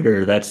on our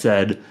Twitter that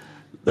said,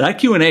 that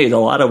Q&A is a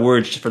lot of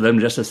words for them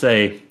just to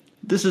say,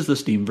 this is the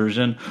Steam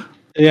version.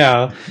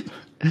 Yeah.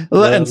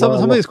 And some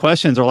of these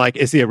questions are like,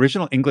 is the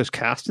original English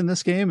cast in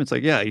this game? It's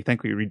like, yeah, you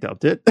think we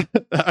redubbed it?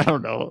 I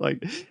don't know.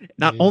 Like,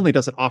 not only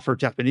does it offer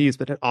Japanese,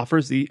 but it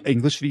offers the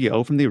English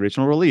VO from the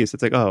original release.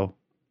 It's like, oh,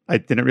 I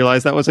didn't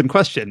realize that was in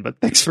question, but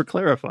thanks for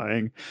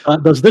clarifying.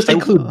 Does this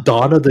include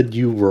Dawn of the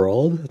New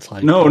World? It's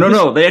like,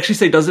 no. They actually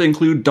say, does it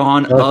include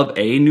Dawn of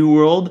a New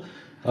World?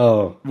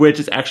 Oh, which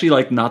is actually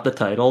like not the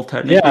title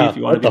technically. If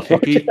you want to be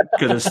picky,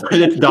 because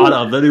it's Dawn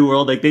of the New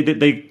World. Like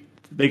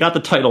they got the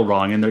title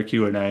wrong in their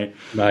Q&A.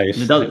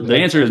 Nice. The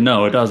answer is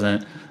no, it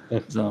doesn't.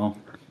 So,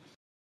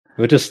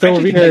 which is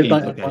still weird.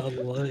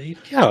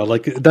 Yeah,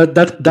 like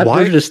that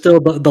version is still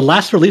the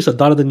last release of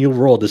Dawn of the New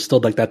World is still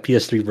like that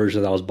PS3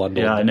 version that was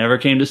bundled. Yeah, it never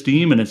came to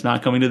Steam, and it's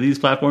not coming to these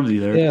platforms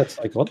either. Yeah, it's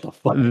like, what the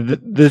fuck?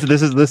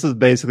 This is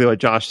basically what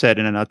Josh said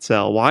in a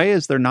nutshell. Why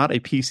is there not a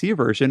PC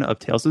version of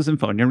Tales of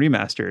Symphonia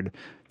Remastered?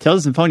 Tales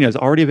of Symphonia is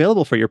already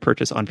available for your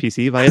purchase on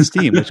PC via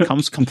Steam, which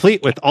comes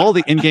complete with all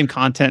the in-game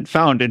content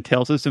found in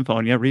Tales of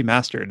Symphonia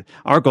Remastered.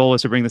 Our goal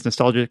is to bring this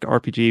nostalgic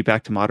RPG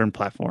back to modern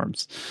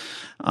platforms.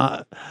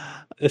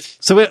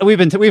 So we've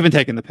been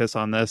taking the piss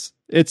on this.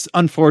 It's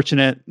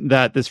unfortunate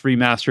that this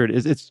remastered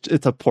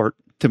it's a port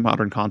to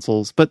modern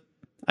consoles, but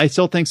I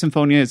still think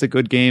Symphonia is a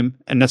good game,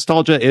 and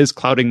nostalgia is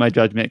clouding my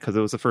judgment because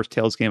it was the first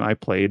Tales game I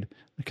played,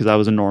 because I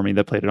was a normie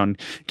that played it on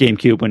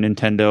GameCube when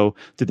Nintendo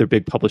did their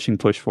big publishing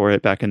push for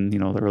it back in, the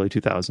early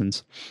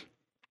 2000s.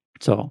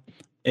 So,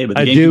 hey, but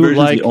the I GameCube do version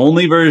like is the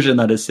only version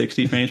that is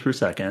 60 frames per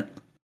second.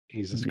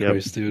 Jesus Yep.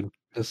 Christ, dude.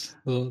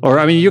 Or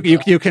I mean,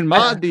 you can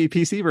mod the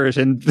PC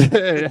version.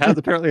 It has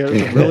apparently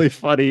a really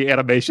funny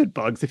animation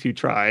bugs if you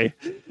try,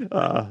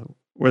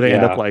 where they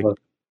end up like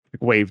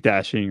wave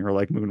dashing or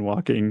like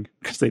moonwalking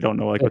because they don't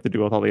know like what to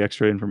do with all the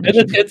extra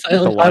information.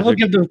 I will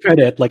give them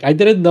credit. Like, I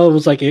didn't know it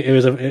was like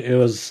it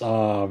was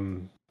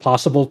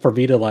possible for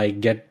me to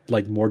like get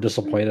like more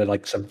disappointed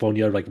like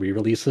Symphonia like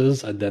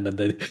re-releases, and then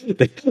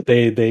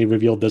they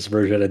revealed this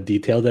version and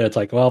detailed it. It's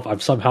like, well, I'm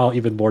somehow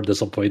even more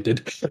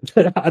disappointed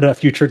at a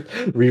future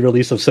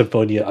re-release of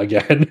Symphonia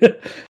again.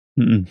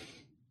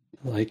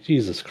 Like,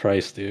 Jesus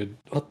Christ, dude,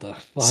 what the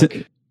fuck?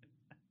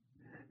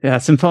 Yeah,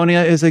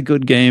 Symphonia is a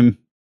good game,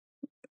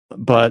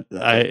 but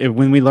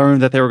when we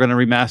learned that they were going to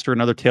remaster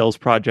another Tales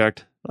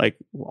project, like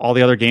all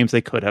the other games they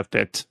could have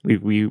picked,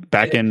 we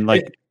back in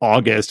like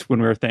August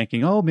when we were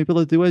thinking, oh, maybe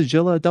let's do a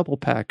Zilla double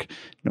pack.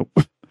 Nope.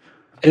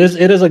 It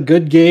is a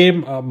good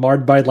game,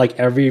 marred by like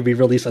every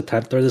re-release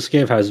attempt for this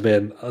game has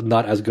been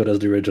not as good as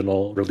the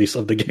original release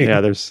of the game.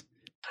 Yeah, it's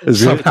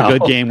a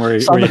good game where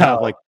you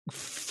have like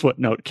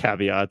footnote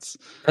caveats.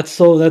 That's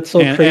so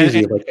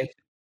crazy.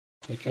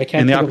 I can't.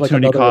 And the think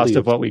opportunity of, like, cost release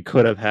of what we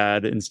could have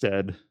had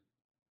instead.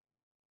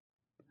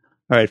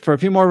 All right, for a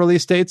few more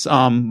release dates,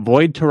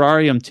 Void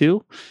Terrarium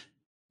 2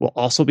 will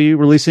also be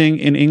releasing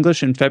in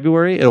English in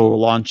February. It will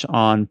launch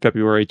on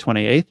February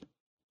 28th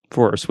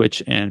for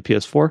Switch and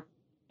PS4.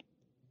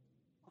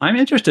 I'm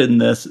interested in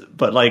this,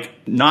 but like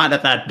not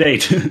at that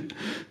date.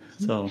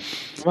 So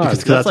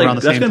because that's around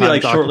the that's same gonna time be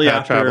like shortly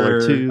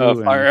after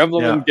 2, Fire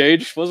Emblem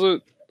Engaged, was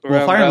it?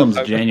 Well, Fire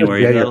Emblem's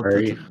January,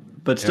 January.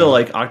 but still,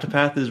 like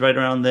Octopath is right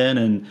around then,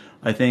 and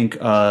I think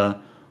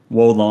Wo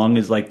Long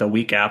is like the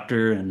week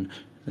after, and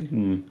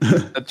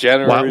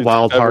January,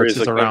 Wild Hearts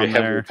is is around heavily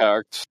there.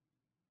 packed.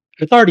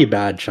 It's already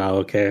bad, Chow.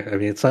 Okay, I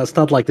mean it's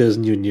not like there's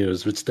new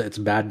news. It's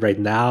bad right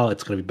now.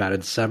 It's going to be bad in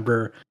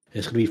December.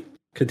 It's going to be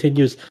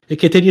continues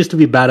to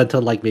be bad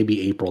until like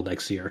maybe April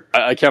next year.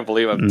 I can't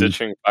believe I'm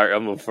ditching Fire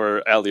Emblem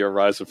for Allia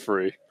Rise of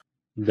Free.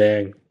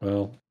 Dang.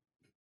 Well,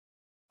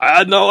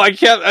 No, I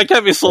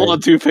can't be sold on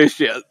Two-Face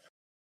yet.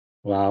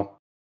 Wow.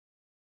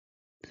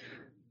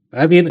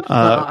 I mean,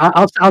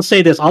 I'll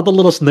say this: all the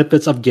little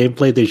snippets of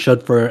gameplay they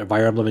showed for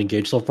Fire Emblem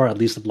Engage so far, at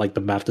least like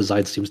the map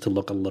design seems to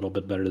look a little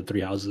bit better than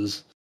Three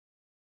Houses.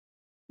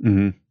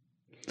 Mm-hmm.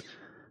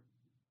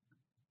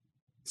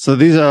 So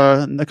these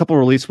are a couple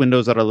release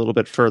windows that are a little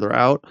bit further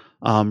out.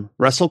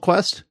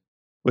 WrestleQuest,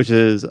 which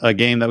is a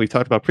game that we've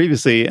talked about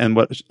previously and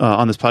what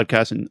on this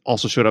podcast, and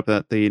also showed up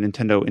at the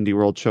Nintendo Indie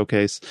World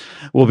Showcase,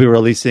 will be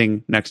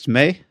releasing next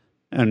May.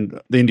 And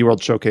the Indie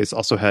World Showcase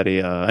also had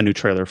a new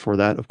trailer for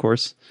that, of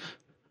course.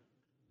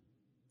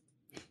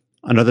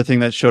 Another thing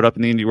that showed up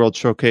in the Indie World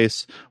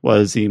Showcase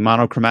was the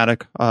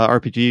monochromatic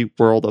RPG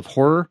World of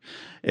Horror.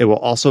 It will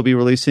also be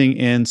releasing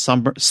in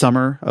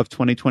summer of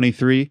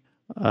 2023.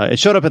 It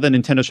showed up at the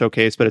Nintendo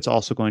Showcase, but it's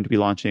also going to be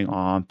launching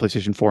on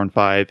PlayStation 4 and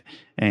 5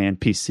 and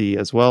PC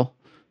as well.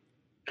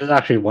 There's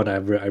actually one I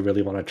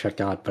really want to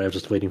check out, but I'm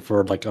just waiting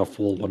for like a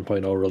full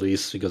 1.0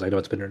 release because I know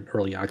it's been in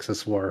early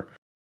access for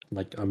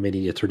like a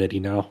mini eternity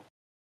now.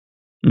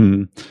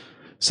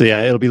 So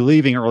yeah, it'll be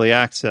leaving early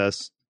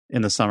access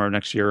in the summer of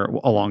next year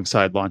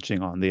alongside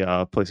launching on the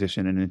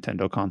PlayStation and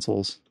Nintendo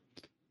consoles.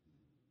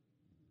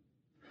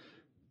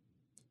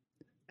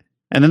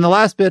 And then the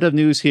last bit of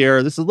news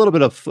here, this is a little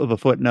bit of a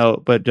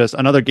footnote, but just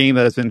another game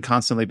that has been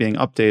constantly being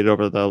updated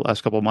over the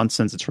last couple of months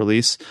since its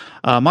release.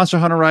 Monster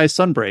Hunter Rise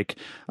Sunbreak.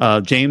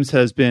 James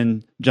has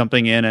been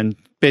jumping in and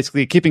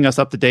basically keeping us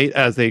up to date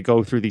as they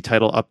go through the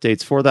title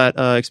updates for that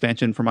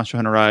expansion for Monster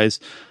Hunter Rise.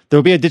 There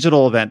will be a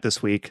digital event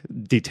this week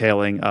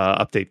detailing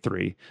Update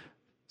 3.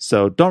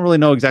 So don't really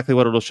know exactly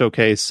what it'll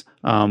showcase,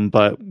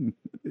 but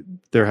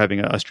they're having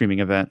a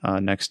streaming event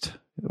next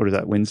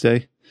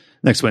Wednesday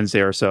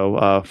or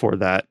so for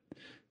that.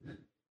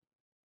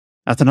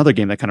 That's another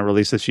game that kind of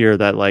released this year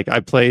that like I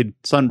played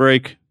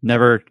Sunbreak,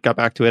 never got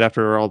back to it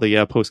after all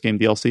the post-game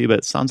DLC, but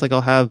it sounds like I'll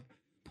have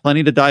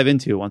plenty to dive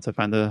into once I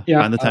find the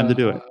time to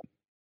do it.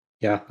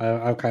 Yeah,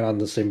 I'm kind of on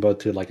the same boat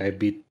too. Like I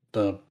beat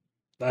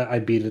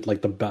it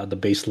like the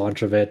base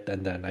launch of it,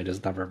 and then I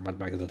just never went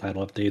back to the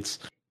title updates.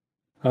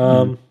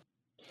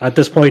 At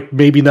this point,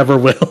 maybe never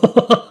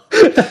will.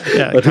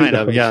 Yeah, kind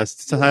of. Yes.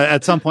 So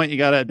at some point, you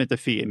got to admit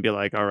defeat and be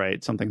like, all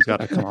right, something's got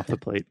to come off the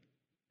plate.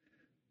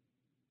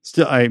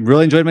 Still, I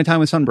really enjoyed my time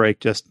with Sunbreak.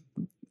 Just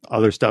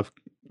other stuff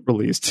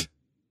released,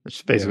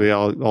 which basically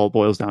all it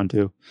boils down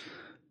to.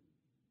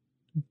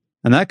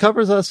 And that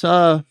covers us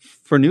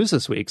for news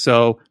this week.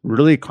 So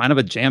really kind of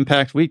a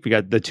jam-packed week. We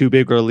got the two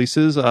big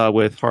releases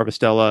with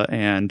Harvestella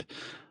and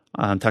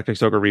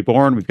Tactics Ogre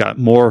Reborn. We've got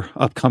more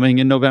upcoming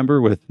in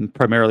November with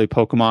primarily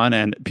Pokemon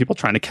and people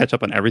trying to catch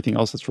up on everything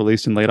else that's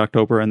released in late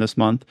October and this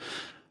month.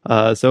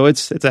 So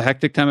it's a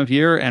hectic time of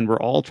year, and we're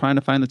all trying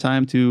to find the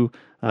time to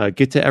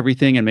get to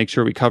everything and make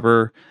sure we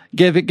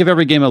give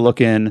every game a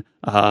look in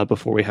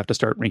before we have to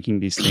start ranking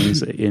these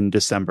things in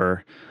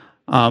December.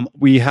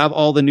 We have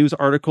all the news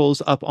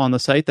articles up on the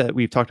site that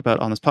we've talked about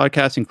on this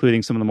podcast,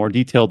 including some of the more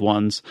detailed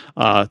ones,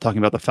 talking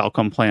about the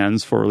Falcom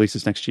plans for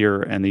releases next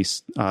year and the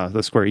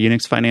Square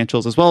Enix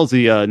financials, as well as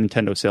the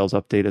Nintendo sales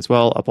update as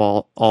well,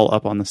 all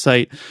up on the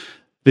site.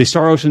 The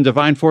Star Ocean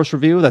Divine Force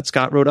review that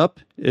Scott wrote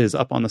up is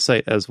up on the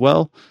site as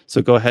well.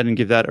 So go ahead and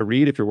give that a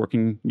read if you're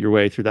working your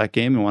way through that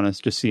game and want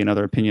to just see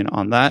another opinion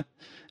on that.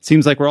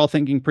 Seems like we're all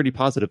thinking pretty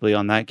positively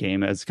on that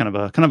game as kind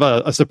of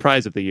a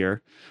surprise of the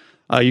year.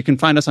 You can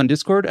find us on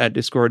Discord at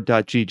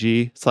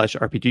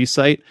discord.gg/RPG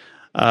site.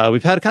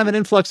 We've had kind of an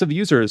influx of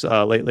users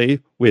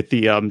lately with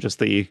the just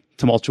the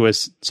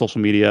tumultuous social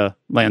media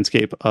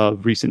landscape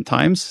of recent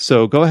times.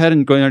 So go ahead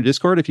and go in our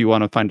Discord if you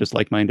want to find just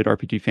like-minded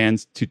RPG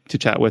fans to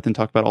chat with and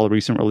talk about all the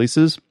recent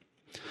releases.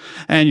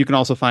 And you can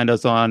also find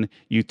us on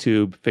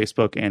YouTube,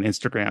 Facebook, and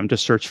Instagram.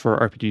 Just search for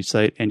RPG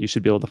site and you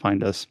should be able to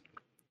find us.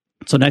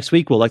 So next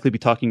week, we'll likely be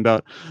talking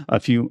about a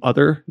few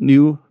other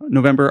new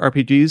November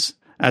RPGs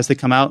as they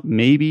come out.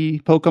 Maybe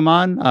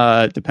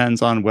Pokemon.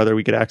 Depends on whether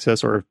we get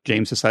access or if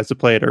James decides to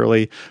play it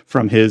early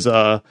from his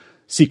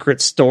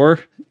secret store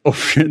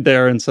over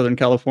there in Southern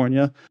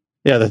California.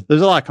 Yeah,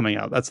 there's a lot coming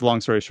out. That's a long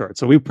story short.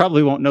 So we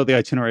probably won't know the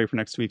itinerary for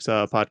next week's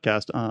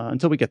podcast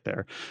until we get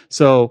there.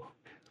 So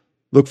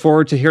look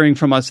forward to hearing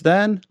from us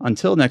then.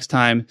 Until next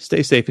time,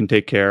 stay safe and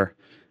take care.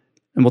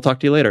 And we'll talk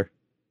to you later.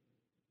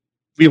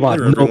 We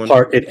want no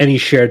part in any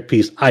shared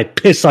peace. I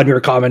piss on your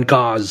common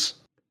cause.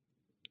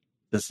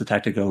 That's the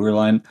Tactic Ogre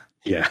line.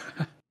 Yeah.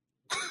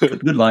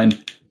 Good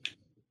line.